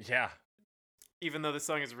 Yeah. Even though the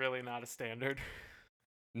song is really not a standard.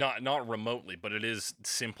 Not remotely, but it is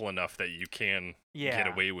simple enough that you can Yeah. get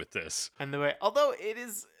away with this. And the way, although it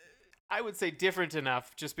is, I would say different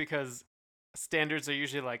enough, just because standards are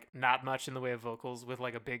usually like not much in the way of vocals with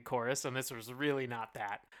like a big chorus, and this was really not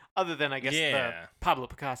that. Other than I guess the Yeah. Pablo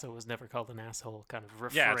Picasso was never called an asshole kind of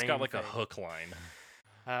refrain. Yeah, it's got like a thing. hook line.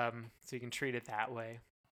 So you can treat it that way.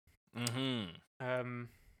 Mm-hmm.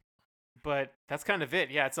 But that's kind of it.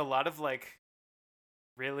 Yeah, it's a lot of like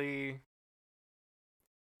really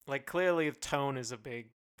like clearly tone is a big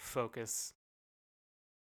focus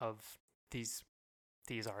of these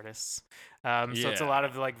artists. So it's a Yeah. lot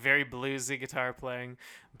of like very bluesy guitar playing,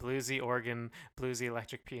 bluesy organ, bluesy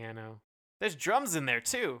electric piano. There's drums in there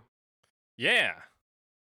too. Yeah.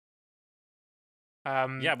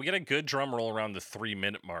 Um, Yeah, we get a good drum roll around the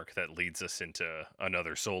 3-minute mark that leads us into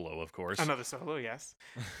another solo, of course. Another solo, yes.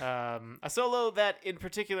 A solo that in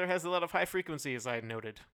particular has a lot of high frequency, as I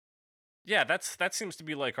noted. Yeah, that seems to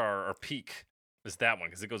be like our peak is that one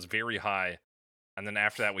because it goes very high, and then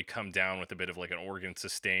after that we come down with a bit of like an organ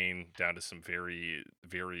sustain down to some very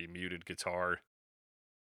very muted guitar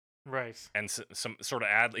Right. and some sort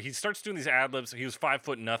of he starts doing these ad libs. He was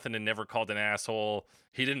 5'0" and never called an asshole.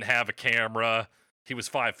 He didn't have a camera. He was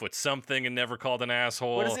 5' something and never called an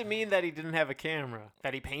asshole. What does it mean that he didn't have a camera?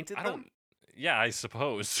 That he painted I them? don't. Yeah, I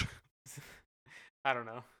suppose. I don't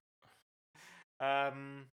know.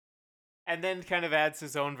 And then kind of adds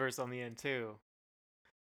his own verse on the end too,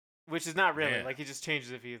 which is not really Yeah. like he just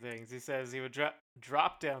changes a few things. He says he would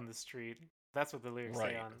drop down the street. That's what the lyrics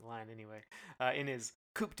say Right. online anyway. In his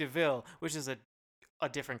Coupe de Ville, which is a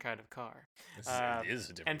different kind of car. It is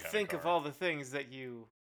a different And kind think of of car. all the things that you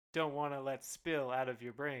don't want to let spill out of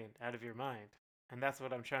your brain, out of your mind. And that's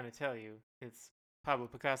what I'm trying to tell you. It's Pablo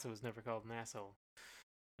Picasso was never called an asshole.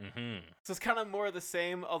 Mm-hmm. So it's kind of more of the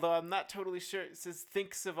same, although I'm not totally sure. It says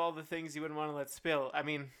thinks of all the things you wouldn't want to let spill. I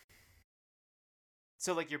mean,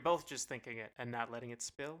 so like you're both just thinking it and not letting it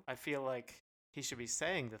spill. I feel like he should be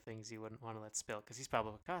saying the things you wouldn't want to let spill because he's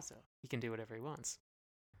Pablo Picasso. He can do whatever he wants.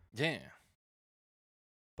 Yeah.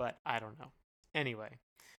 But I don't know. Anyway,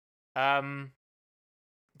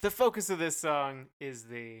 the focus of this song is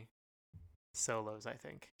the solos, I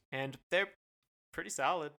think, and they're pretty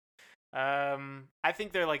solid. I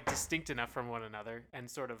think they're like distinct enough from one another and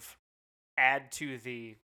sort of add to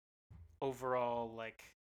the overall like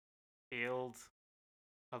build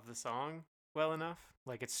of the song well enough.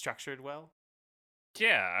 Like it's structured well.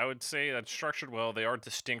 Yeah, I would say that's structured well. They are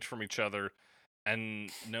distinct from each other, and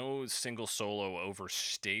no single solo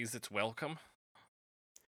overstays its welcome.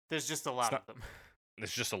 There's just a lot not- of them.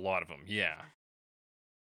 There's just a lot of them, yeah.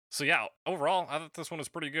 So yeah, overall, I thought this one was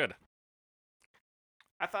pretty good.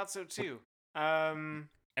 I thought so too. Am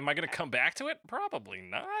I gonna come back to it? Probably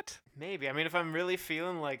not. Maybe. I mean, if I'm really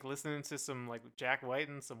feeling like listening to some like Jack White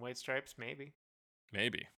and some White Stripes, maybe.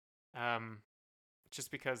 Maybe. Just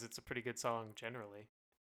because it's a pretty good song generally.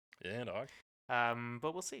 Yeah, dog.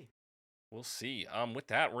 But we'll see. We'll see. With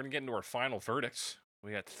that, we're gonna get into our final verdicts.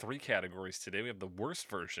 We got 3 categories today. We have the worst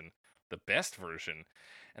version, the best version,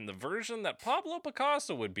 and the version that Pablo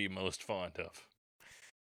Picasso would be most fond of.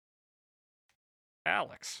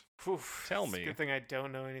 Alex, Oof, Tell it's a me. good thing I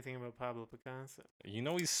don't know anything about Pablo Picasso. you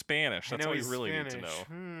know he's Spanish. I That's know all you he's really Spanish. need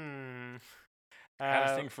to know. Uh, Had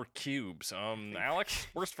a thing for cubes. Alex,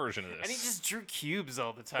 worst version of this. and he just drew cubes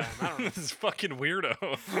all the time. I don't know. This is fucking weirdo.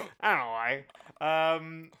 I don't know why.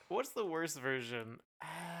 What's the worst version?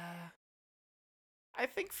 I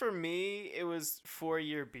think for me, it was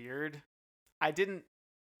 4-Year Beard. I didn't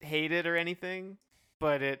hate it or anything,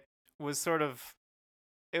 but it was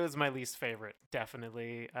it was my least favorite,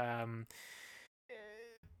 definitely.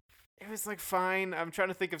 It was like fine. I'm trying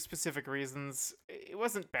to think of specific reasons. It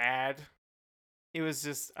wasn't bad. It was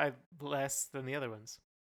just less than the other ones.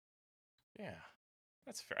 Yeah,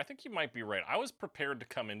 that's fair. I think you might be right. I was prepared to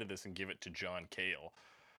come into this and give it to John Cale,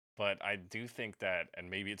 but I do think that, and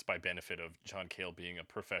maybe it's by benefit of John Cale being a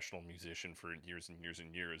professional musician for years and years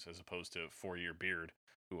and years, as opposed to 4-Year Beard,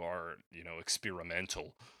 who are,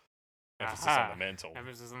 experimental. Emphasis on the mental.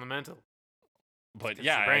 Emphasis on the mental. But It's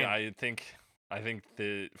yeah, the brain. I think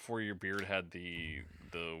the 4-Year Beard had the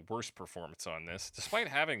worst performance on this, despite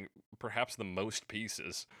having perhaps the most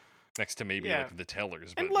pieces, next to maybe Yeah. like the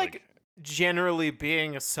Tellers. And But like generally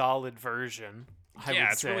being a solid version. I yeah,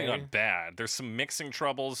 would it's say. really not bad. There's some mixing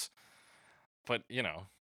troubles, but yeah,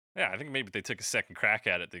 I think maybe if they took a second crack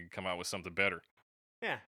at it, they could come out with something better.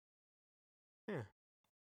 Yeah.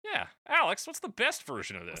 Yeah, Alex, what's the best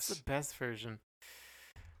version of What's this? the best version?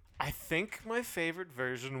 I think my favorite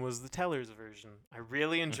version was the Tellers version. I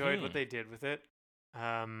really enjoyed what Mhm. they did with it.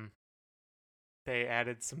 They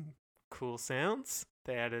added some cool sounds.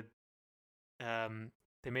 They added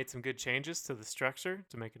they made some good changes to the structure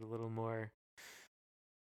to make it a little more,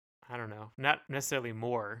 I don't know, not necessarily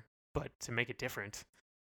more, but to make it different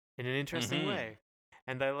in an interesting Mhm. way.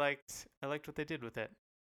 And I liked what they did with it.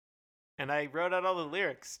 And I wrote out all the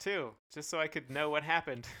lyrics too, just so I could know what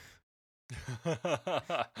happened.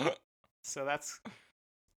 So that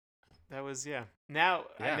was Yeah. Now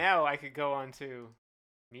I could go on to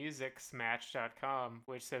musicsmatch.com,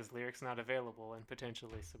 which says lyrics not available, and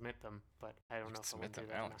potentially submit them, but I don't You know could if I want submit to do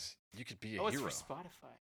them, that. Alex. You could be a Oh, it's hero. for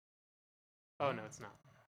Spotify. Oh no, it's not.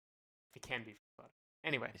 It can be for Spotify.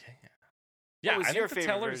 Anyway, Yeah, was I your think the favorite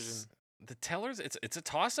Tellers. version? The Tellers, it's a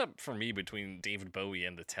toss up for me between David Bowie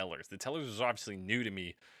and the Tellers. The Tellers was obviously new to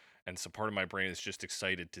me, and so part of my brain is just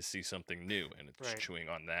excited to see something new, and it's Right. chewing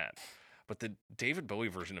on that. But the David Bowie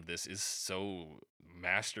version of this is so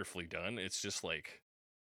masterfully done. It's just like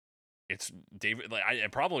it's David.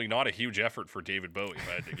 Like, probably not a huge effort for David Bowie, if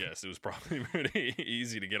I had to guess. It was probably pretty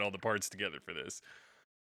easy to get all the parts together for this.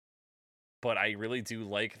 But I really do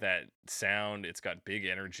like that sound. It's got big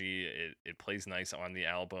energy. It plays nice on the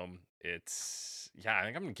album. I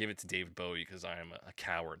think I'm gonna give it to David Bowie because I am a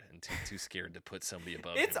coward and too scared to put somebody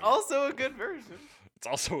above it's him. also a good version. It's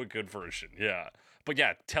also a good version, yeah. But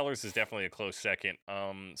yeah, Tellers is definitely a close second.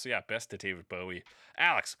 So yeah, best to David Bowie.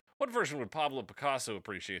 Alex, what version would Pablo Picasso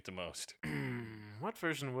appreciate the most? What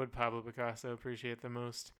version would Pablo Picasso appreciate the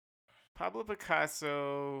most? Pablo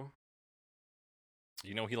Picasso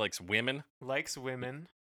You know he likes women likes women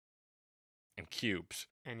and cubes.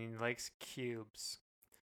 and he likes cubes.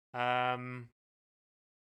 And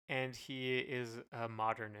he is a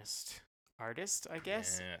modernist artist, I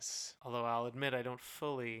guess. Yes. Although I'll admit I don't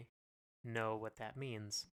fully know what that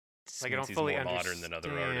means. This Like I means don't he's fully more understand modern than other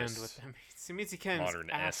what artists. that means. It means he comes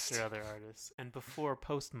Modernist. after other artists and before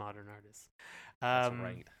postmodern artists. That's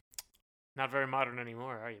right. Not very modern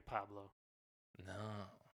anymore, are you, Pablo? No.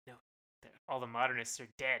 All the modernists are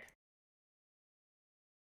dead.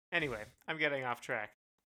 Anyway, I'm getting off track.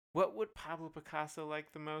 What would Pablo Picasso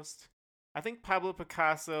like the most? I think Pablo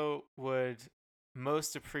Picasso would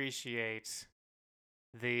most appreciate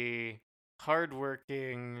the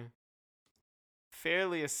hardworking,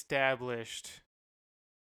 fairly established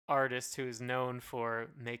artist who is known for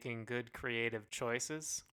making good creative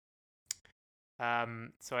choices.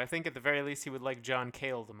 So I think at the very least he would like John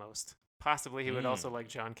Cale the most. Possibly he would also like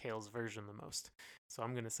John Cale's version the most. So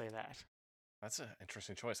I'm going to say that. That's an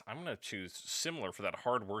interesting choice. I'm going to choose similar for that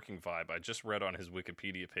hard-working vibe. I just read on his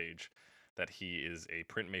Wikipedia page that he is a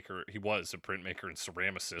printmaker. He was a printmaker and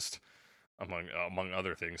ceramicist, among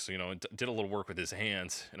other things. So, did a little work with his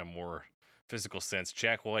hands in a more physical sense.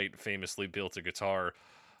 Jack White famously built a guitar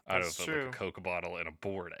out That's of true. like a Coke bottle and a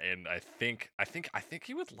board, and I think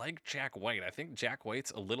he would like Jack White. I think Jack White's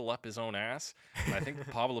a little up his own ass, and I think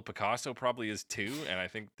Pablo Picasso probably is too, and I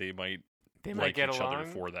think they might They like might get each along. other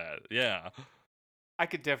for that. Yeah. I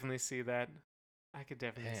could definitely see that.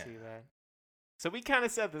 Yeah. See that. So we kind of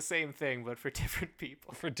said the same thing, but for different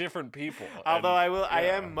people. For different people. Although And, I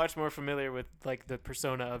yeah. am much more familiar with like the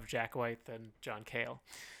persona of Jack White than John Cale.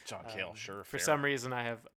 John Cale, sure. For fair. some reason, I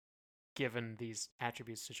have given these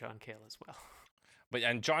attributes to John Cale as well.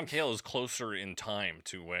 And John Cale is closer in time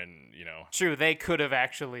to when, you know, True, they could have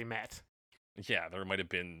actually met. yeah, there might have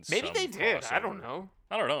been Maybe some they did. I don't crossover. know.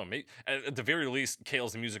 I don't know. Maybe, at the very least,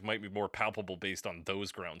 Cale's music might be more palpable based on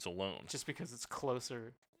those grounds alone. Just because it's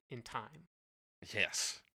closer in time.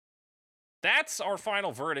 Yes. That's our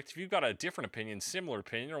final verdict. If you've got a different opinion, similar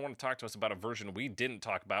opinion, or want to talk to us about a version we didn't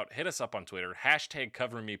talk about, hit us up on Twitter,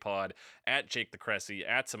 #CoverMePod, @JakeTheCressy,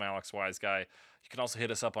 @SomeAlexWiseGuy. You can also hit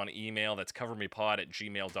us up on email. That's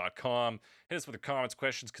covermepod@gmail.com. Hit us with your comments,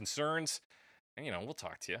 questions, concerns, and, you know, we'll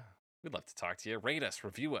talk to you. We'd love to talk to you. Rate us,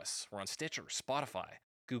 review us. We're on Stitcher, Spotify,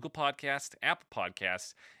 Google Podcasts, Apple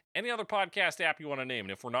Podcasts, any other podcast app you want to name.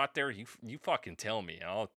 And if we're not there, you fucking tell me.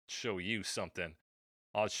 I'll show you something.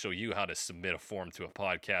 I'll show you how to submit a form to a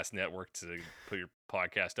podcast network to put your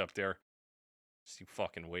podcast up there. Just you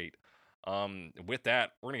fucking wait. With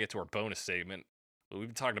that, we're going to get to our bonus segment. We've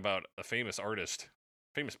been talking about a famous artist,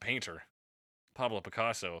 famous painter, Pablo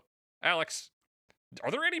Picasso. Alex,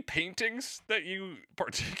 are there any paintings that you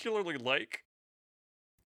particularly like?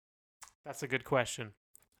 That's a good question.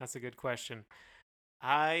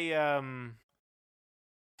 I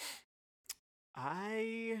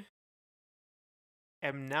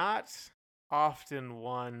am not often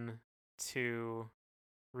one to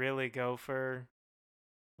really go for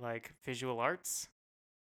like visual arts.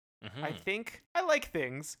 I think I like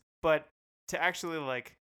things, but to actually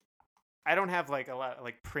like, I don't have like a lot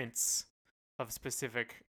like prints of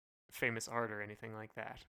specific famous art or anything like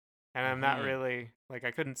that. And I'm not really like,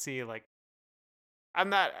 I couldn't see like, I'm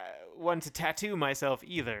not one to tattoo myself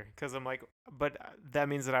either, because I'm like, but that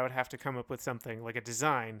means that I would have to come up with something like a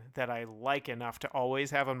design that I like enough to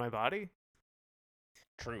always have on my body.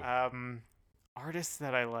 True. Artists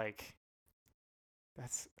that I like.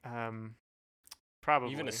 That's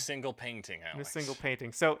probably Even a single painting, Alex. in a single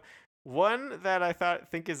painting. So one that I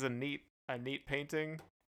think is a neat painting.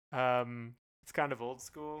 It's kind of old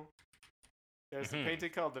school. There's a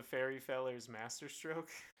painting called the Fairy Feller's Masterstroke.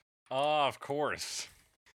 Oh, of course.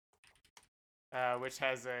 Which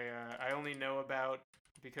has I only know about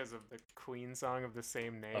because of the Queen song of the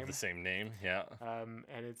same name. Of the same name, yeah.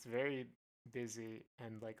 And it's very busy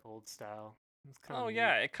and like old style. It's kinda Oh neat.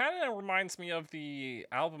 yeah, it kind of reminds me of the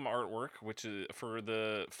album artwork, which is for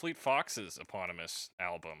the Fleet Foxes eponymous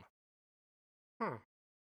album. Huh.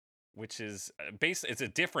 Which is it's a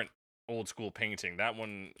different old school painting. That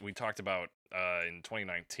one we talked about in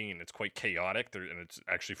 2019. It's quite chaotic, and it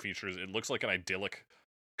actually features. It looks like an idyllic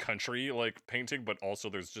country like painting, but also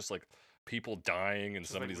there's just like people dying and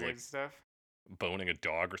Just, somebody's weird like stuff. boning a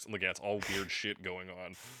dog or something. Like, yeah, it's all weird shit going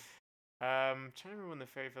on. Trying to remember when the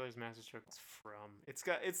Fairy Feller's Masterstroke was from.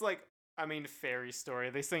 It's like, I mean, fairy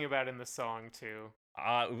story. They sing about it in the song too.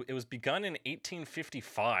 It was begun in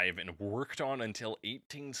 1855 and worked on until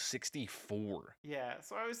 1864. Yeah,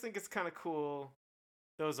 so I always think it's kind of cool,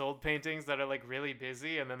 those old paintings that are like really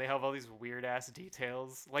busy and then they have all these weird ass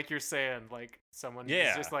details. Like you're saying, like someone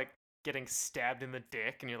is just like getting stabbed in the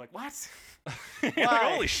dick and you're like, what? Like,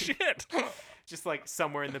 Why? holy shit. Just like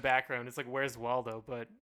somewhere in the background, it's like, where's Waldo? But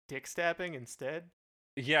dick stabbing instead?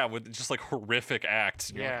 Yeah, with just like horrific acts.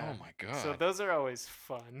 And you're like, Yeah. oh my god. So those are always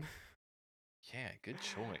fun. Yeah, good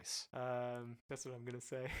choice. That's what I'm gonna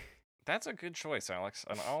say. That's a good choice, Alex.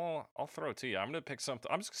 And I'll throw it to you. I'm gonna pick something.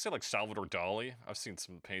 I'm just gonna say like Salvador Dali. I've seen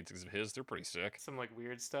some paintings of his. They're pretty sick. Some like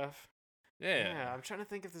weird stuff. Yeah. I'm trying to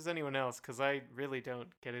think if there's anyone else because I really don't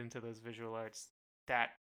get into those visual arts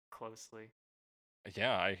that closely.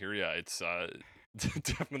 Yeah, I hear ya. It's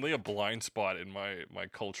definitely a blind spot in my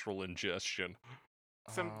cultural ingestion.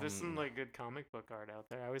 There's some like good comic book art out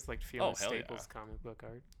there. I always liked Fiona hell yeah. Staples' comic book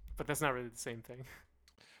art, but that's not really the same thing.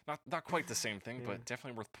 Not quite the same thing, Yeah. but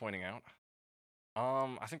definitely worth pointing out.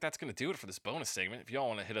 I think that's gonna do it for this bonus segment. If y'all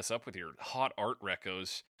want to hit us up with your hot art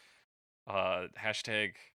recos,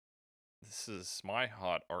 hashtag this is my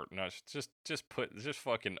hot art. No, just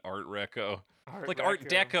fucking art reco. Art Like Art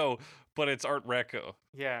Reco. Deco, but it's Art Reco.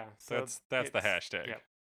 Yeah, so That's the it's- hashtag. Yep.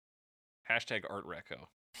 Hashtag Art Reco.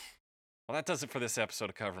 Well, that does it for this episode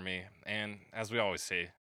of Cover Me. And as we always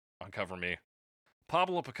say on Cover Me,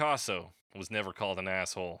 Pablo Picasso was never called an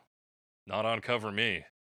asshole. Not on Cover Me.